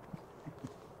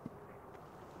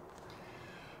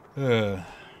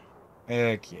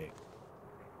 Okay.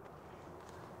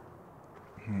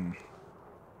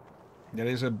 That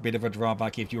is a bit of a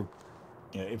drawback if you're...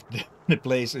 if the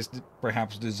place is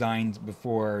perhaps designed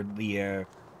before the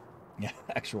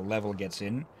actual level gets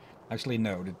in. Actually,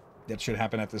 no, that should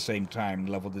happen at the same time,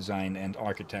 level design and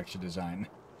architecture design.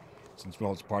 Since,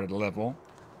 well, it's part of the level.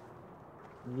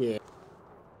 Yeah. It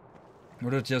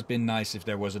would have just been nice if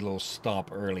there was a little stop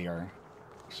earlier.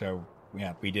 So,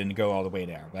 yeah, we didn't go all the way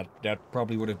there. That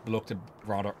probably would have looked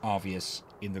rather obvious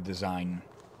in the design.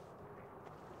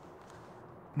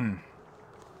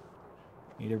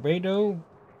 Either way, though,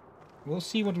 we'll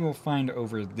see what we'll find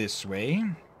over this way.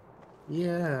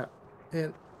 Yeah.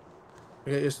 And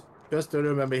okay, just to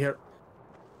remember here.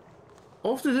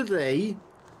 After today,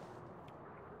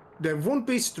 there won't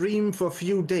be stream for a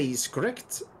few days,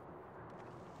 correct?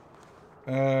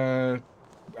 I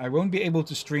won't be able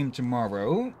to stream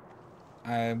tomorrow.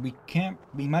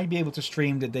 We might be able to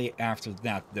stream the day after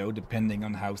that, though, depending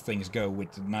on how things go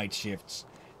with the night shifts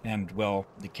and, well,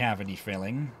 the cavity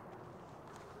filling.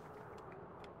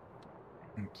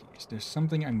 Okay, is there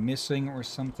something I'm missing or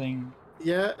something?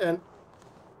 Yeah, and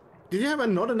did you have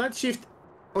another night shift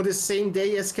on the same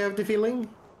day as cavity filling?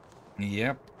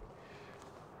 Yep.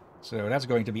 So that's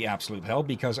going to be absolute hell,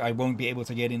 because I won't be able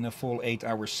to get in a full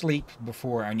 8-hour sleep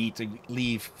before I need to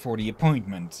leave for the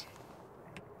appointment.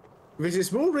 Which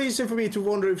is more reason for me to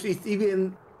wonder if it's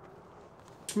even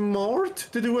smart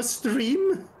to do a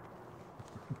stream.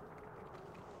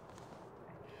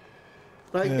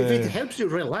 Like, if it helps you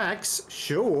relax,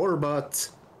 sure, but...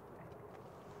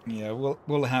 Yeah,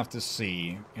 we'll have to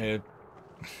see. It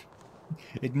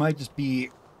might just be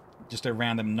just a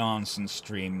random nonsense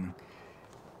stream.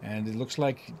 And it looks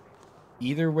like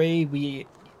either way we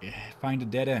find a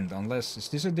dead end. Unless, is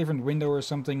this a different window or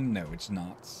something? No, it's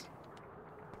not.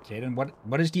 Okay, then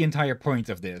what is the entire point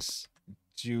of this?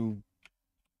 To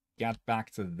get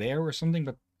back to there or something?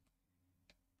 But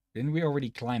didn't we already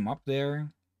climb up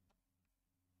there?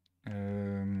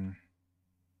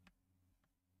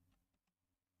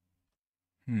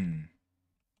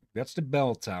 That's the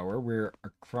bell tower. We're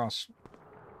across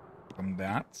from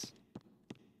that.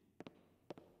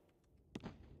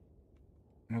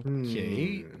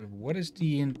 Okay, what is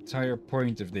the entire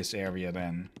point of this area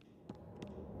then?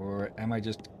 Or am I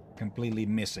just completely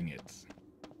missing it?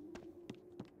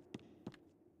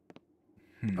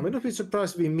 I would not be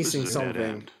surprised to be missing This is a dead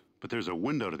something. end, but there's a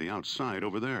window to the outside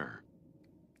over there.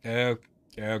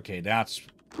 Okay, that's...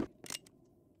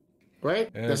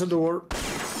 Wait, there's a door.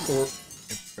 Or...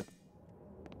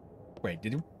 Wait,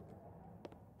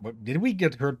 did we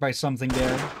get hurt by something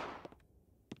there?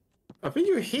 I think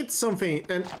you hit something,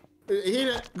 and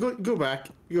here, go back.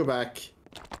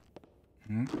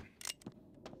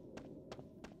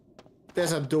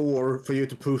 There's a door for you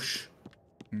to push.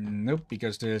 Nope,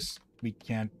 because we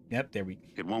can't. Yep, there we.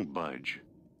 It won't budge.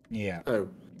 Yeah. Oh.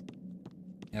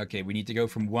 Okay, we need to go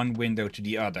from one window to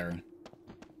the other.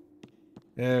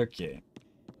 Okay.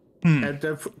 And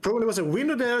probably was a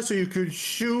window there, so you could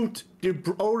shoot the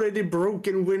already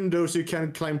broken window so you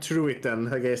can climb through it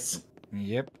then, I guess.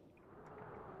 Yep.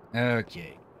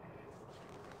 Okay.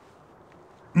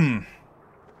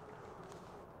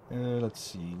 Let's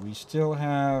see. We still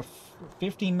have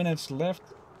 15 minutes left,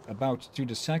 about to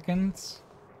the second,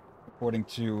 according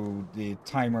to the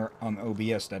timer on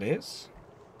OBS, that is.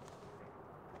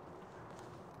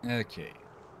 Okay.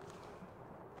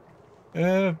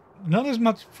 Not as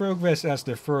much progress as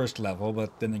the first level,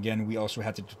 but then again, we also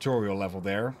had the tutorial level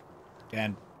there.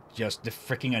 And just the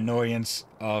freaking annoyance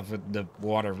of the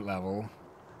water level.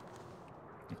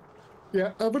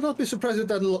 Yeah, I would not be surprised if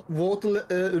that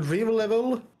river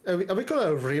level, we call it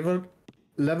a river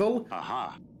level,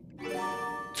 Aha.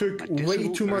 took way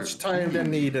too much time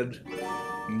than needed.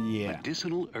 Yeah.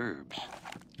 Medicinal herbs.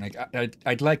 Like,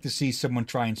 I'd like to see someone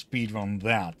try and speedrun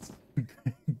that.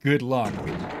 Good luck.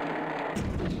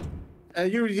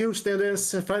 You used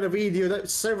this, find a video that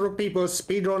several people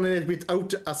speedrunning it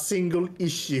without a single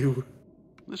issue.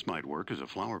 This might work as a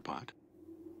flower pot.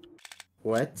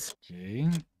 What? Okay.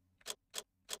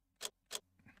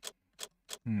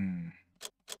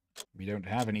 We don't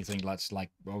have anything that's like...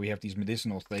 Well, we have these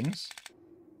medicinal things.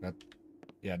 But,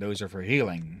 yeah, those are for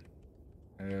healing.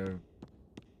 Are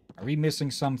we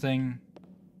missing something?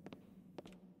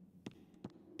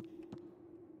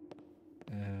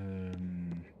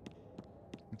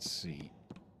 Let's see.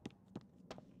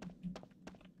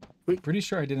 I'm pretty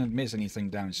sure I didn't miss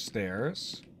anything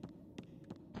downstairs.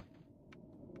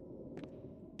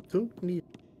 Don't need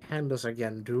handles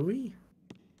again, do we?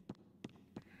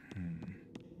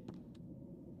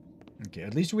 Okay,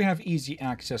 at least we have easy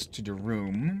access to the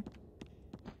room.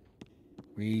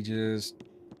 We just...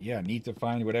 Yeah, need to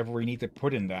find whatever we need to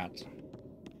put in that.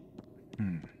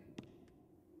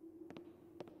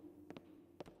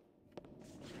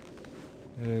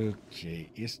 Okay,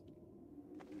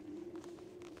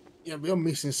 Yeah, we are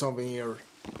missing something here.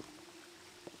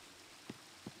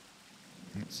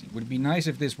 Let's see. Would it be nice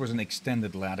if this was an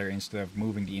extended ladder instead of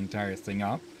moving the entire thing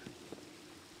up?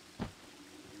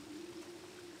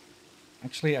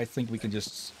 Actually, I think we can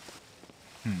just...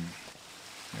 No,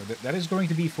 that is going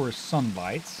to be for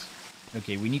sunlight.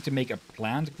 Okay, we need to make a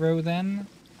plant grow then.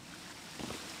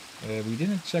 We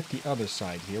didn't check the other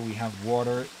side here. We have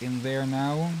water in there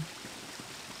now.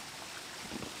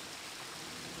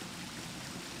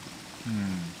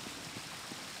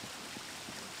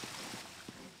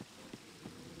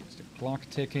 Is the clock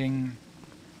ticking?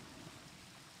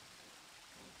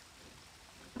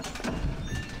 Let's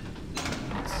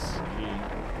see.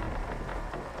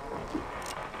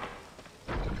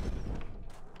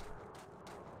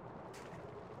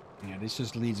 Yeah, this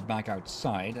just leads back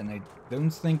outside, and I don't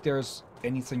think there's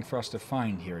anything for us to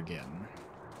find here again.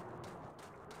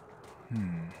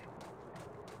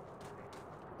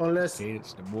 Unless... Okay,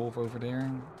 it's the wolf over there.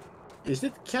 Is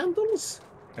it candles?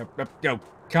 Oh,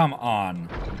 come on.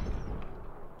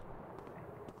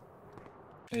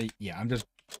 Yeah,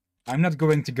 I'm not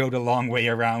going to go the long way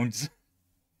around.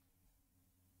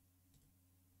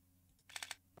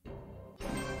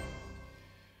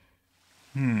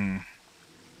 It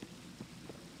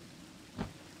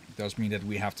does mean that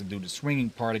we have to do the swinging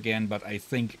part again, but I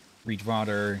think we'd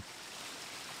rather...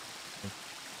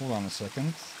 Hold on a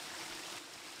second.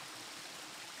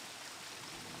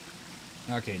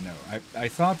 Okay, no. I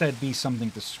thought that'd be something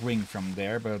to swing from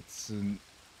there, but...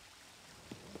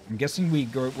 I'm guessing we're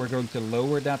going to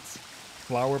lower that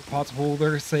flower pot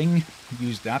holder thing.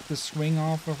 Use that to swing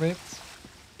off of it.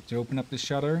 To open up the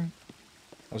shutter.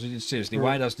 Also, seriously,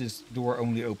 why does this door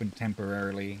only open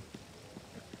temporarily?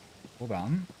 Hold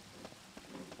on.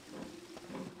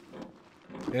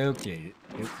 Okay.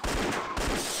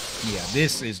 Yeah,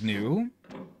 this is new.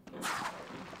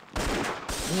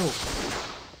 Oh.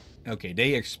 Okay,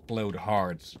 they explode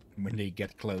hard when they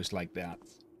get close like that.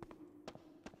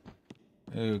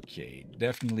 Okay,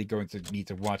 definitely going to need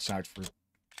to watch out for,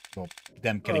 well,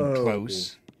 them getting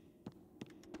close.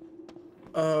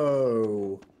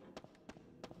 Oh.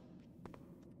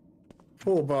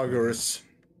 Poor buggers.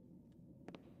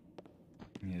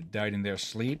 Yeah, died in their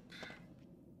sleep.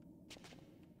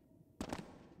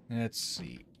 Let's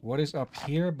see. What is up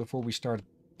here before we start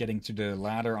getting to the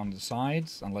ladder on the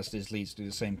sides? Unless this leads to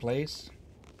the same place.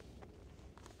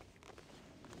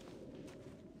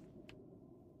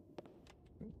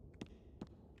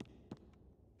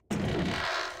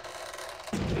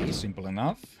 Okay, simple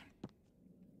enough.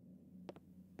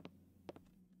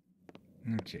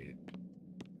 Okay.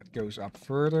 That goes up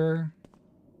further.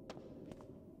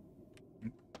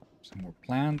 Some more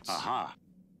plants. Aha.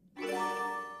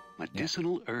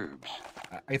 Medicinal herbs.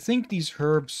 I think these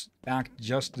herbs act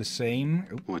just the same.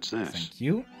 Oh, What's this? thank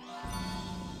you.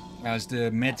 As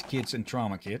the med kits and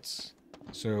trauma kits.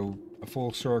 So a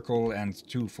full circle and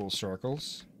 2 full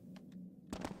circles.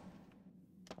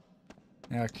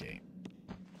 Okay.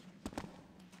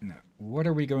 Now, what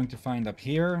are we going to find up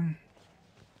here?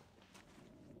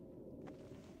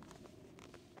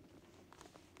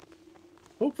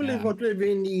 Hopefully what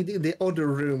we need in the other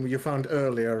room you found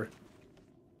earlier.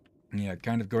 Yeah,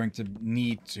 kind of going to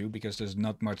need to, because there's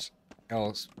not much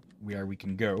else where we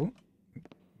can go.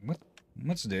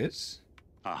 What's this?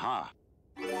 Aha!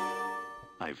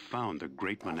 I've found the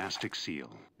great monastic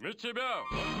seal.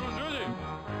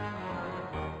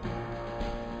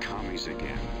 Commies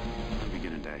again. I'm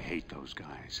beginning to hate those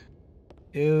guys.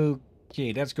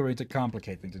 Okay, that's going to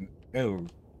complicate things. Oh.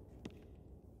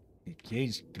 Okay,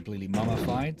 he's completely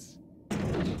mummified.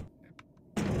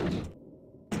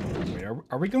 Wait,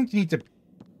 are we going to need to...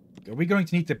 Are we going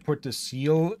to need to put the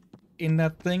seal in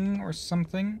that thing or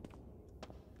something?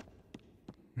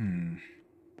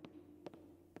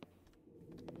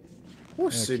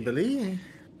 Possibly. Okay.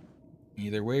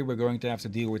 Either way, we're going to have to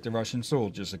deal with the Russian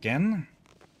soldiers again.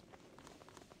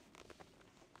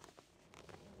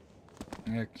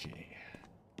 Okay.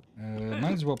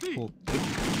 Might as well pull...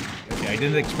 Okay, I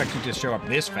didn't expect you to show up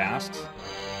this fast.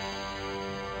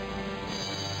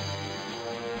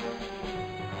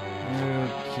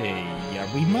 Okay, yeah,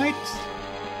 we might...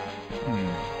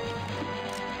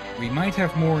 We might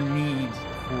have more need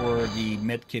for the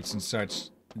medkits and such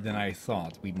than I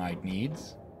thought we might need.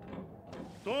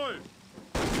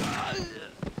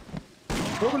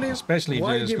 Probably Especially if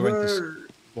why they're just they going were, to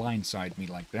blindside me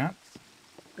like that.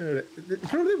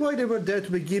 probably why they were there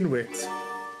to begin with.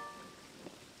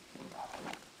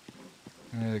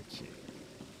 Okay.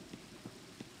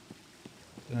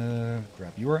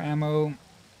 Grab your ammo.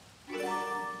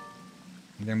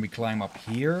 And then we climb up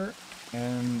here.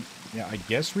 And yeah, I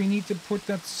guess we need to put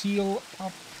that seal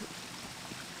up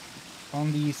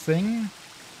on the thing.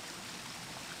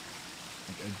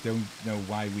 I don't know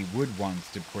why we would want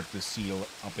to put the seal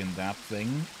up in that thing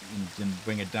and then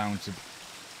bring it down to...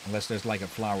 Unless there's like a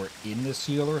flower in the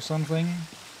seal or something.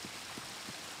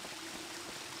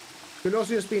 Could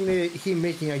also just been him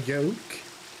making a joke.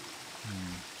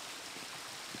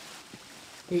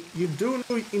 You do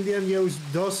know Indian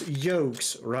does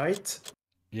jokes, right?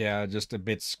 Yeah, just a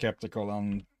bit skeptical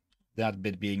on that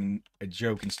bit being a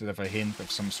joke instead of a hint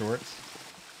of some sort.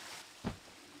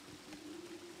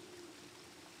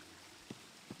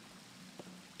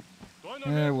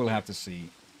 We'll have to see.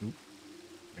 Oop.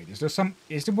 Wait, is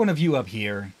there one of you up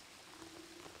here?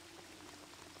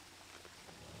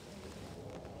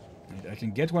 I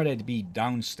can get why they'd be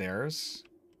downstairs,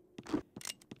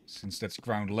 since that's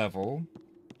ground level.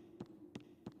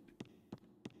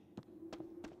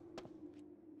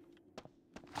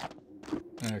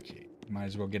 Okay, might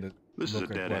as well get a This is a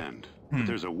look at dead what... end. But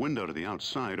there's a window to the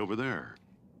outside over there.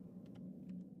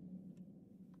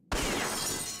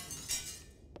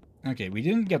 Okay, we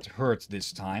didn't get hurt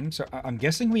this time, so I'm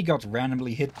guessing we got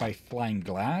randomly hit by flying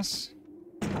glass.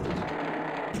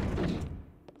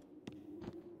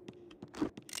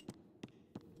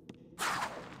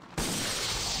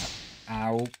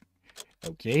 Ow.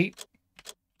 Okay.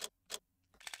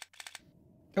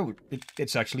 Oh,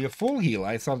 it's actually a full heal.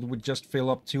 I thought it would just fill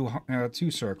up two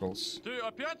circles. There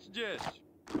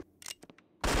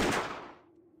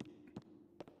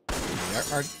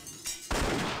are...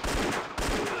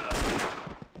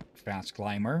 Fast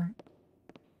climber.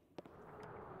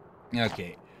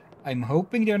 Okay. I'm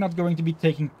hoping they're not going to be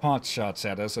taking pot shots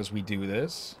at us as we do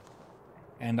this.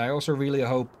 And I also really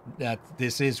hope that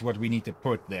this is what we need to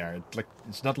put there.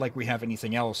 It's not like we have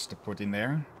anything else to put in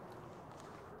there.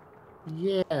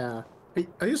 Yeah.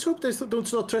 I just hope they don't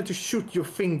start trying to shoot your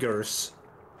fingers.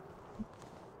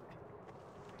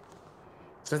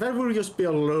 So that would just be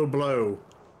a low blow.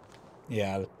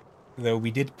 Yeah. Though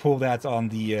we did pull that on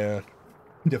the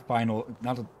final...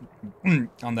 Not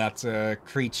on that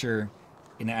creature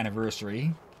in the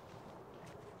anniversary.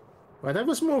 Well, that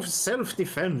was more of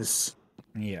self-defense.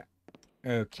 Yeah.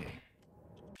 Okay.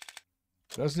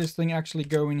 Does this thing actually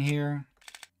go in here?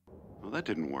 Well, that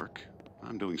didn't work.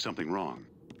 I'm doing something wrong.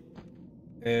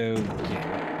 Okay.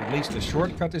 At least the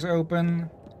shortcut is open.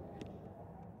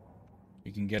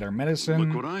 We can get our medicine.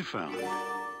 Look what I found.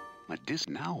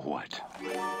 Now what?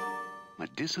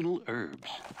 Medicinal herbs.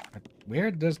 But where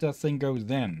does that thing go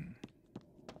then?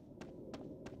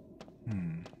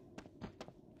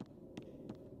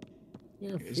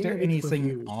 Yeah, Is there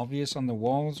anything obvious on the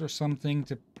walls or something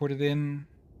to put it in?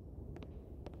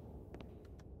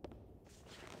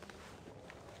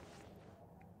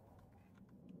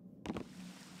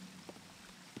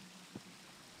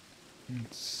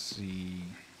 Let's see.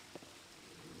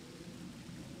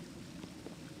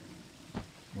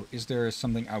 Or is there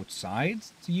something outside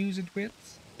to use it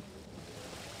with?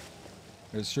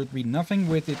 There should be nothing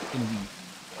with it in the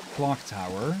clock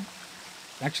tower.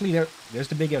 Actually, there's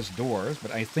the big ass doors,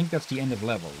 but I think that's the end of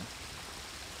level.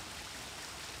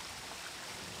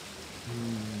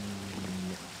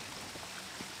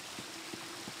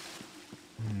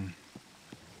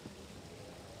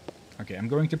 Okay, I'm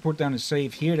going to put down a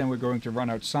save here, then we're going to run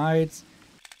outside,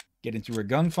 get into a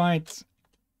gunfight.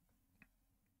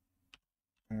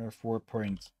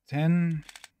 4.10.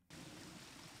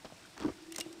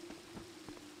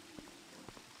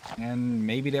 And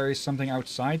maybe there is something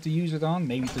outside to use it on,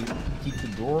 maybe to keep the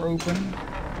door open.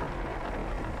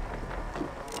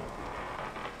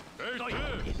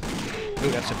 Oh,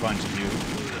 that's a bunch of you.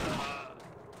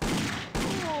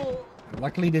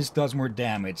 Luckily this does more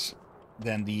damage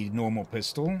than the normal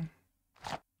pistol.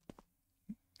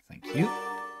 Thank you.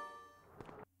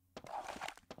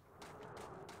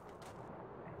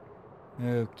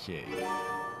 Okay.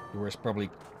 Door is probably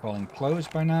falling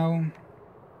closed by now.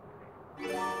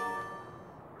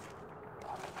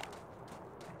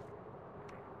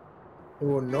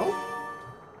 Oh no?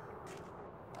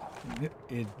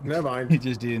 Never mind. It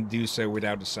just didn't do so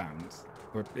without a sound.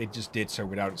 Or it just did so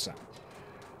without a sound.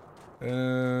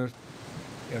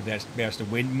 There's the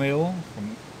windmill.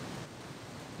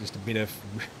 Just a bit of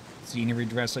scenery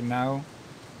dressing now.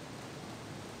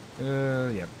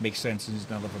 Yeah, makes sense since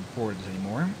it's not of importance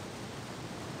anymore.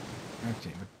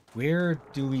 Okay, but where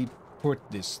do we put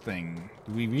this thing?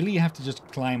 Do we really have to just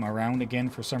climb around again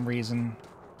for some reason?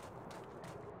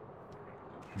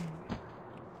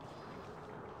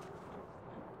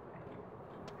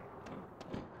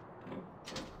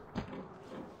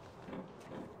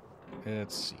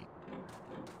 Let's see.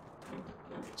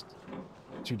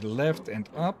 To the left and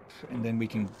up, and then we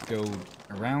can go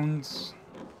around.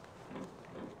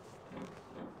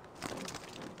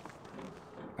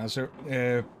 Also,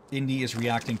 Indy is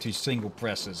reacting to single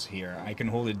presses here. I can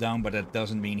hold it down, but that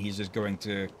doesn't mean he's just going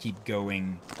to keep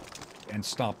going and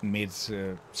stop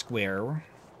mid-square.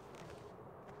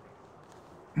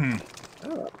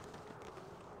 Oh.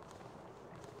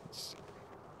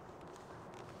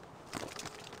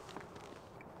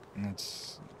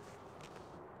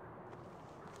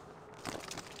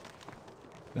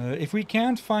 If we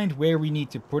can't find where we need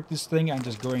to put this thing, I'm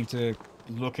just going to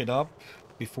look it up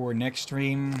before next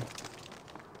stream.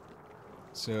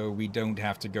 So we don't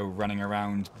have to go running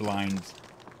around blind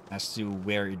as to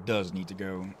where it does need to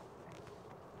go.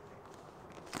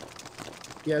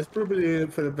 Yeah, it's probably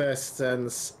for the best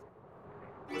since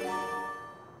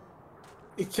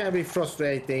it can be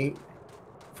frustrating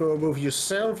for both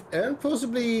yourself and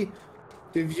possibly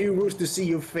the viewers to see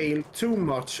you fail too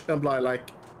much and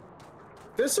like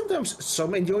there's sometimes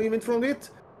some enjoyment from it,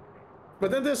 but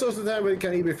then there's also the time when it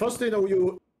can be frustrating or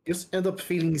you just end up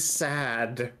feeling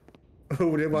sad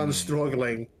over the one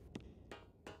struggling.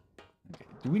 Okay.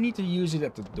 Do we need to use it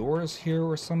at the doors here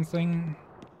or something?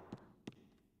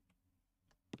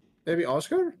 Maybe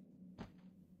Oscar?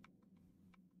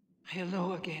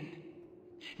 Hello again.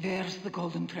 There's the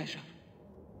golden treasure.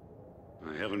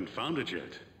 I haven't found it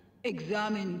yet.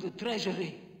 Examine the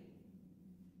treasury.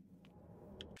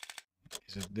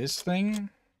 Is it this thing?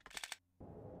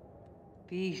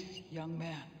 Peace, young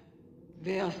man.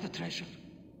 There's the treasure.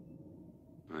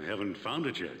 I haven't found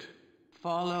it yet.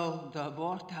 Follow the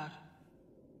water.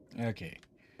 Okay.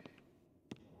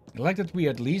 I like that we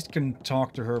at least can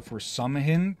talk to her for some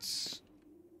hints.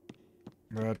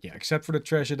 But yeah, except for the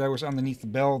treasure that was underneath the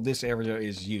bell, this area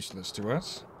is useless to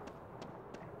us.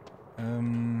 Oh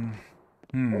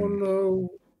no,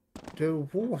 the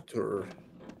water.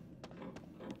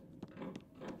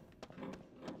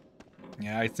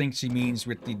 Yeah, I think she means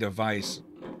with the device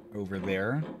over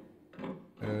there.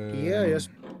 Yeah, yes.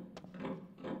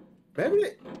 Maybe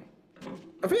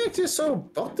I think I just saw a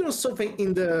bottle or something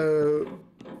in the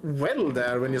well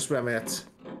there when you swam it.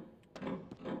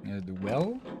 The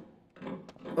well?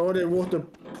 Or the water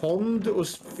pond or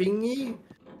thingy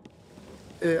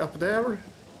up there.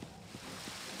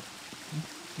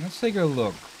 Let's take a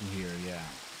look here, yeah.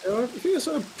 I think I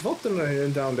saw a bottle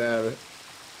down there.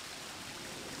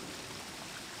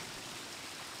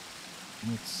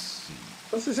 Let's see.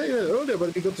 I was saying that earlier,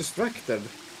 but we got distracted.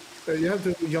 You have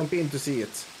to jump in to see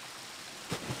it.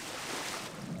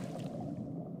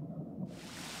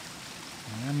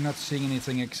 I'm not seeing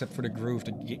anything except for the groove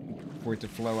for it to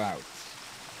flow out.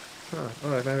 Huh,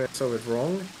 alright, maybe I saw it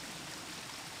wrong.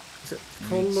 Is it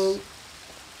follow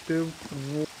the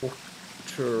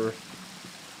water?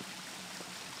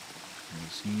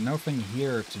 There's nothing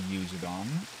here to use it on.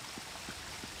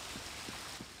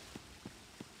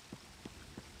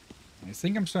 I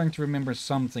think I'm starting to remember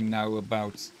something now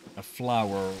about a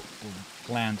flower or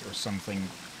plant or something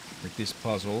with this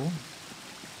puzzle.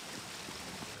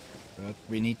 But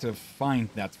we need to find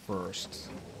that first.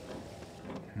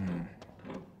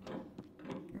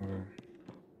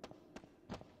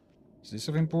 Is this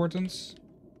of importance?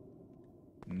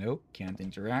 Nope, can't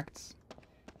interact.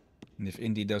 And if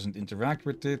Indy doesn't interact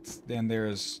with it, then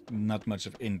there's not much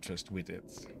of interest with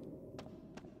it.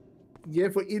 Yeah,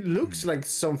 but it looks like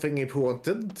something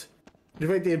important. The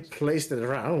way they placed it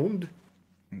around.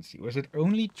 Let's see, was it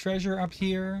only treasure up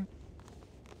here?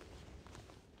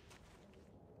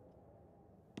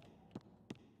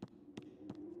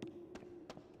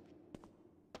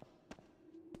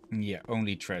 Yeah,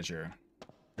 only treasure.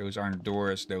 Those aren't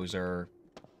doors, those are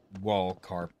wall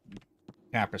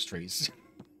tapestries.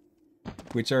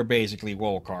 Which are basically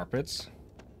wall carpets.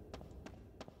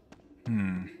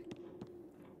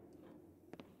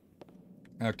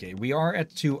 Okay, we are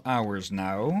at 2 hours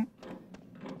now.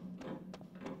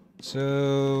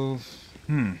 So...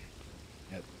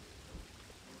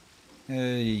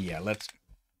 yeah, let's...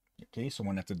 Okay,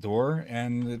 someone at the door.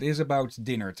 And it is about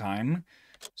dinner time.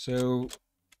 So...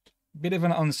 Bit of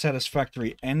an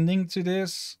unsatisfactory ending to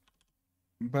this.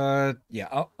 But,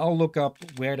 yeah, I'll look up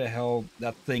where the hell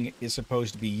that thing is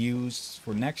supposed to be used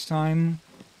for next time.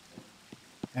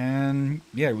 And,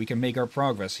 yeah, we can make our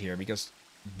progress here, because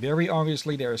very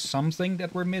obviously there is something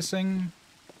that we're missing.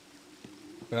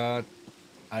 But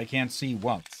I can't see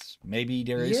what. Maybe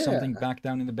there is something back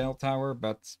down in the bell tower,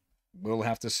 but we'll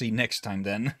have to see next time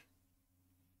then.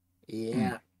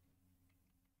 Yeah.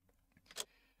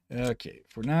 Okay,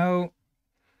 for now,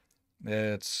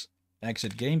 let's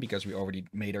exit game because we already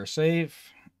made our save.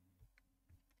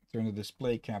 Turn the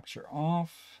display capture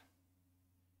off.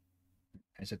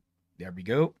 There we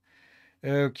go.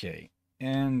 Okay,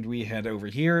 and we head over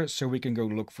here so we can go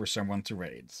look for someone to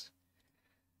raid.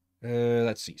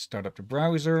 Let's see, start up the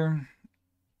browser.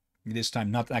 This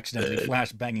time not accidentally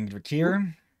flash banging the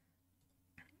keyer.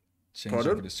 Change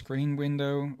over the screen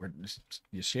window, or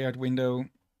the shared window.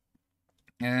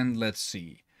 And let's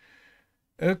see.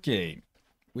 Okay,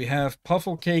 we have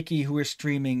Pufflecakey who is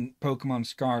streaming Pokemon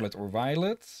Scarlet or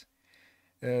Violet.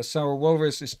 Sour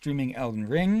Walrus is streaming Elden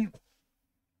Ring.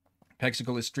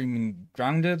 Pexicle is streaming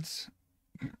Grounded.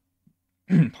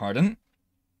 Pardon.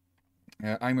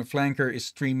 I'm a Flanker is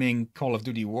streaming Call of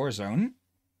Duty Warzone.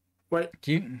 Wait,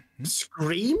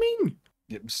 screaming?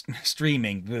 Yeah,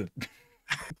 streaming.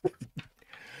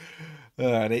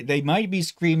 They might be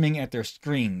screaming at their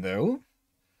screen, though.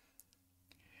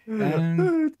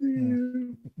 And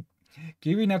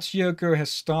Kiri Natsuko has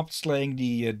stopped slaying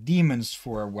the demons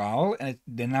for a while, and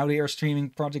now they are streaming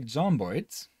Project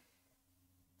Zomboid.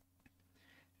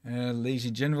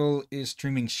 Lazy General is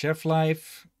streaming Chef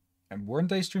Life. And weren't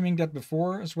they streaming that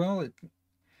before as well?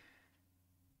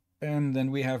 And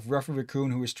then we have Ruffy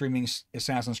Raccoon who is streaming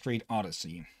Assassin's Creed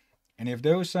Odyssey. And if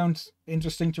those sound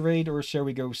interesting to raid, or shall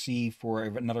we go see for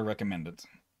another recommended?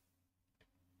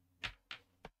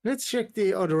 Let's check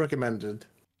the other recommended.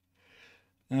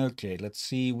 Okay, let's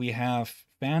see. We have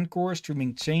Fancore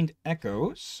streaming Chained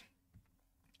Echoes.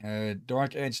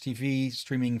 Dark Edge TV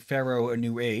streaming Pharaoh A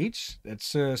New Age. That's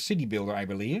City Builder, I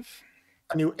believe.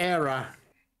 A new era.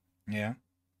 Yeah.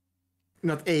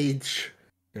 Not age.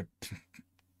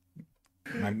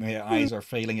 My eyes are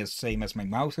failing as same as my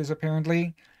mouth is,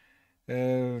 apparently.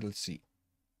 Let's see.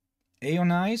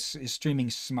 Aeonice is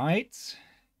streaming Smite.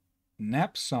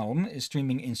 Napsalm is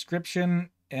streaming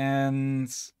Inscription.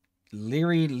 And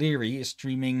Leary is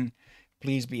streaming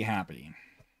Please Be Happy.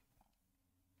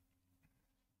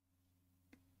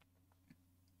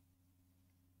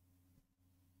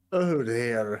 Oh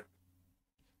dear.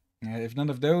 If none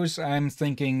of those, I'm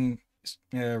thinking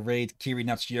raid Kiri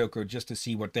Natsuko just to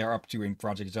see what they're up to in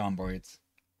Project Zomboid.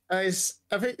 I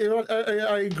think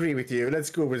I agree with you. Let's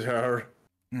go with her.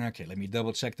 Okay, let me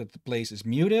double check that the place is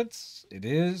muted. It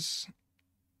is.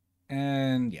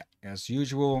 And yeah, as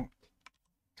usual,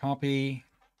 copy,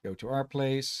 go to our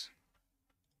place,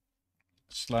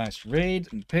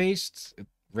 /raid and paste.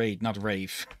 Raid, not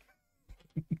rave.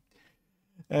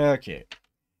 Okay.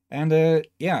 And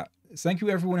yeah, thank you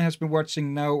everyone who has been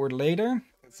watching now or later.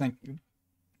 Thank you,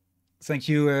 thank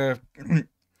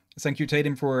you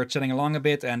Tatum for chatting along a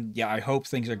bit. And yeah, I hope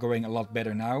things are going a lot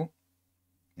better now.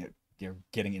 They're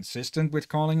getting insistent with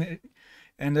calling it.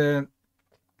 And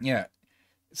yeah,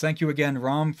 thank you again,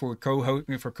 Rom, for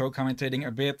co-commentating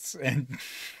a bit and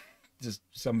just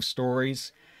some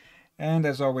stories. And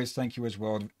as always, thank you as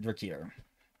well, Drakir.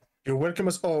 You're welcome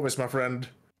as always, my friend.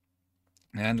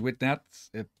 And with that,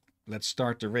 let's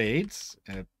start the raids.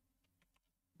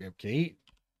 Okay,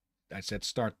 I said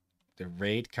start the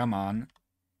raid. Come on.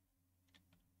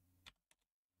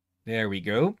 There we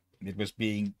go. It was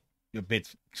being a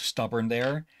bit stubborn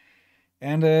there.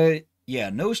 And yeah,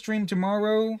 no stream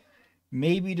tomorrow.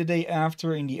 Maybe the day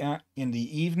after in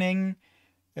the evening.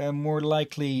 More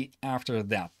likely after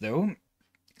that though.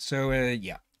 So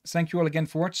yeah, thank you all again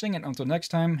for watching, and until next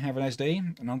time, have a nice day,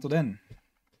 and until then.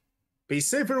 Be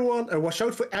safe, everyone, and watch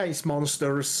out for ice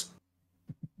monsters.